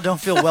they now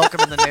don't feel welcome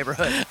in the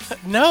neighborhood.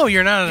 No,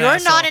 you're not an You're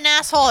asshole. not an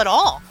asshole at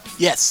all.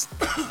 Yes.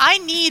 I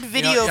need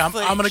video I'm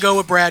footage. going to go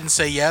with Brad and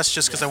say yes,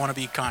 just because I want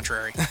to be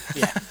contrary.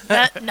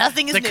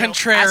 Nothing is The new.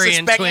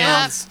 contrarian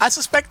twins. I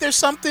suspect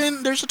there's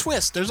a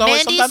twist. There's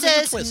always Mandy sometimes there's a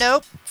says, twist.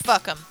 nope,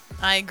 fuck him.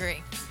 I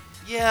agree.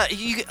 Yeah,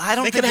 I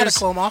don't They think could have had a there's,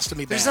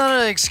 colostomy there's bag.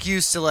 not an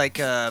excuse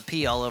to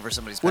pee all over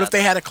somebody's What if bathroom.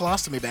 they had a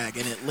colostomy bag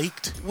and it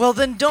leaked? Well,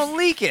 then don't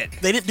leak it.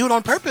 They didn't do it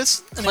on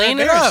purpose. and Clean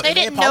they're it up. embarrassed. They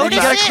didn't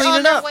apologized. notice it clean on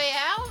it their up. way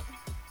out?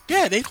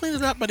 Yeah, they cleaned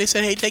it up, but they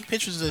said, hey, take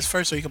pictures of this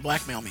first so you can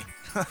blackmail me.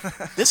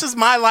 This is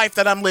my life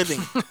that I'm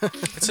living.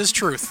 It's his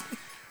truth.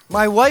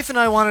 My wife and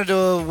I wanted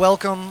to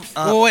welcome.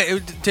 Well,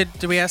 wait,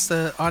 did we ask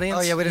the audience?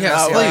 Oh, yeah, we didn't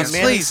ask the please, audience.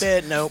 Mandy please.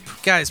 said nope.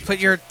 Guys, put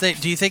your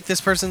do you think this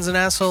person's an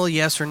asshole?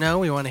 Yes or no?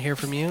 We want to hear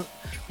from you.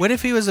 What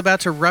if he was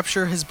about to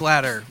rupture his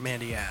bladder?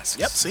 Mandy asks.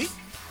 Yep, see?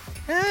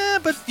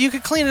 But you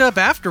could clean it up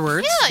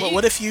afterwards. Yeah, Well,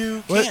 what if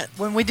you can't?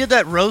 When we did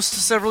that roast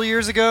several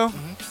years ago,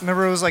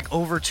 remember it was like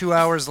over 2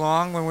 hours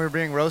long when we were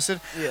being roasted?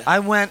 Yeah. I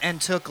went and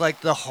took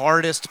like the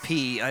hardest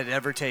pee I'd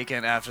ever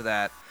taken after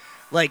that.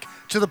 Like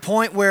to the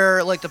point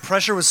where like the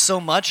pressure was so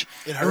much,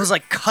 It it was hurt?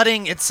 like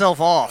cutting itself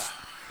off.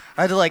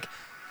 I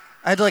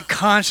had to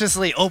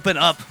consciously open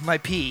up my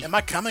pee. Am I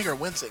coming or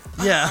wincing?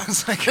 Yeah,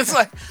 it's like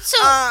So,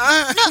 no,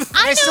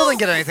 I still didn't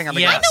get anything on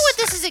the Yes. I glass. know what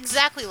this is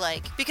exactly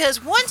like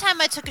because one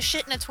time I took a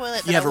shit in a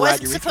toilet You that I ever ride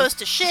wasn't your urethra? supposed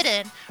to shit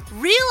in,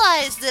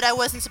 realized that I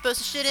wasn't supposed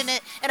to shit in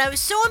it, and I was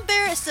so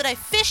embarrassed that I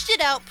fished it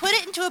out, put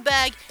it into a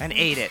bag. And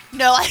ate it.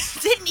 No, I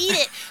didn't eat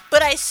it,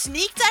 but I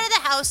sneaked out of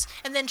the house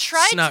and then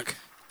tried Snuck.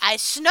 I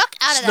snuck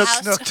out of the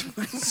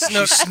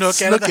house.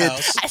 Snook out of the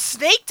house. I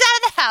snaked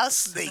out of the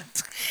house.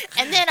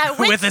 And then I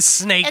went With a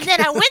snake. And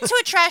then I went to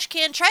a trash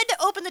can, tried to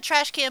open the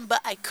trash can,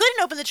 but I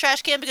couldn't open the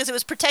trash can because it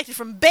was protected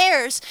from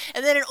bears.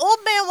 And then an old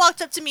man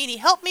walked up to me and he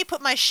helped me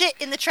put my shit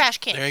in the trash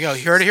can. There you go.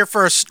 You heard it here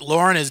first.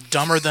 Lauren is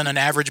dumber than an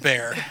average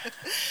bear.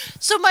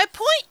 So my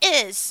point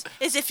is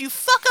if you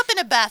fuck up in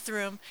a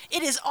bathroom,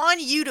 it is on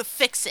you to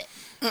fix it.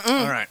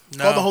 All right.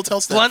 Call the hotel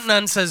staff. Blunt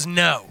Nun says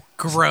no.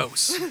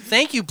 Gross.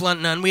 Thank you,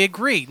 Blunt Nun. We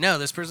agree. No,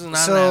 this person's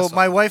not an So asshole.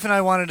 my wife and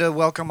I wanted to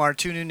welcome our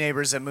 2 new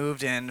neighbors that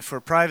moved in. For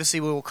privacy,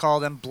 we will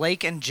call them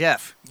Blake and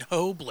Jeff.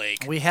 Oh,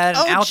 Blake. We had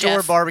an Oh, outdoor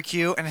Jeff.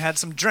 barbecue and had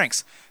some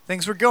drinks.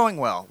 Things were going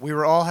well. We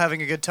were all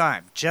having a good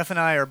time. Jeff and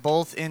I are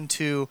both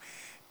into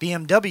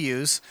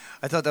BMWs.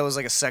 I thought that was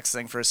like a sex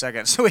thing for a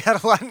second. So we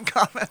had a lot in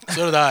common.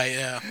 So did I,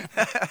 yeah.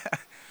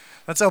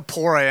 That's how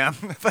poor I am.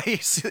 If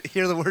I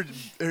hear the word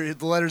or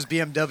the letters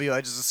BMW,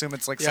 I just assume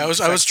it's like Yeah,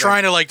 I was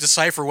trying to like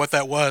decipher what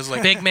that was.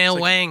 Like Big male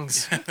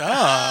wangs.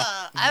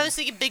 I was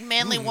thinking big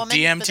manly woman,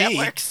 but that DMT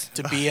works.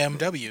 to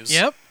BMWs.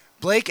 Yep.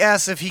 Blake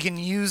asks if he can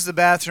use the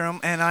bathroom,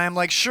 and I am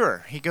like,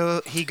 sure. He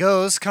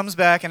goes, comes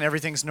back, and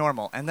everything's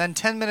normal. And then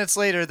 10 minutes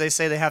later, they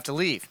say they have to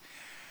leave.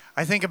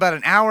 I think about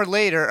an hour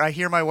later, I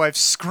hear my wife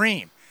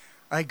scream.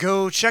 I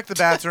go check the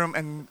bathroom,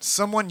 and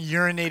someone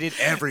urinated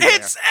everywhere.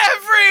 It's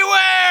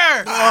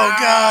everywhere! Oh,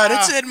 God,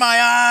 it's in my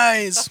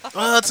eyes.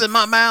 Oh, it's in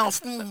my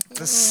mouth.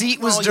 The seat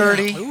was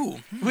dirty. Ooh.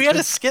 We had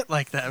a skit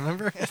like that,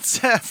 remember?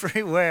 It's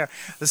everywhere.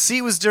 The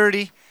seat was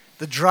dirty.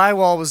 The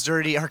drywall was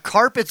dirty. Our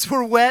carpets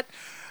were wet.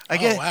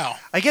 Wow.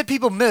 I get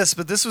people miss,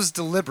 but this was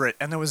deliberate,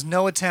 and there was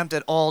no attempt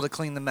at all to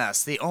clean the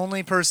mess. The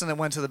only person that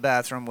went to the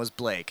bathroom was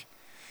Blake.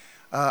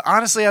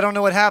 Honestly, I don't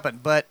know what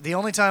happened, but the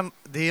only time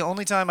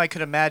I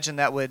could imagine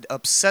that would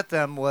upset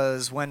them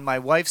was when my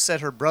wife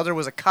said her brother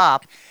was a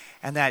cop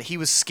and that he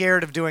was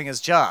scared of doing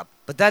his job.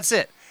 But that's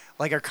it.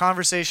 Like, our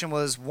conversation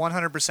was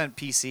 100%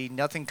 PC,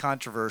 nothing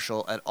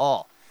controversial at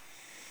all.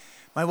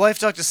 My wife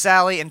talked to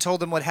Sally and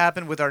told them what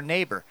happened with our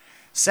neighbor.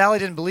 Sally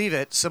didn't believe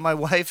it, so my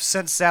wife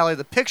sent Sally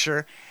the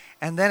picture,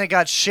 and then it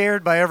got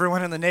shared by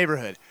everyone in the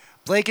neighborhood.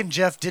 Blake and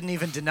Jeff didn't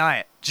even deny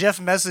it. Jeff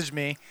messaged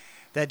me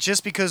that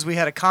just because we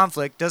had a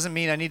conflict doesn't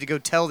mean I need to go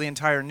tell the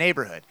entire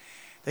neighborhood.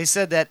 They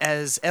said that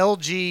as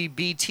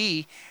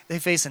LGBT, they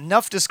face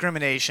enough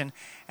discrimination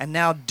and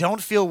now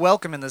don't feel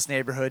welcome in this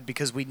neighborhood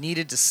because we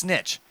needed to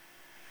snitch.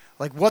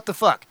 Like, what the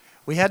fuck?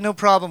 We had no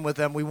problem with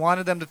them. We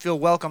wanted them to feel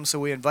welcome, so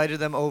we invited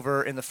them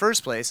over in the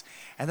first place,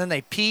 and then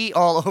they pee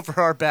all over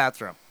our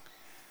bathroom.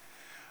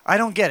 I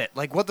don't get it.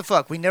 Like, what the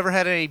fuck? We never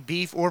had any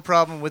beef or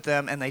problem with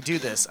them, and they do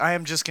this. I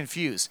am just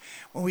confused.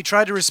 When we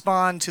tried to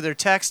respond to their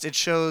text, it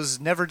shows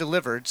never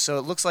delivered, so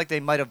it looks like they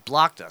might have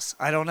blocked us.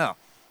 I don't know.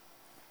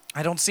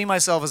 I don't see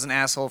myself as an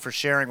asshole for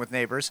sharing with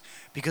neighbors,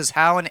 because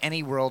how in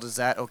any world is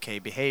that okay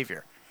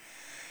behavior?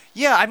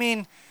 Yeah, I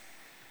mean,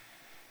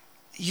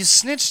 you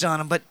snitched on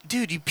them, but,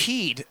 dude, you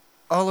peed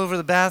all over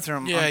the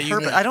bathroom on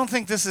purpose. I don't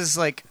think this is,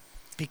 like,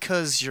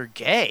 because you're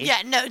gay.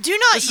 Yeah, no, do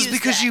not This use is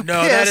because that. you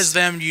No, pissed that is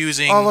them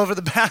using all over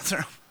the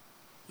bathroom.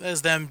 That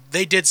is them.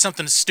 They did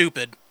something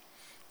stupid,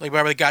 like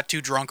probably got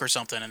too drunk or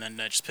something, and then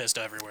they just pissed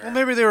everywhere. Well,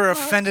 maybe they were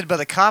offended by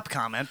the cop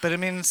comment, but I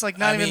mean, it's like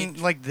not even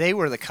like they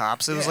were the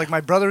cops. It was like my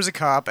brother's a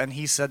cop, and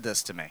he said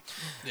this to me.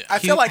 Yeah. I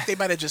feel like they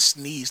might have just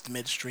sneezed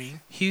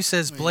midstream. Hugh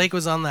says Blake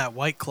was on that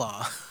White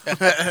Claw.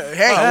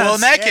 Hey, well,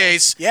 in that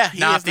case, yeah, he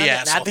not is the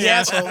asshole. Not the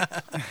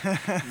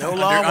asshole. No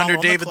law under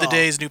on David the the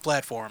Day's new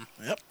platform.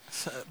 Yep.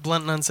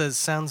 Blunt Nun says,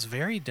 sounds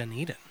very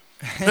Dunedin.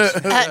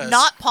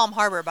 Not Palm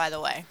Harbor, by the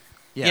way.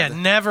 Yeah,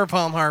 never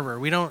Palm Harbor.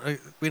 We don't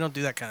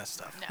do that kind of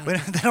stuff. They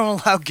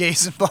don't allow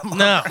gays in Palm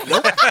No.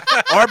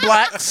 Or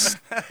blacks.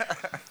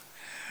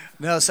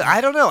 No, so I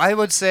don't know. I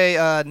would say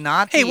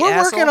not. Hey, the we're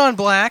asshole. working on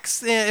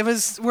blacks.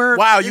 We're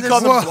Wow, you call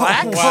them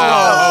blacks? Wow.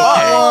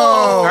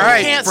 Whoa. All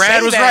right, can't Brad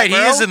say was that, right. bro.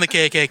 He is in the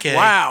KKK.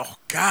 Wow.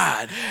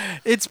 God.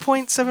 It's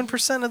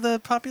 0.7% of the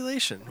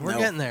population. We're No.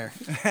 getting there.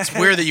 It's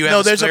weird that you have No,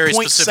 this there's a very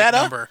poinsettia. specific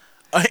number.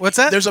 What's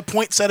that? There's a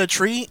poinsettia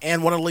tree,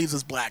 and one of the leaves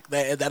is black.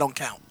 That don't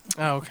count.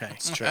 Oh, okay.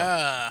 It's true.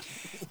 Yeah,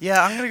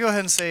 I'm gonna go ahead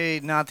and say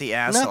not the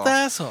asshole. Not the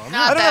asshole. Not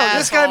I don't the know.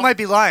 This guy asshole. might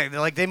be lying.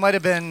 Like they might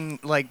have been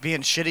like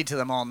being shitty to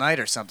them all night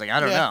or something. I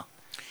don't know.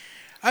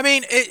 I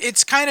mean,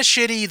 it's kind of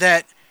shitty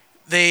that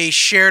they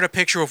shared a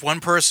picture of one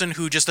person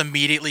who just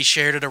immediately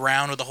shared it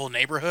around with the whole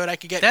neighborhood. I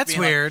could get That's being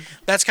like, weird.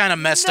 that's kind of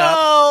messed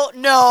up.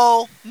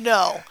 No.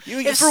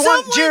 For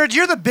one, Jared,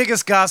 you're the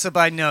biggest gossip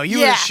I know. You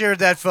would have Yeah. shared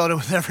that photo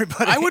with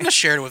everybody. I wouldn't have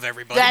shared it with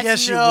everybody. That's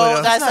Yes, you no,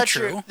 would've. that's That's not not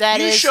true. true. That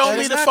You is. showed that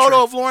me is the not photo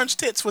true. of Lauren's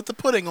tits with the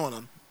pudding on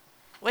them.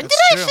 When That's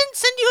did I true.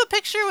 send you a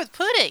picture with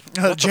pudding?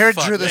 Jared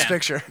fuck, drew this man?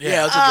 picture.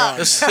 Yeah, it's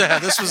a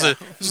drawing. This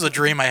was a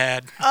dream I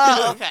had.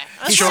 Oh, okay.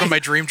 He showed him my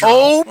dream drawing.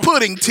 Old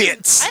pudding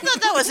tits. I thought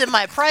that was in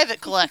my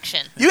private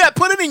collection. You got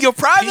pudding in your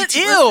private?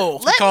 Ew.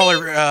 We call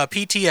her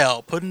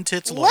PTL, Puddin'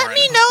 Tits Lauren. Let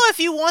me know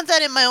if you want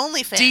that in my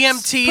OnlyFans.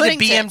 DMT Pudding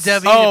to tits.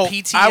 BMW Oh, to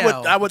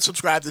PTL. I would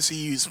subscribe to see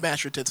you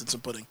smash your tits in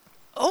some pudding.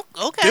 Oh,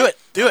 okay. Do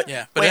it.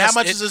 Yeah, but Wait, it how has,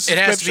 much it, is this it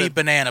has to be I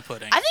banana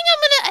pudding. think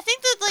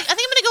I'm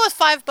gonna go with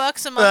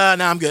 $5 a month?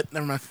 No, I'm good.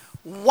 Never mind.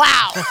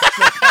 Wow.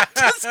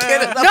 Just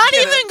kidding. I'm Not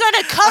kidding. even going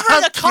to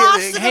cover the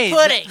cost of the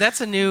pudding. That's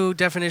a new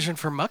definition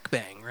for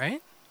mukbang,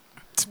 right?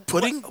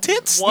 Pudding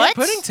tits? What?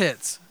 Yeah, pudding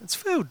tits. It's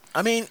food.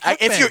 I mean,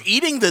 if you're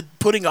eating the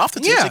pudding off the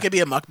tits, Yeah. it could be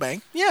a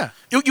mukbang. Yeah.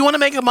 You want to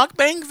make a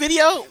mukbang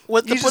video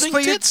with the just pudding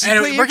put your- tits? you put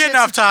Anyway, your we're getting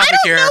tits- off topic I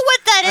here. don't know what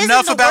that is. Enough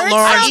and the about word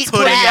Lauren's sounds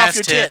pudding bad.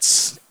 ass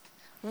tits.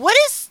 What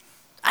is?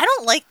 I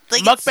don't like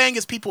Mukbang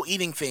is people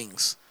eating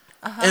things,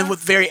 and with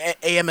very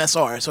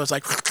AMSR. So it's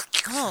like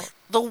Oh,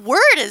 the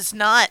word is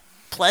not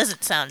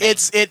pleasant sounding.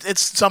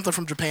 it's something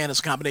from Japan. It's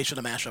a combination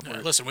of mashup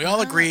words. Listen, we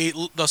all agree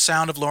the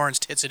sound of Lauren's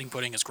tits eating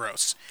pudding is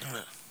gross.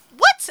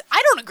 What?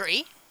 I don't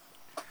agree.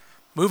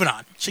 Moving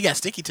on. She got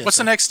sticky tits. What's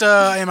the next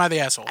Am I the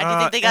Asshole? I do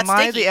think they got am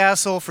I sticky. the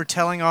asshole for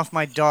telling off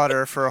my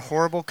daughter for a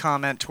horrible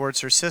comment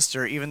towards her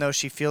sister, even though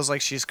she feels like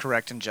she's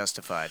correct and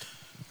justified?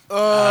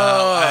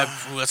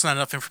 That's not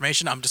enough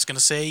information. I'm just going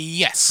to say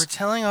yes. For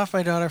telling off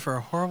my daughter for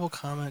a horrible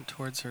comment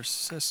towards her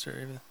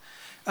sister.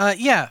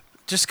 Yeah.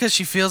 Just because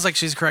she feels like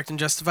she's correct and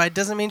justified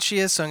doesn't mean she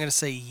is, so I'm going to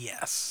say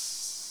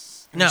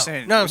yes. No, You're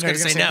saying- no, I was no, going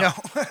to you're say gonna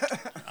no. say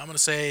I'm going to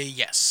say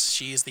yes.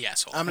 She is the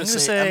asshole. I'm gonna gonna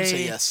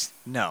say yes.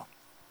 No.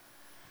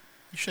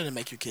 You shouldn't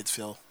make your kids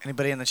feel.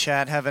 Anybody in the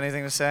chat have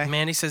anything to say?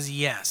 Mandy says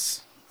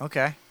yes.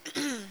 Okay.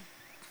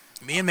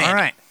 Me and Mandy. All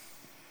right.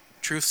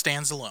 Truth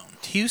stands alone.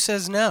 Hugh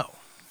says no.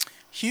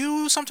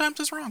 Hugh sometimes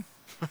is wrong.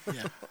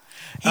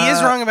 He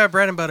is wrong about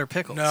bread and butter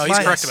pickles. No, he's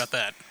correct about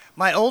that.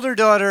 My older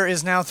daughter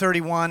is now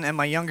 31 and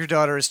my younger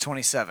daughter is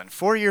 27.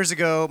 4 years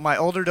ago, my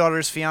older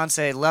daughter's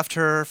fiance left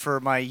her for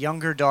my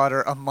younger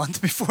daughter a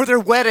month before their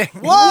wedding.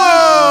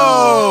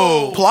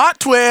 Whoa! Plot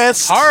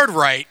twist. Hard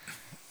right.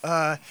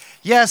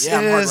 Yes, Yeah,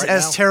 it I'm hard is right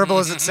as now. terrible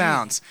as it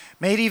sounds.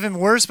 Made even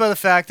worse by the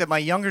fact that my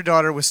younger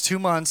daughter was 2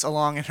 months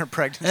along in her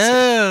pregnancy.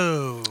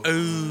 Oh.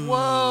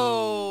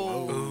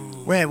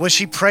 Whoa. Wait, was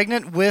she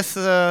pregnant with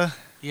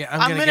Yeah, I'm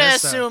going to gonna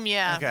guess so. assume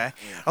yeah. Okay.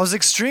 I was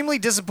extremely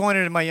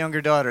disappointed in my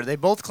younger daughter. They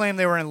both claim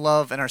they were in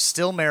love and are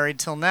still married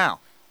till now.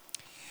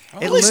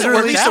 At least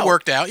it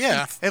worked out,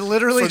 yeah. It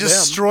literally For them.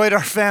 destroyed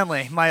our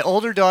family. My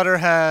older daughter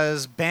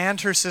has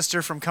banned her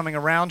sister from coming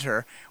around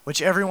her,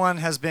 which everyone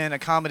has been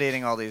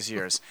accommodating all these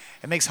years.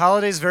 It makes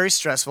holidays very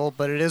stressful,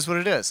 but it is what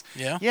it is.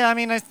 Yeah. Yeah, I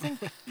mean, I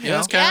think. Yeah,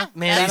 that's kind of.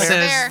 Mandy that's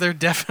says fair. they're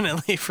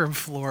definitely from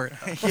Florida.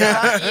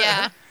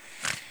 Yeah.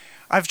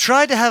 I've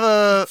tried to have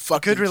a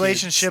Fucking good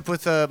relationship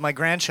with my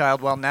grandchild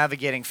while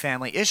navigating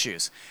family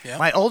issues. Yeah.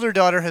 My older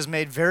daughter has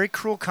made very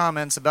cruel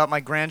comments about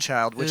my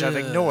grandchild, which I've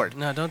ignored.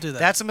 No, don't do that.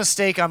 That's a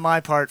mistake on my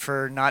part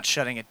for not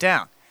shutting it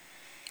down.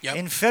 Yep.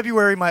 In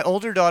February, my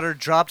older daughter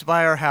dropped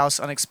by our house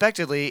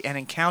unexpectedly and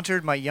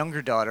encountered my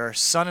younger daughter,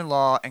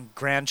 son-in-law, and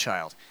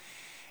grandchild.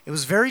 It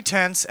was very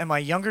tense, and my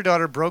younger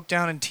daughter broke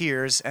down in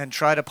tears and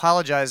tried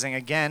apologizing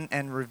again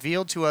and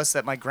revealed to us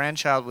that my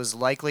grandchild was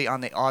likely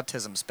on the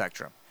autism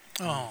spectrum.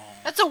 Oh.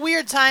 That's a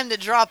weird time to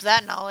drop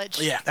that knowledge.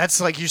 Yeah. That's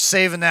like you're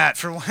saving that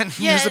for when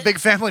Yeah. there's a big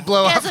family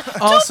blow Yeah, up. it's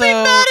like, Also-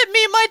 don't be mad at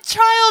me. My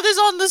child is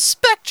on the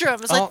spectrum.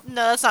 It's like,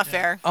 no, that's not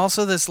fair.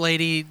 Also, this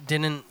lady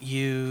didn't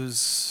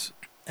use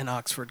an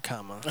Oxford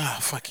comma. Oh,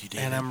 fuck you,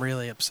 David. And I'm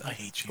really upset. I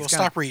hate you. Well,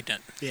 stop reading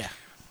it. Yeah.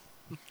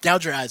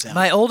 Gouge your eyes out.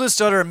 My oldest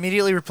daughter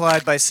immediately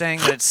replied by saying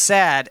that it's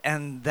sad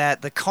and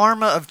that the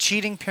karma of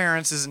cheating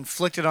parents is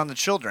inflicted on the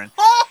children.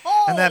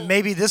 And that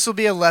maybe this will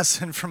be a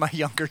lesson for my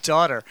younger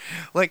daughter.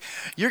 Like,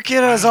 your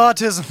kid has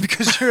autism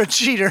because you're a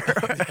cheater.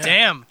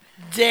 Damn.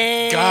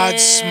 Damn. God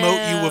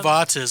smote you with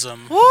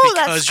autism Woo,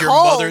 that's because your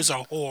cold. mother's a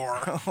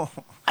whore.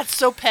 That's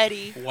so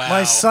petty. Wow.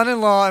 My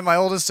son-in-law and my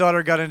oldest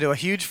daughter got into a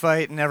huge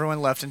fight and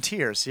everyone left in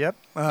tears. Yep.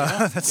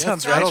 That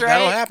sounds right.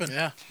 That'll happen.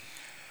 Yeah.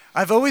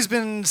 I've always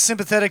been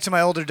sympathetic to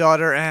my older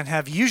daughter and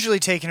have usually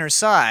taken her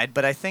side,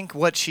 but I think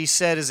what she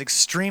said is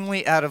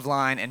extremely out of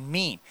line and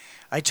mean.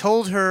 I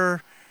told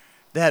her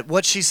that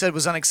what she said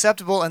was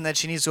unacceptable and that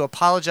she needs to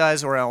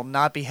apologize or I will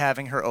not be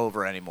having her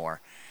over anymore.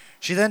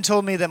 She then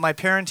told me that my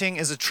parenting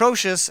is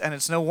atrocious and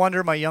it's no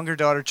wonder my younger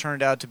daughter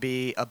turned out to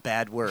be a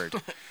bad word.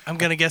 I'm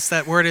going to guess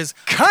that word is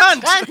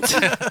cunt.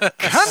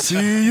 Cunt.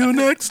 See you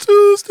next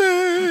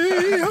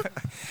Tuesday.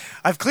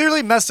 I've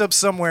clearly messed up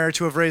somewhere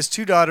to have raised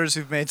two daughters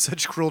who've made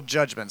such cruel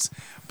judgments.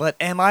 But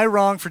am I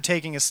wrong for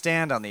taking a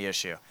stand on the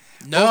issue?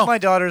 No. Both my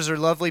daughters are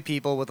lovely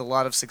people with a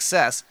lot of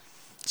success,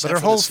 Except but her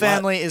for the whole slut.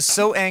 family is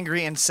so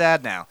angry and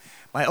sad now.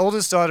 My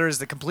oldest daughter is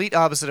the complete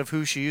opposite of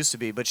who she used to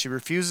be, but she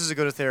refuses to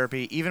go to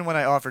therapy even when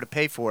I offer to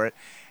pay for it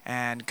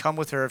and come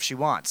with her if she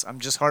wants. I'm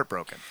just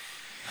heartbroken.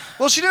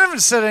 Well, she never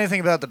said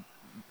anything about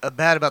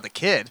bad about the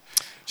kid.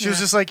 She was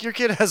just like, your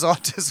kid has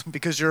autism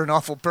because you're an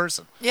awful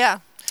person. Yeah.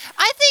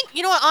 I think,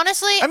 you know what,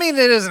 honestly. I mean,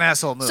 it is an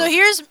asshole move. So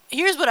here's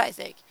what I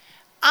think.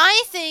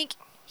 I think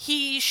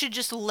he should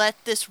just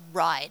let this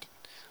ride.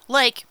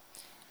 Like,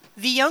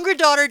 the younger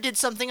daughter did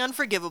something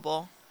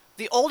unforgivable.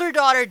 The older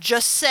daughter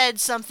just said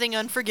something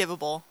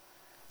unforgivable.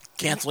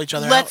 Cancel each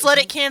other Let's out. let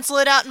it cancel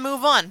it out and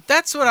move on.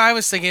 That's what I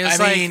was thinking. It's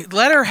I mean-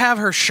 let her have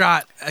her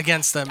shot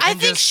against them. I and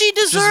think just- she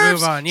Just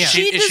deserves- move on. Yeah.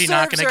 she Is she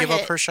not deserves going to her give up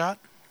hit. her shot?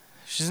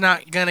 She's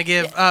not gonna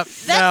give up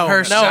No, her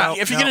no. shot.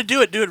 If you're gonna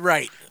do it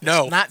right.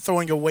 No. It's not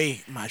throwing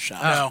away my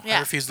shot. No, Yeah. I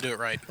refuse to do it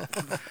right.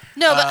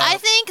 No, but I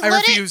think I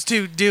let it. refuse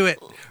to do it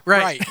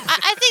right.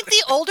 I think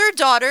the older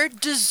daughter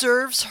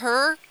deserves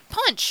her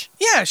punch.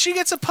 Yeah, she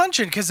gets a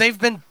punching because they've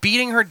been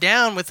beating her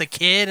down with a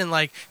kid and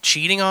like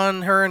cheating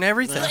on her and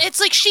everything. It's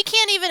like she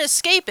can't even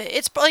escape it.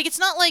 It's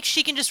not like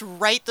she can just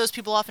write those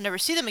people off and never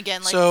see them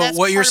again. Like, So that's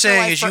what you're part of her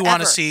saying life is you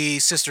want to forever. see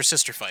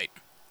sister fight.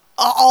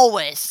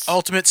 Always.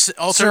 Ultimate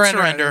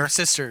surrender.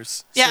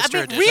 Sisters. Yeah, Sister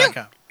I mean,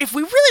 edition. if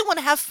we really want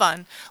to have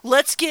fun,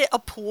 let's get a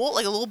pool,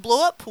 like a little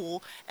blow-up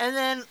pool, and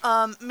then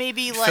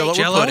maybe like Fill it with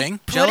Jell-O? pudding.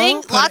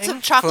 pudding, lots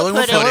of chocolate Fill it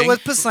with pudding. pudding.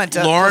 with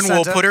placenta. Lauren will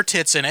placenta. put her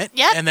tits in it.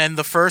 Yep. And then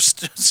the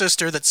first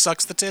sister that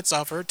sucks the tits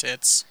off her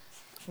tits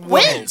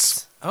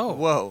Wins. Oh,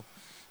 Whoa.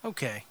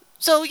 okay.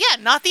 So yeah,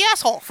 not the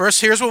asshole.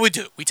 First, here's what we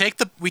do: we take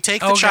the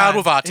Oh, child God.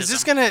 with autism.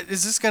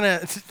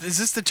 Is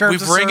this the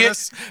terms We of bring it-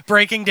 service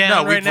breaking down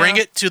No, we right bring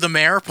now? it to the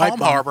mayor of Pipe Palm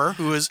bomb. Harbor,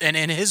 who is, and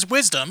in his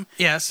wisdom,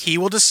 Yes. he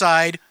will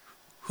decide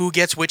who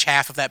gets which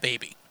half of that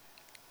baby.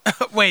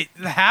 Wait,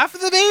 the half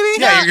of the baby?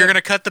 Yeah, you're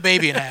gonna cut the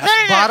baby in half.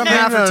 Bottom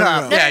half or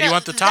top? Yeah, you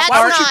want the top That's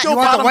part? not- You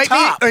want the white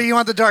top? meat or you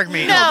want the dark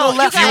meat? No,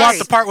 left, you You guys, want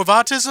the part with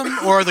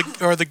autism or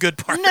the good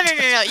part? No,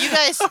 you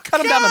guys. Cut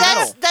 'em down the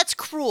middle. That's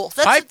cruel.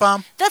 That's Pipe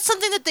bomb. That's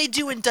something that they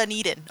do in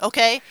Dunedin.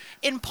 Okay,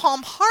 in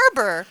Palm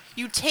Harbor,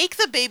 you take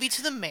the baby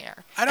to the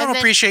mayor. I don't and then-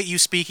 appreciate you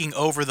speaking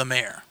over the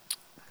mayor.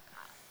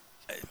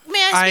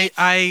 May I speak?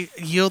 I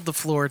yield the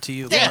floor to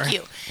you, Thank Lauren.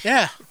 you.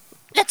 Yeah.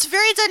 That's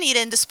very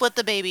Dunedin to split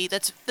the baby.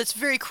 That's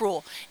very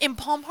cruel. In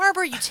Palm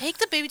Harbor, you take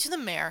the baby to the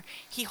mayor.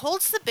 He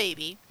holds the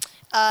baby.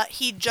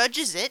 He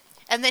judges it,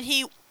 and then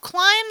he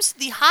climbs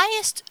the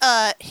highest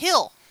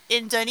hill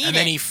in Dunedin. And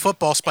then he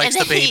football spikes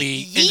and the then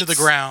baby he into the yeets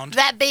ground.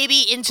 That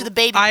baby into the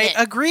baby I pit.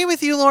 agree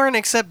with you, Lauren,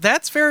 except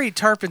that's very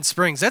Tarpon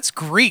Springs. That's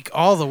Greek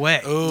all the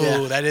way.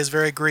 Ooh, that is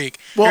very Greek.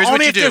 Well, Here's what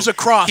only you if do. there's a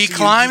cross He you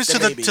climbs eat to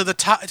the the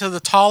baby. to the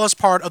tallest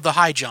part of the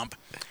high jump,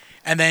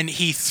 and then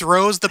he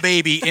throws the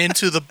baby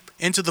into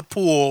the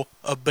pool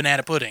of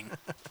banana pudding.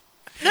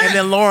 And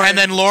then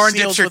Lauren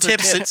dips seals her with her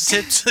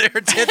tips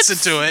her tits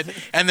into it,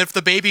 and if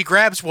the baby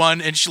grabs one,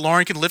 and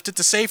Lauren can lift it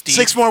to safety,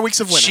 6 more weeks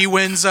of winter. she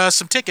wins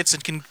some tickets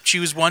and can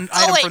choose one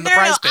item wait, from the no,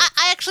 prize pit.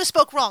 I actually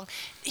spoke wrong.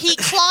 He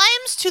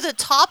climbs to the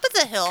top of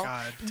the hill.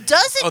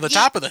 Doesn't Oh, the yeet-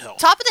 top of the hill.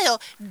 Top of the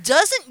hill.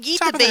 Doesn't yeet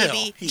Top the of the hill.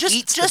 baby. He just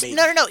eats the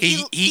baby. no.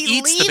 He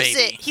eats leaves the baby.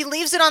 it. He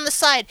leaves it on the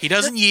side. He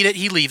doesn't eat it;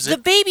 he leaves The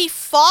it. baby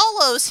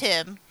follows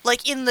him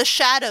like in the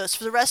shadows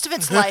for the rest of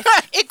its life.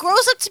 It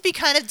grows up to be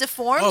kind of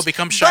deformed. Oh, it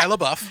becomes Shia but-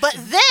 LaBeouf. But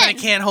then But it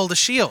can't hold a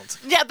shield.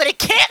 Yeah, but it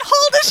can't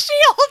hold a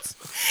shield.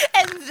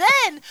 And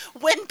then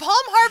when Palm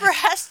Harbor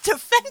has to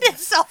defend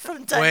itself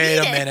from Dunedin,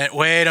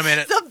 Wait a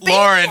minute. the baby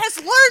Lauren, has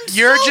learned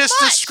you're so just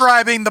much.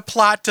 describing the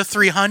plot to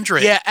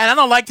 300. Yeah, and I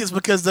don't like this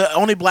because the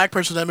only black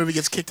person in that movie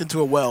gets kicked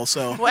into a well.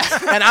 So,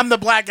 and I'm the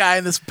black guy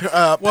in this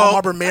Palm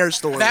Harbor mayor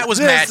story. That was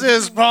This mad.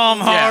 is Palm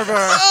Harbor.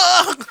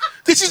 Ugh,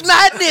 this is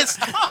madness.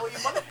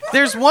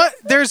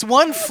 There's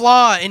one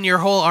flaw in your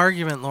whole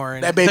argument,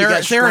 Lauren. That baby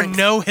got there are strength.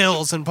 no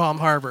hills in Palm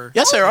Harbor.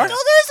 Yes, there are. No,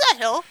 there's that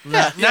hill.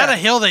 Not a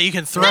hill that you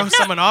can throw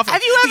someone off.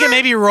 Have you can ever-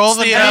 maybe roll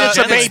them the, down. It's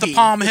a it's baby. the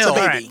Palm It's Hill. a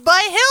baby. Right.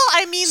 By hill,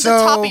 I mean the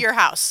So- top of your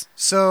house.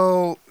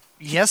 So,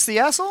 yes, the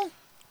asshole?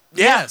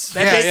 Yes.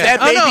 That, Yeah, ba- yeah.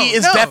 that Oh, baby no,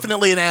 is no.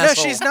 definitely an No,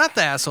 asshole. she's not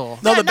the asshole.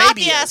 No, the not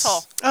baby the is.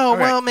 asshole. Oh,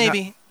 right. well,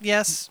 maybe.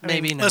 Yes,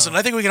 maybe no. Listen,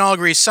 I think we can all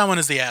agree someone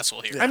is the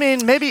asshole here. I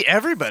mean, maybe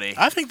everybody.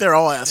 I think they're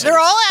all assholes. They're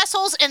all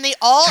assholes, and they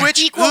all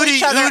equal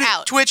each other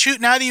out. Twitch,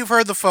 now that you've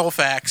heard the full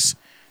facts.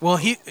 Well,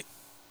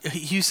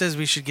 Hugh says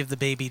we should give the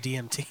baby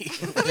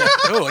DMT.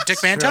 Oh, a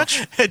Dick Man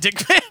touch?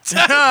 Dick Man.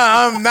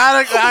 I'm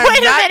not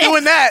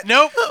doing that.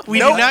 Nope. We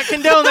do not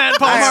condone that in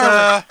Palm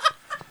Harbor.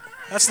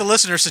 That's the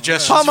listener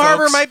suggestion. Palm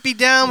Harbor might be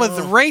down with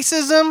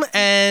racism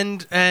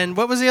and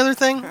what was the other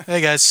thing?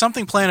 Hey guys,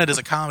 Something Planet is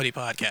a comedy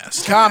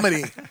podcast.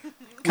 Comedy.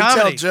 We tell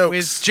Comedy. jokes.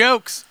 It's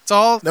jokes. It's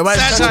all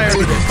Nobody's satire.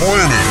 touching it.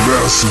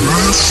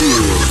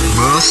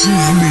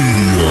 Massive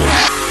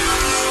media.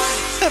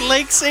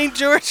 Lake St.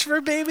 George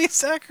for baby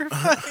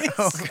sacrifice.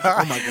 Oh,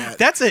 God. Oh my god.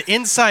 That's an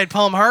inside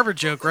Palm Harbor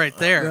joke right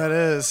there. That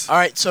is. All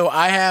right, so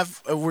I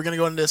have. We're gonna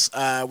go into this.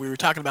 We were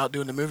talking about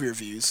doing the movie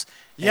reviews.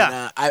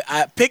 Yeah. And,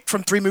 I picked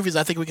from 3 movies.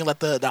 I think we can let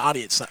the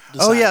audience decide.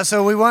 Oh, yeah.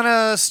 So we want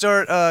to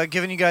start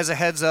giving you guys a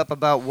heads up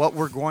about what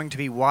we're going to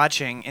be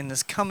watching in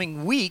this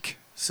coming week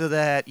so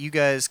that you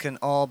guys can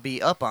all be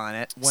up on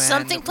it when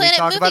Something we Planet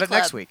talk Movie about it Club.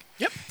 next week.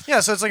 Yep. Yeah,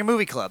 so it's like a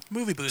movie club.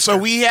 Movie booster. So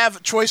we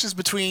have choices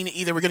between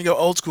either we're gonna go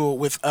old school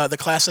with the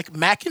classic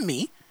Mac and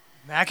Me,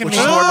 Mac and which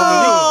Me. is a horrible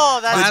movie. Oh,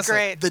 that's Classic.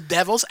 great. The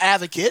Devil's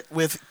Advocate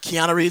with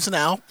Keanu Reeves and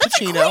Al That's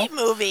a Pacino. great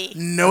movie.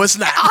 No, it's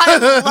not. I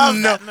love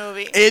No. that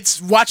movie.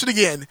 It's watch it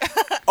again,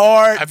 or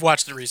I've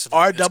watched it recently.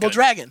 or It's Double good.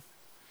 Dragon.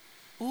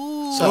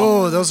 Ooh.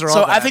 Oh, those are all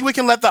So bad. I think we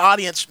can let the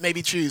audience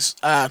maybe choose.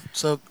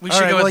 So We All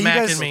should right, go well, with you Mac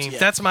guys- and me. Yeah.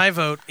 That's my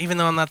vote, even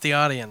though I'm not the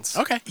audience.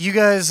 okay. You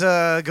guys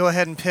go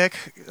ahead and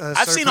pick. I've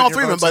start seen putting all your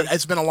 3 of them, votes but in.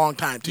 it's been a long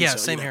time too. Yeah, so,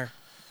 same you know. here.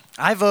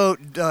 I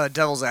vote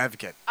Devil's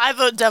Advocate. I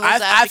vote Devil's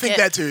Advocate. I think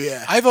that too.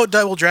 Yeah. I vote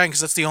Double Dragon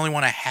because that's the only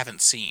one I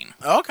haven't seen.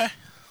 Oh, okay.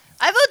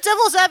 I vote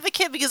Devil's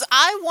Advocate because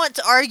I want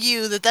to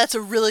argue that that's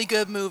a really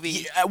good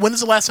movie. Yeah, when is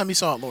the last time you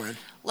saw it, Lauren?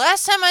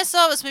 Last time I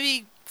saw it was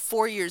maybe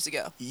 4 years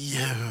ago.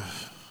 Yeah.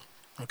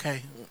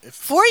 Okay.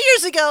 4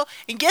 years ago,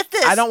 and get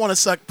this. I don't want to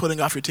suck putting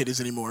off your titties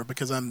anymore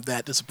because I'm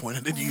that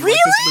disappointed in you. Really?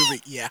 Like this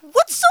movie. Yeah.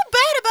 What's so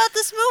bad about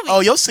this movie? Oh,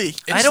 you'll see.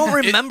 I don't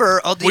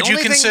remember. Would you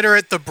consider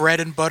it the bread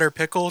and butter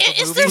pickle of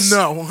the Is movie? there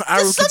No,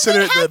 I would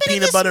consider it the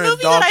peanut butter and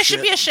movie dog that I shit.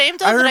 should be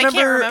ashamed of I that I can't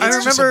remember. remember. I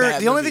It's just a remember.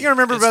 bad The only movie. thing I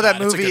remember It's about that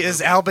not. It's a movie good is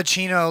movie. Al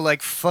Pacino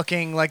like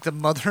fucking like the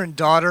mother and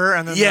daughter,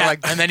 and then they're, like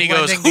and then he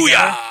goes, blending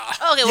together.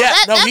 "Hoo-yah!" Okay, well, Yeah,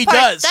 that, no, that he part,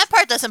 does. That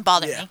part doesn't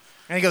bother me.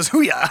 And he goes,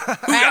 "Hoo-yah!"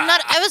 I'm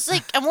not. I was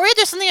like, I'm worried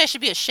there's something I should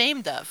be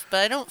ashamed of,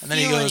 but I don't. And then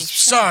he feel any goes,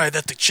 shame. "Sorry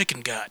that the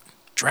chicken got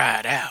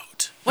dried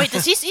out." Wait,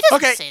 does he? He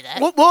doesn't Okay. say that.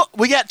 Well,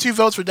 we got 2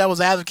 votes for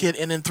Devil's Advocate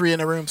and then 3 in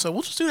the room, so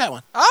we'll just do that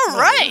one. All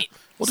right.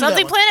 We'll do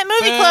Something that one. Planet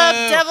Movie Club,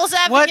 Devil's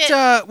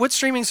Advocate. What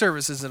streaming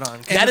service is it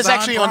on? That is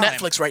actually on Prime.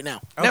 Netflix right now.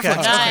 Okay.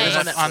 Netflix. Nice.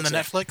 Is that on the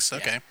yeah. Netflix?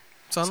 Okay.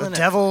 It's on So the net.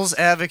 Devil's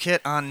Advocate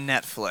on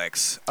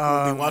Netflix.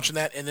 We'll be watching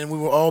that, and then we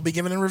will all be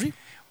giving a review.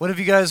 What have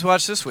you guys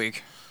watched this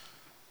week?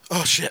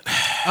 Oh, shit.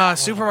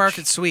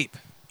 Supermarket Sweep.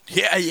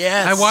 Yeah,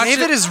 yes. I watched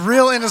David it. is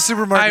real into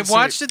supermarket. I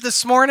watched it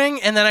this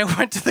morning, and then I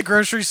went to the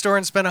grocery store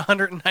and spent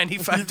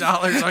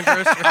 $195 on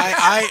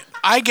groceries.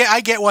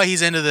 I get why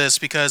he's into this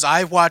because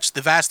I've watched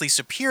the vastly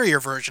superior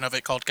version of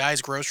it called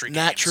Guy's Grocery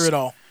Not Games. true at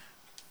all.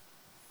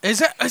 Is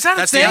that That's a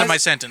the thing? end of my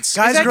sentence.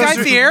 Guys Is that Guy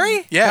Grocery-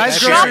 Fieri? Yeah, Guys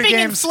that's Grocery Shopping in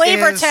Games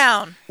Flavor is-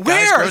 Town.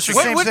 Where? Grocery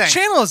Same What thing.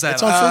 channel is that?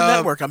 It's on Food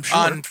Network, I'm sure.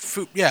 On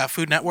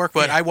Food Network,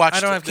 but Yeah, I watched. I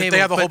don't have They cable,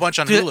 have a whole but bunch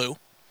on do- Hulu.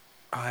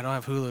 Oh, I don't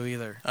have Hulu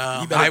either.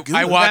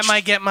 I watched. That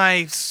might get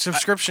my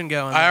subscription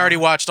going. I already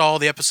watched all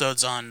the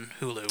episodes on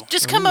Hulu.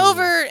 Just come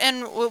over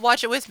and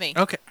watch it with me.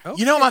 Okay.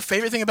 You know, my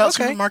favorite thing about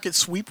Okay. Supermarket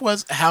Sweep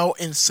was how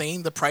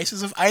insane the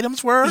prices of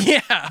items were.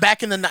 Yeah.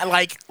 Back in the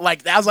like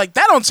I was like,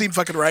 that don't seem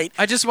fucking right.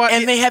 I just watched.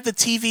 And they had the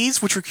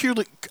TVs, which were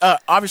clearly,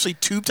 obviously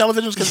tube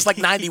televisions because it's like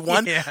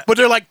 91. Yeah. But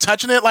they're like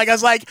touching it. Like I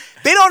was like,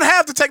 they don't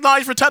have the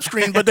technology for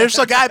touchscreen, but there's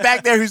a guy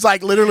back there who's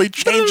like literally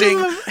changing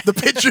the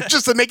picture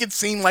just to make it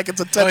seem like it's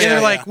a touch. They're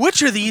like,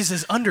 which of these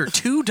is under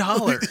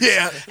 $2?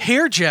 Yeah.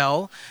 Hair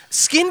gel,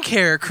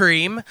 skincare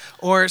cream,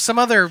 or some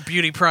other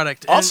beauty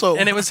product. And, Also-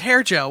 and it was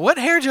hair gel. What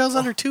hair gel's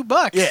under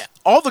 $2? Yeah,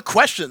 all the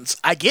questions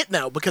I get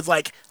now because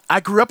like I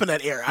grew up in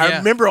that era. I Yeah.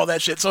 remember all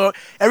that shit. So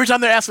every time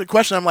they're asking a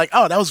question, I'm like,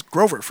 oh, that was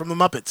Grover from the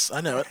Muppets.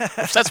 I know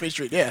it. Sesame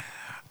Street. Yeah,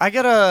 I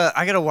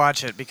gotta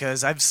watch it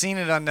because I've seen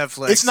it on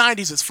Netflix. it's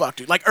 90s as fuck,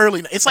 dude. Like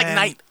early. It's like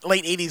And-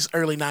 late 80s,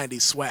 early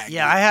 90s swag.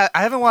 Yeah, dude.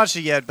 I haven't watched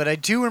it yet, but I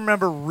do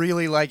remember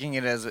really liking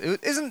it as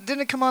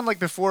didn't it come on like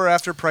before or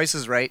after Price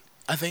is Right?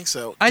 I think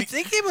so. I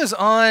think it was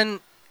on.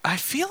 I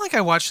feel like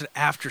I watched it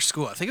after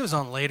school. I think it was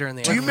on later in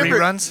the Do you afternoon.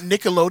 remember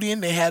Nickelodeon?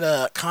 They had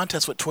a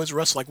contest with Toys R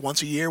Us like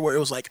once a year where it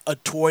was like a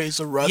Toys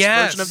R Us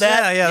Yes. version of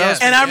that. Yeah, that was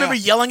And good, I remember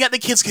yelling at the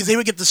kids because they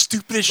would get the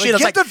stupidest Like, shit. I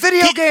was get like, the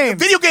video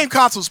games. Video game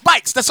consoles,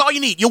 bikes. That's all you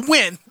need. You'll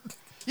win.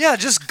 Yeah,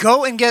 just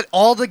go and get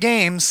all the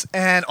games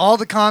and all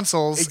the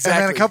consoles and then a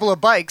Exactly. couple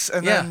of bikes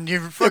and Yeah. then you're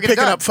They're fucking picking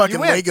done. up fucking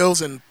You win.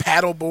 Legos and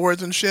paddle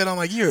boards and shit. I'm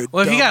like, you're a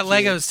Well, if you got dumb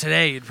kid. Legos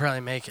today, you'd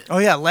probably make it. Oh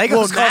yeah, Legos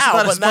Well, cost now,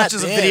 about but as much not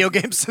as a then. video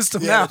game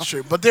system Yeah, now. that's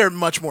true. But they're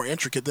much more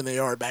intricate than they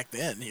are back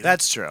then. You know?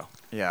 That's true.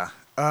 Yeah.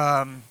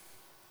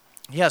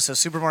 Yeah, so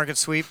Supermarket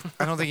Sweep.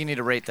 I don't think you need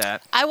to rate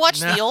that. I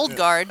watched No. The Old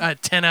Guard.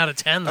 10 out of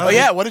 10. Though. Oh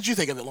yeah, what did you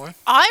think of it, Lauren?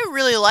 I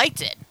really liked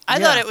it. I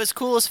Yeah. thought it was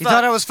cool as You fuck.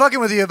 thought I was fucking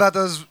with you about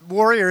those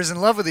warriors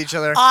in love with each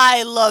other.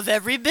 I love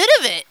every bit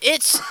of it.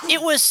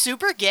 It was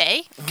super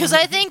gay because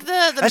I think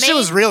the That main, shit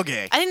was real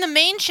gay. I think the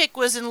main chick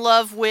was in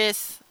love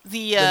with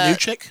the The new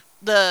chick?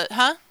 The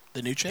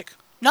new chick?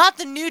 Not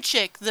the new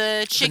chick.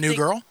 The chick. new that-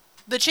 girl?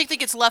 The chick that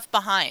gets left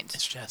behind.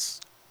 It's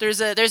Jess. There's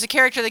a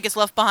character that gets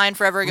left behind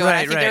forever ago. And I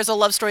Right, think right. there's a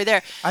love story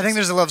there. I think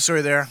there's a love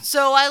story there.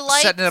 So I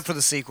like Setting it up for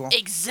the sequel.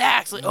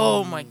 exactly.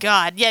 Oh my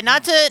god. Yeah,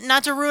 not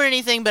to ruin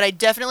anything, but I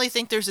definitely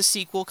think there's a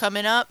sequel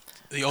coming up.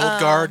 The old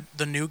guard,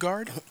 the new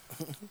guard.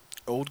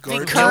 Old guard.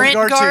 guard. The current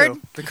Old guard.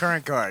 too. The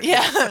current guard.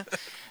 Yeah.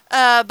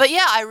 But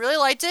yeah, I really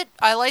liked it.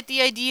 I like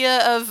the idea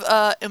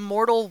of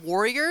immortal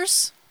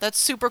warriors. That's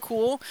super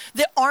cool.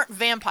 They aren't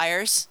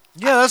vampires.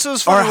 Yeah, that's what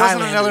was funny. Or It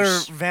wasn't another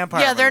Highlanders.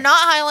 vampire. Yeah, they're movie. not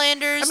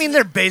Highlanders. I mean,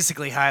 they're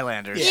basically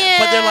Highlanders. Yeah.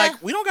 But they're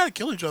like, we don't gotta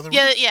kill each other. We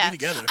Yeah, can yeah. Be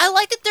together. I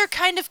like that they're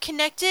kind of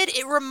connected.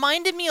 It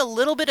reminded me a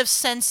little bit of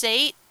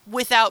Sense8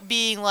 without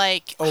being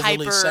like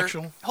Overly hyper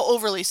sexual?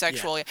 Overly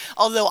sexual. Yeah.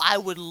 Although I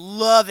would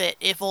love it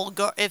if Old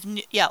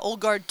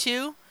Guard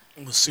 2.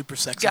 It was super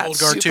sexy. Got Old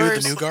guard two,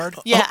 supers. the new guard.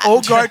 Yeah.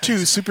 Old guard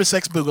 2, super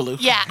sex boogaloo.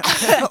 Yeah.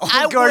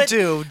 I Old guard would-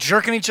 too,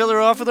 jerking each other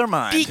off with their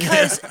mind.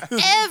 because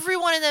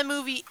everyone in that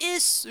movie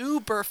is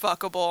super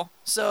fuckable.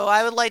 So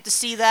I would like to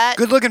see that.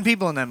 Good-looking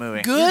people in that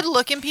movie. Good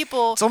looking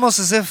people. It's almost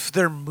as if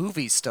they're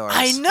movie stars.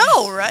 I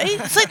know,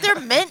 right? It's like they're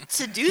meant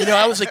to do You that. know,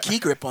 I was a key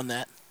grip on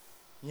that.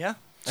 Yeah.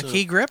 A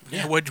key grip?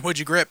 Yeah. What'd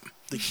you grip?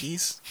 The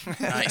keys.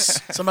 Nice.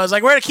 Somebody was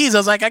like, where are the keys? I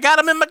was like, I got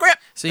them in my grip.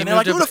 So you and they're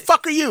like, moved who a the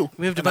fuck are you?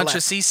 Moved a And I bunch of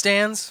laughed.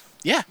 C-stands?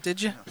 Yeah.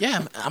 Did you?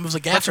 Yeah, I was a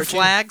Bunch gaffer of too.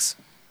 flags.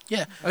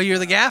 Yeah. Oh, you're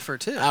the gaffer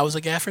too. I was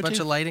a gaffer Bunch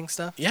too. of lighting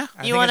stuff. Yeah.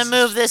 You want to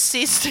move this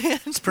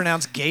C-stand? It's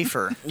pronounced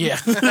gayfer. Yeah.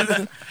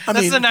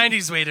 That's the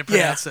 '90s way to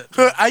pronounce it.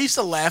 I used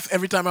to laugh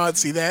every time I would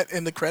see that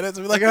in the credits.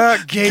 I'd be like,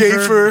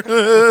 gayfer.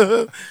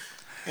 gayfer.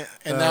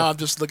 And now I'm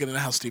just looking at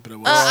how stupid it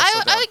was.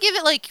 I would give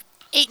it like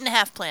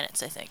 8.5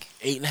 planets, I think.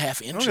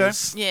 8.5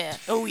 inches. Yeah.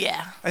 Oh,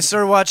 yeah. I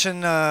started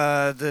watching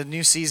the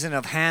new season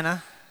of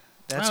Hannah.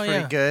 That's Oh,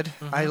 pretty yeah. good.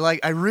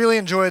 I really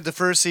enjoyed the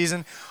first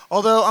season.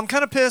 Although I'm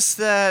kind of pissed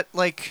that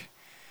like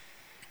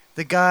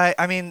the guy.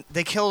 I mean,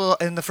 they killed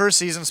in the first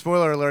season.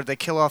 Spoiler alert: they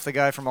kill off the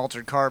guy from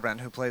Altered Carbon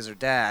who plays her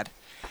dad.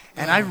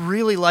 And I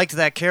really liked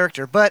that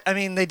character, but I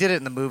mean, they did it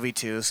in the movie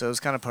too, so it was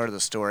kind of part of the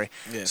story.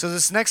 Yeah. So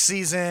this next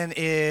season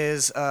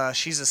is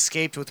she's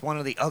escaped with one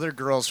of the other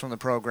girls from the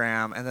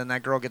program, and then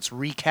that girl gets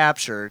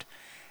recaptured,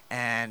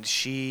 and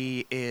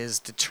she is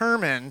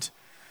determined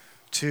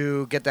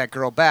to get that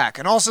girl back.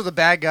 And also, the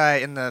bad guy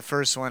in the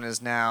first one is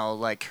now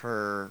like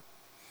her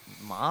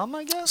mom,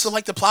 I guess. So,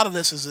 like, the plot of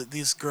this is that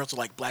these girls are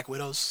like Black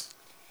Widows.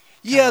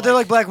 Yeah, they're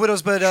like Black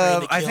Widows, but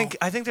trained to I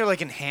kill. think they're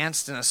like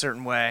enhanced in a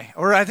certain way,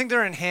 or I think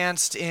they're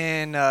enhanced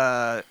in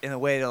a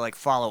way to like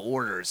follow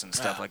orders and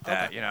stuff like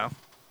that, you know.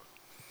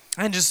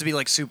 And just to be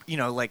like super, you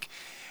know, like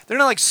they're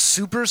not like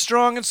super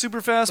strong and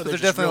super fast, but they're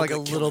just definitely like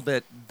real a good little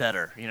bit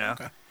better, you know.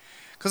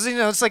 Because you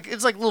know it's like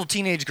little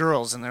teenage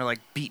girls and they're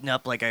like beating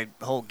up like a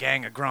whole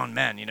gang of grown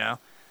men, you know.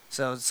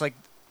 So it's like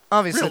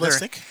obviously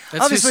Realistic. They're,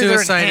 That's obviously who they're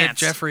suicided enhanced.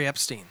 Jeffrey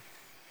Epstein.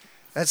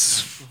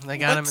 That's They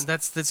got him.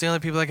 That's the only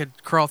people that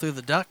could crawl through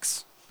the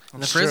ducts in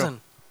the That's true.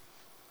 prison.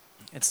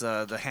 It's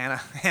the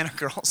Hannah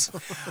girls.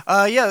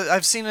 Yeah,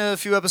 I've seen a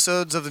few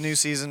episodes of the new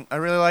season. I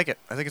really like it.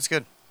 I think it's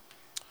good.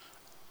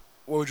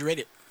 What would you rate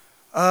it?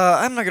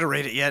 I'm not gonna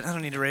rate it yet. I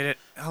don't need to rate it.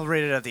 I'll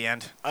rate it at the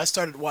end. I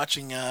started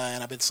watching,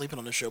 and I've been sleeping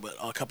on the show, but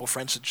a couple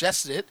friends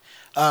suggested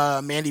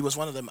it. Mandy was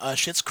one of them.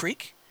 Schitt's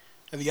Creek.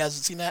 Have you guys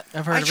seen that?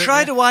 I've heard I of it.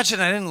 tried to watch it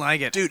and I didn't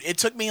like it. Dude, it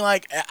took me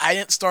like I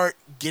didn't start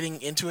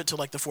getting into it till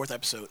like the 4th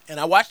episode, and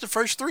I watched the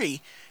first 3,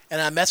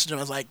 and I messaged him.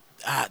 I was like,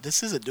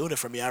 this isn't doing it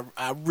for me. I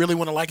really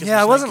want to like it. Yeah, It's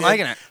I not wasn't good.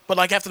 liking it. But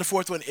like after the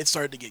 4th one, it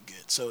started to get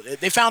good. So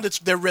they found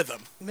their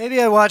rhythm.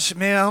 Maybe I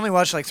only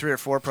watched like 3 or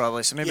 4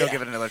 probably, so maybe I'll Yeah.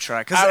 give it another try.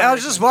 Because I would I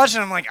was just recommend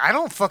watching. I'm like, I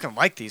don't fucking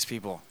like these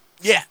people.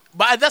 Yeah,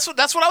 but that's what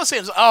I was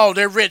saying. Oh,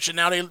 they're rich and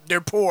now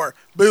they're poor.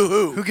 Boo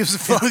hoo. Who gives a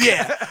fuck?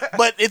 Yeah,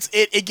 but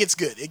it gets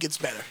good. It gets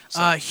better.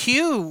 So.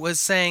 Hugh was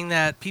saying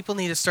that people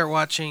need to start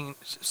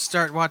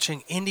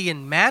watching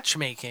Indian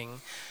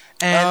matchmaking.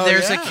 And Oh,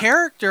 there's a yeah.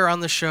 character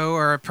on the show,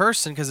 or a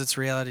person, because it's a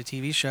reality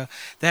TV show,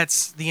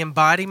 that's the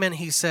embodiment,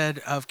 he said,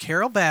 of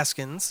Carol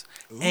Baskins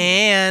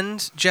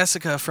and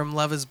Jessica from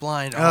Love is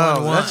Blind. all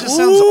in Oh, one. that just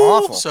sounds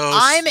awful. So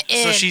I'm So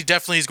in. she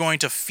definitely is going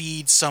to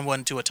feed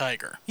someone to a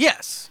tiger.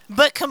 Yes.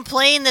 But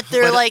complain that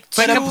they're like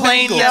but too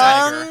complain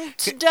young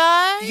to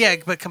die. Yeah,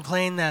 but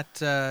complain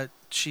that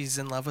she's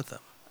in love with them,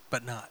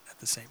 but not at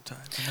the same time.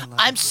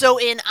 I'm so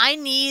in.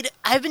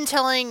 I've been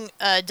telling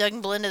Doug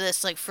and Belinda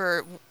this like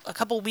for a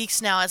couple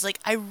weeks now. I was like,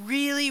 I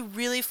really,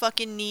 really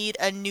fucking need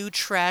a new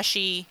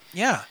trashy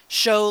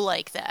show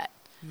like that.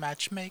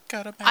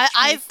 Matchmaker,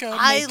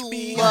 I make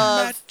me a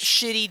love match.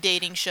 shitty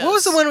dating shows. What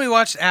was the one we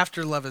watched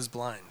after Love is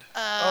Blind?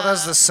 Oh, that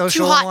was the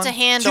social Too hot one? to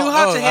handle. Too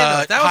Hot to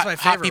Handle. That was my Hot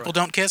favorite People one.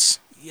 Don't Kiss.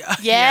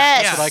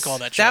 Yes. That's what I call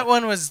that show. That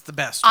one was the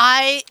best one.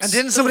 And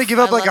didn't somebody give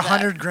up I like love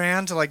that.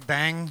 $100,000 to like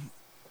bang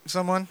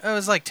someone? It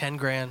was like 10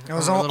 grand. It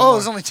was or a all, little it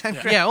was more. only 10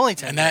 grand. Yeah, only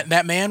 10. And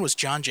that man was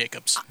John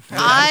Jacobs.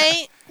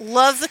 I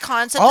love the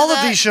concept All of of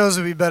that. these shows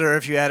would be better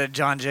if you added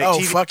John Jacobs.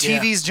 Oh, fuck yeah.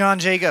 TV's John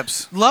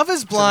Jacobs. Love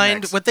is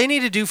Blind. mix. What they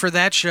need to do for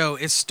that show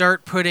is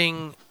start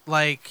putting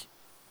like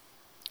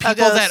people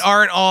Puggos. that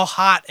aren't all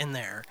hot in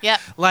there. Yeah.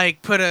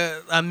 Like put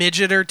a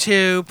midget or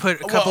two,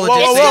 put a couple whoa, of whoa,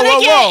 dicks whoa, in. whoa,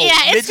 whoa! yeah,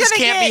 it's Midgets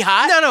gonna can't get- be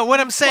hot. No, what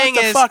I'm saying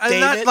the is fuck, not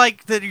David?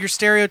 like your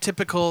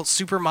stereotypical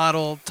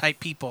supermodel type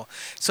people.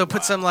 So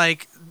put some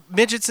like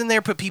midgets in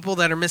there, put people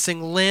that are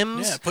missing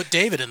limbs. Yeah, put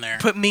David in there.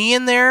 Put me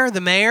in there, the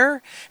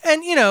mayor,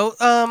 and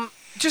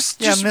just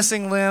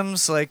missing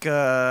limbs, like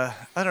I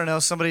don't know,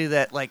 somebody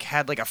that like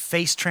had like a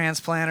face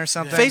transplant or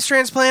something. face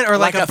transplant or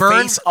like, Like a a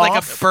burn, face like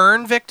off? a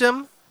burn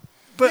victim,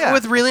 but Yeah.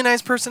 with really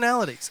nice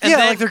personalities. And yeah,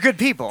 then, like they're good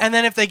people. and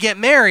then if they get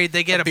married,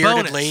 they get A a bearded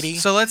bonus. lady.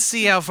 So let's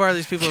see how far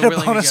these people Get are a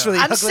willing bonus to for go. the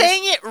I'm uglies?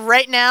 saying it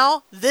right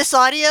now. This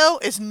audio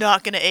is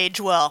not going to age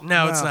well.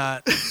 No, it's No.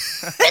 not.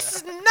 This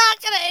is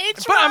not going to age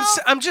But well.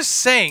 I'm just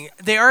saying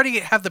they already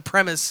have the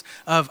premise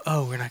of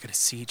we're not going to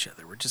see each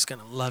other. We're just going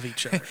to love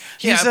each other.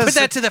 Hugh Yeah, says put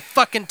that to the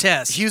fucking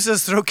test. Hugh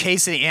says throw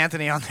Casey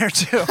Anthony on there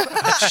too.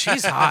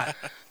 She's hot.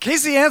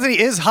 Casey Anthony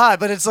is hot,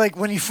 but it's like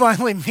when you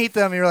finally meet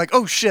them, you're like,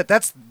 oh shit,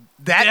 that's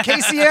that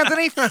Casey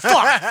Anthony?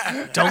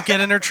 Fuck. Don't get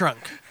in her trunk.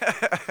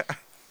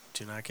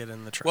 Do not get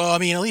in the trunk. Well, I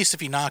mean, at least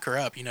if you knock her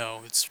up,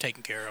 it's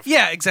taken care of.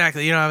 Yeah,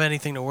 exactly. You don't have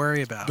anything to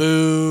worry about.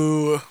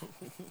 Boo.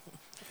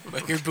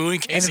 But you're booing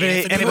Casey Anybody,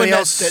 Anthony. anybody that-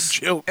 else? that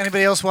joke.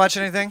 Anybody else watch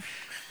anything?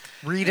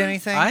 Read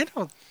anything? I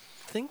don't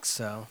think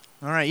so.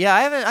 All right. Yeah,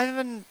 I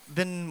haven't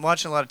been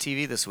watching a lot of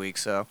TV this week,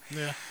 so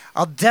Yeah.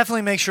 I'll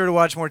definitely make sure to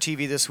watch more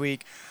TV this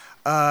week.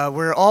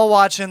 We're all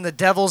watching The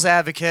Devil's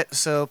Advocate,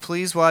 so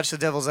please watch The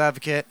Devil's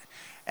Advocate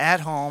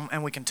at home,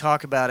 and we can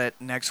talk about it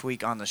next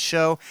week on the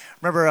show.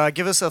 Remember,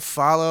 give us a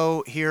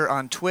follow here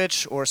on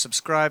Twitch or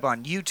subscribe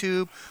on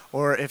YouTube,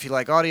 or if you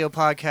like audio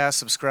podcasts,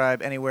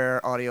 subscribe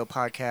anywhere audio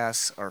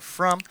podcasts are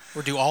from.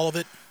 Or do all of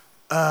it.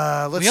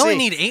 Let's we see. only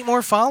need 8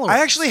 more followers. I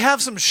actually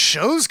have some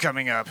shows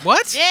coming up.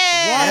 What?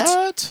 Yeah.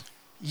 What?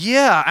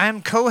 Yeah,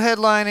 I'm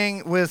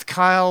co-headlining with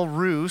Kyle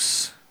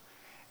Roos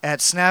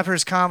at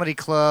Snappers Comedy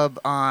Club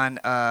on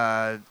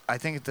I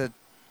think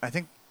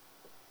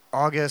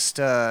August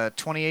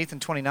 28th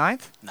and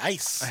 29th.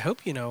 Nice. I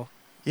hope you know.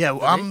 Yeah, the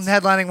I'm dates.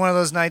 headlining one of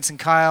those nights, and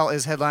Kyle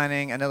is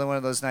headlining another one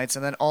of those nights.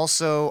 And then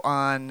also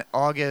on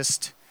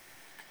August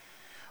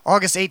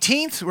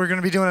 18th, we're going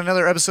to be doing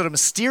another episode of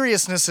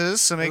Mysteriousnesses,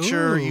 so make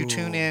sure you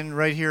tune in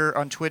right here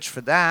on Twitch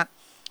for that.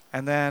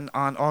 And then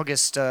on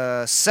August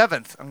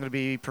 7th, I'm going to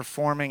be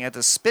performing at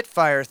the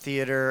Spitfire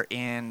Theater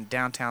in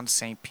downtown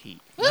St. Pete.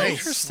 Nice.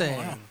 Interesting.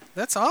 Wow.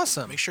 That's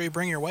awesome. Make sure you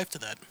bring your wife to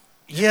that.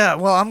 Yeah,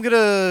 well, I'm going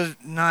to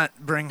not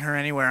bring her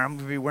anywhere. I'm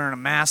going to be wearing a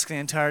mask the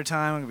entire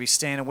time. I'm going to be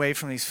staying away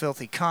from these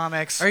filthy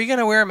comics. Are you going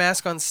to wear a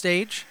mask on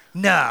stage?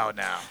 No.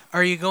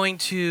 Are you going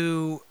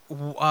to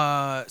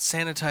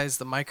sanitize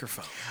the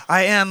microphone?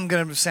 I am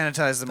going to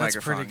sanitize the That's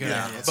microphone. pretty good.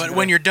 Yeah. But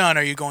when you're done,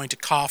 are you going to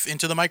cough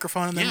into the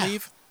microphone and then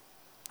leave?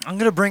 I'm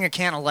going to bring a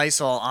can of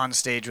Lysol on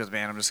stage with me,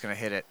 and I'm just going to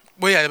hit it.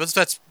 Well, yeah, but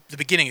that's the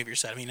beginning of your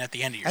set. I mean, at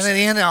the end of your And set. then at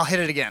the end, I'll hit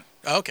it again.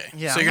 Okay.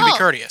 Yeah. So you're going to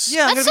be courteous.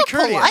 Yeah, I'm going That's to be so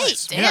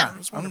courteous. polite. Damn.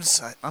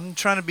 Yeah. I'm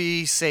trying to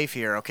be safe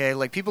here, okay?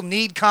 Like, people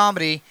need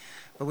comedy,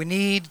 but we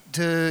need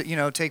to,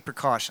 take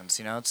precautions.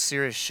 It's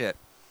serious shit.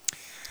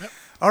 Yep.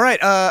 All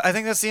right, I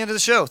think that's the end of the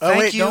show.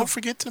 Thank you. Don't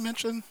forget to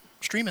mention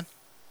streaming.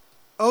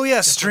 Oh,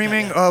 yeah,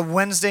 streaming.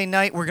 Wednesday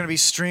night, we're going to be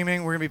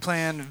streaming. We're going to be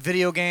playing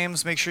video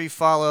games. Make sure you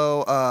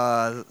follow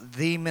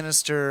The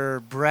Minister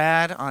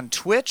Brad on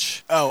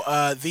Twitch. Oh,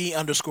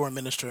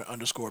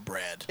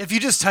 _minister_Brad. If you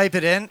just type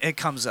it in, it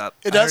comes up.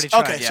 It I does? already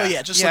tried, Okay, so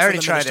yeah, just I look for already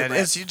The tried Minister it.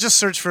 Brad. You just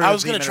search for I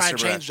was The going to try and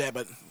Minister Brad. change that,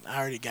 but I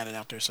already got it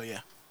out there, so yeah.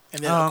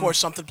 And then, of course,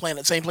 something playing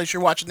at the same place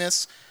you're watching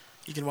this.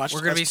 You can watch We're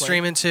going to be Let's Play.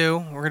 streaming too.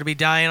 We're going to be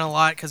dying a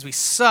lot because we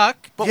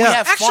suck. But we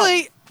have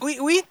Actually,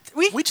 fun.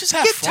 we just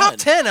have get fun. top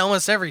 10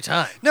 almost every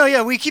time. No,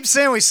 yeah, we keep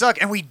saying we suck,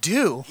 and we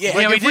do. Yeah.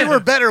 Like, Yeah, we if we do. were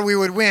better, we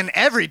would win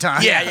every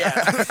time. Yeah.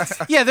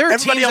 Yeah, there are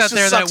Everybody teams else out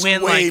there just that sucks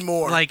win way like,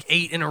 more. like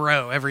 8 in a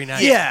row every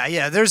night.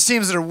 Yeah. There's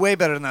teams that are way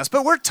better than us,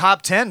 but we're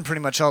top 10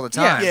 pretty much all the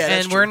time. Yeah,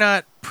 that's and we're true.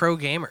 not pro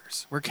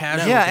gamers. We're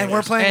casual. Yeah, gamers. and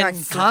we're playing And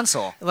on for-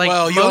 console. Like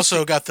well, you most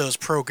also got those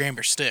pro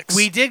gamer sticks.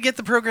 We did get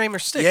the programmer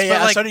sticks. Yeah, but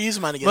I like, started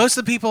using mine again. Most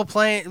of the people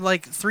playing,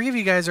 like 3 of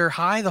you guys are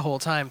high the whole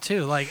time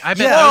too. Like I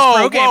bet Yeah. those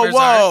pro gamers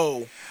are.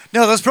 Whoa.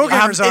 No, those pro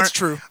gamers aren't. It's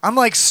true. I'm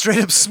like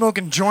straight up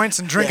smoking joints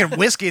and drinking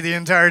whiskey the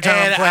entire time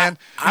I'm And playing.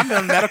 I'm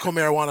on medical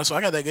marijuana, so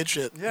I got that good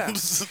shit. Yeah.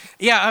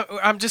 Yeah,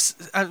 I'm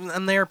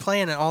there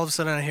playing, and all of a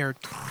sudden I hear.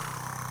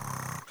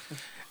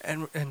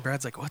 And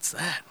Brad's like, "What's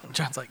that?" And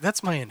John's like,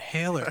 "That's my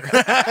inhaler.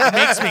 It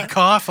makes me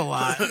cough a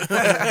lot."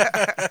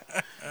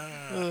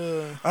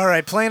 All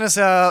right, playing us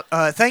out.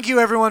 Thank you,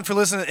 everyone, for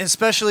listening,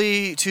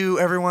 especially to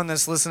everyone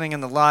that's listening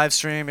in the live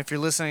stream. If you're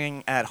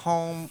listening at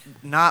home,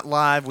 not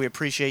live, we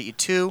appreciate you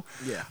too.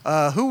 Yeah.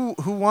 Who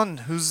won?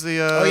 Who's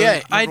the?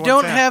 I number one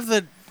don't fan? have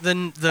the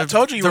I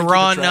told you you the weren't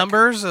raw keeping track.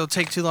 numbers. It'll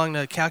take too long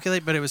to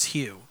calculate, but it was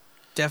Hugh.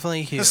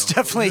 Definitely Hugh. It's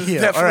definitely you.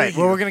 Definitely All right.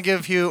 Well, you. we're gonna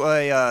give you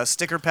a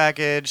sticker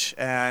package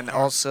and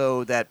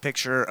also that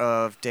picture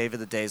of David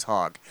the Day's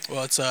hog.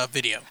 Well, it's a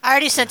video. I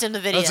already sent him the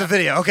video. That's a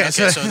video. Okay, Okay,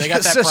 so they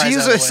got that so prize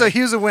Hugh's out of the so way.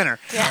 Hugh's a winner.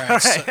 Yeah. All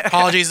right. So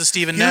apologies to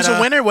Stephen He was Netta.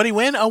 a winner. What did he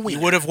win? A He winner.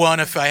 would have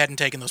won if I hadn't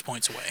taken those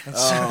points away.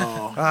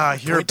 Oh,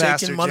 You're a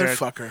bastard, taking Jared.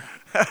 motherfucker.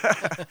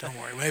 Don't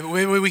worry.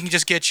 Maybe we can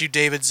just get you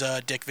David's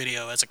dick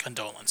video as a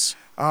condolence.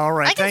 All I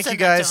right. can Thank you send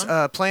that to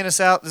guys. Playing us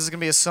out. This is gonna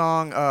be a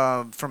song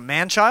from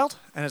Manchild,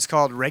 and it's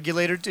called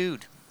 "Regulator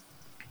Dude."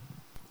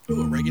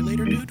 Ooh, a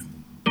regulator, dude?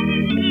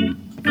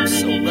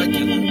 So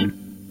regular.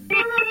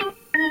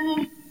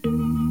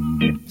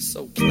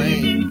 So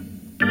plain.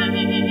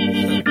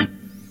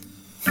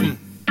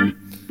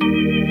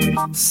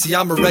 See,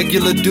 I'm a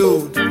regular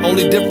dude.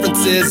 Only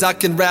difference is I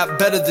can rap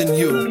better than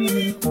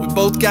you. We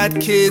both got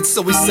kids,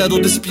 so we settle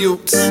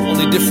disputes.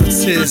 Only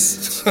difference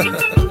is.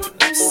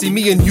 See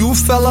me and you,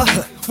 fella,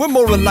 we're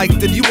more alike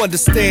than you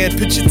understand.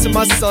 Picture to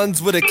my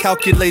sons with a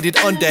calculated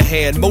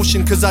underhand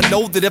motion, cause I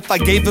know that if I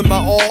gave him my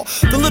all,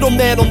 the little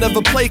man'll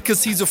never play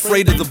cause he's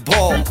afraid of the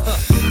ball.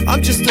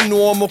 I'm just a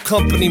normal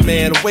company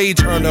man, a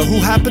wage earner who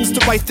happens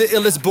to write the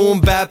illest boom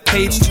bap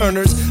page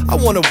turners. I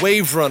want a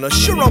wave runner,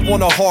 sure I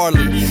want a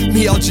Harley.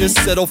 Me, I'll just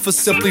settle for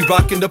simply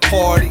rocking the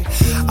party.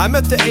 I'm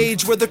at the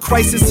age where the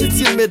crisis hits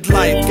in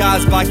midlife.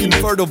 Guys buy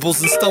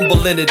convertibles and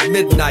stumble in at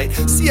midnight.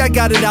 See, I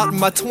got it out in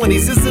my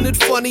 20s, isn't it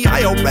funny?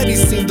 I already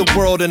seen the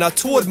world and I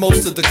toured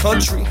most of the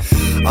country.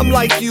 I'm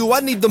like you,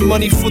 I need the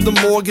money for the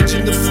mortgage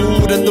and the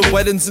food and the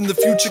weddings and the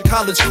future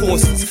college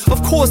courses.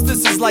 Of course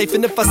this is life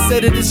and if I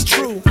said it, it's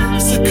true.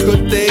 it's a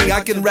good thing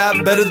I can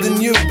rap better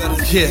than you.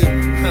 Yeah,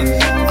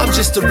 I'm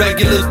just a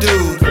regular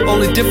dude.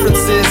 Only difference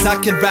is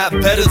I can rap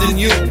better than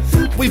you.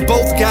 We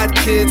both got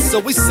kids, so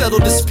we settle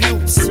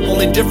disputes.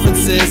 Only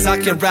difference is I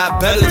can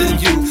rap better than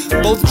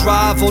you. Both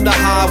drive on the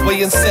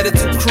highway and set it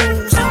to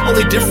cruise.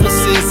 Only difference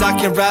is I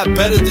can rap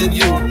better than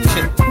you.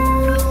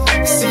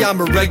 See,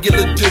 I'm a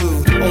regular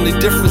dude. Only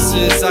difference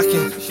is I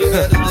can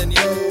better than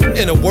you.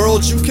 In a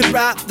world you can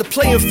rap, the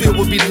playing field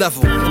would be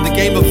level. In the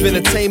game of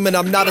entertainment,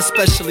 I'm not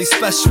especially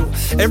special.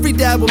 Every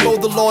dad will mow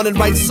the lawn and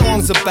write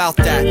songs about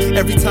that.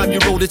 Every time you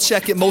wrote a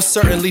check, it most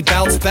certainly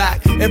bounced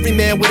back. Every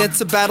man went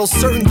into battle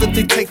certain that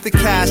they take the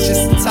cash.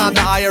 Just in time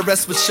the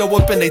IRS would show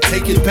up and they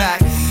take it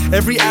back.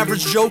 Every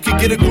average Joe could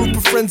get a group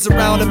of friends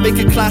around and make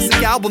a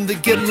classic album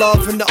that get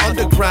love in the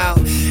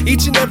underground.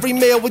 Each and every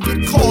male would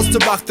get calls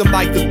to rock the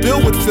mic. The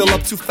bill would fill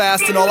up too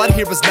fast and all I'd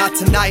hear was not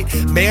tonight.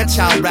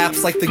 Man-child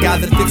raps like the guy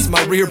that fixed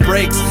my rear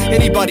brakes.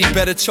 Anybody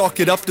better chalk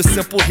it up to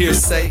simple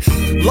hearsay.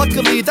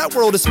 Luckily that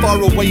world is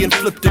far away and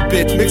flipped a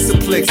bit.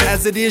 Mix-a-plix,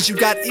 as it is you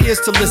got ears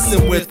to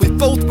listen with. We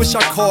both wish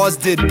our cars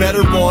did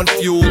better on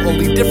fuel.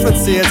 Only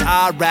difference is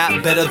I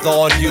rap better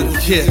than you.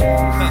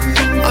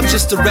 Yeah, I'm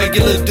just a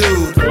regular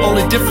dude.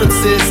 Only difference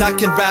is I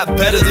can rap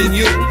better than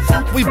you.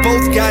 We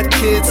both got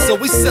kids, so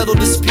we settle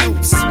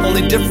disputes.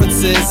 Only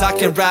difference is I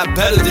can rap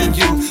better than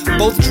you.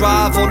 Both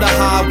drive on the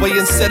highway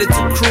and set it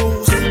to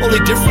cruise. Only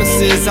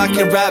difference is I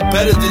can rap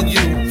better than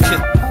you.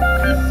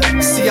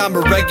 See, I'm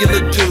a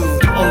regular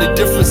dude. Only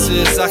difference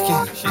is I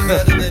can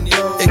better than you.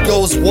 It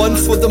goes 1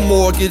 for the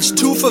mortgage,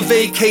 2 for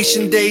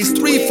vacation days,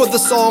 3 for the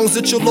songs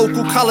that your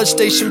local college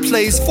station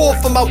plays, 4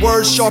 for my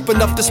words sharp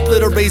enough to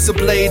split a razor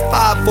blade,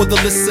 5 for the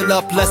listen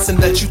up lesson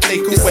that you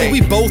take away. See,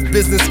 we both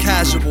business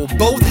casual,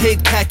 both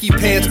hate khaki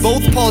pants,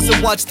 both pause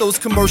and watch those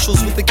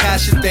commercials with the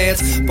cash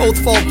advance,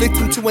 both fall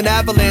victim to an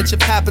avalanche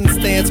of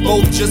happenstance,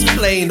 both just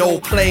plain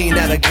old plain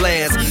at a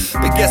glance.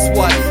 But guess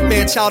what?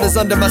 Man-child is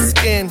under my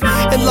skin,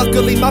 and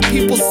luckily my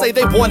people say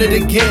they want it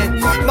again.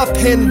 My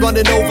pen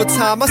running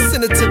overtime, I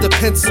send it to the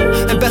pencil.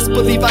 And best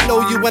believe I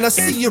know you when I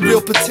see your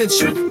real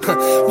potential.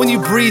 When you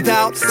breathe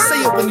out,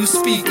 say it when you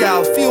speak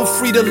out. Feel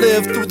free to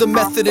live through the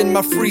method in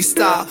my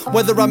freestyle.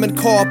 Whether I'm in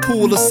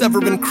carpool or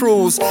Severin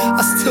Cruise,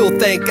 I still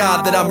thank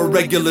God that I'm a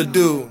regular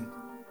dude.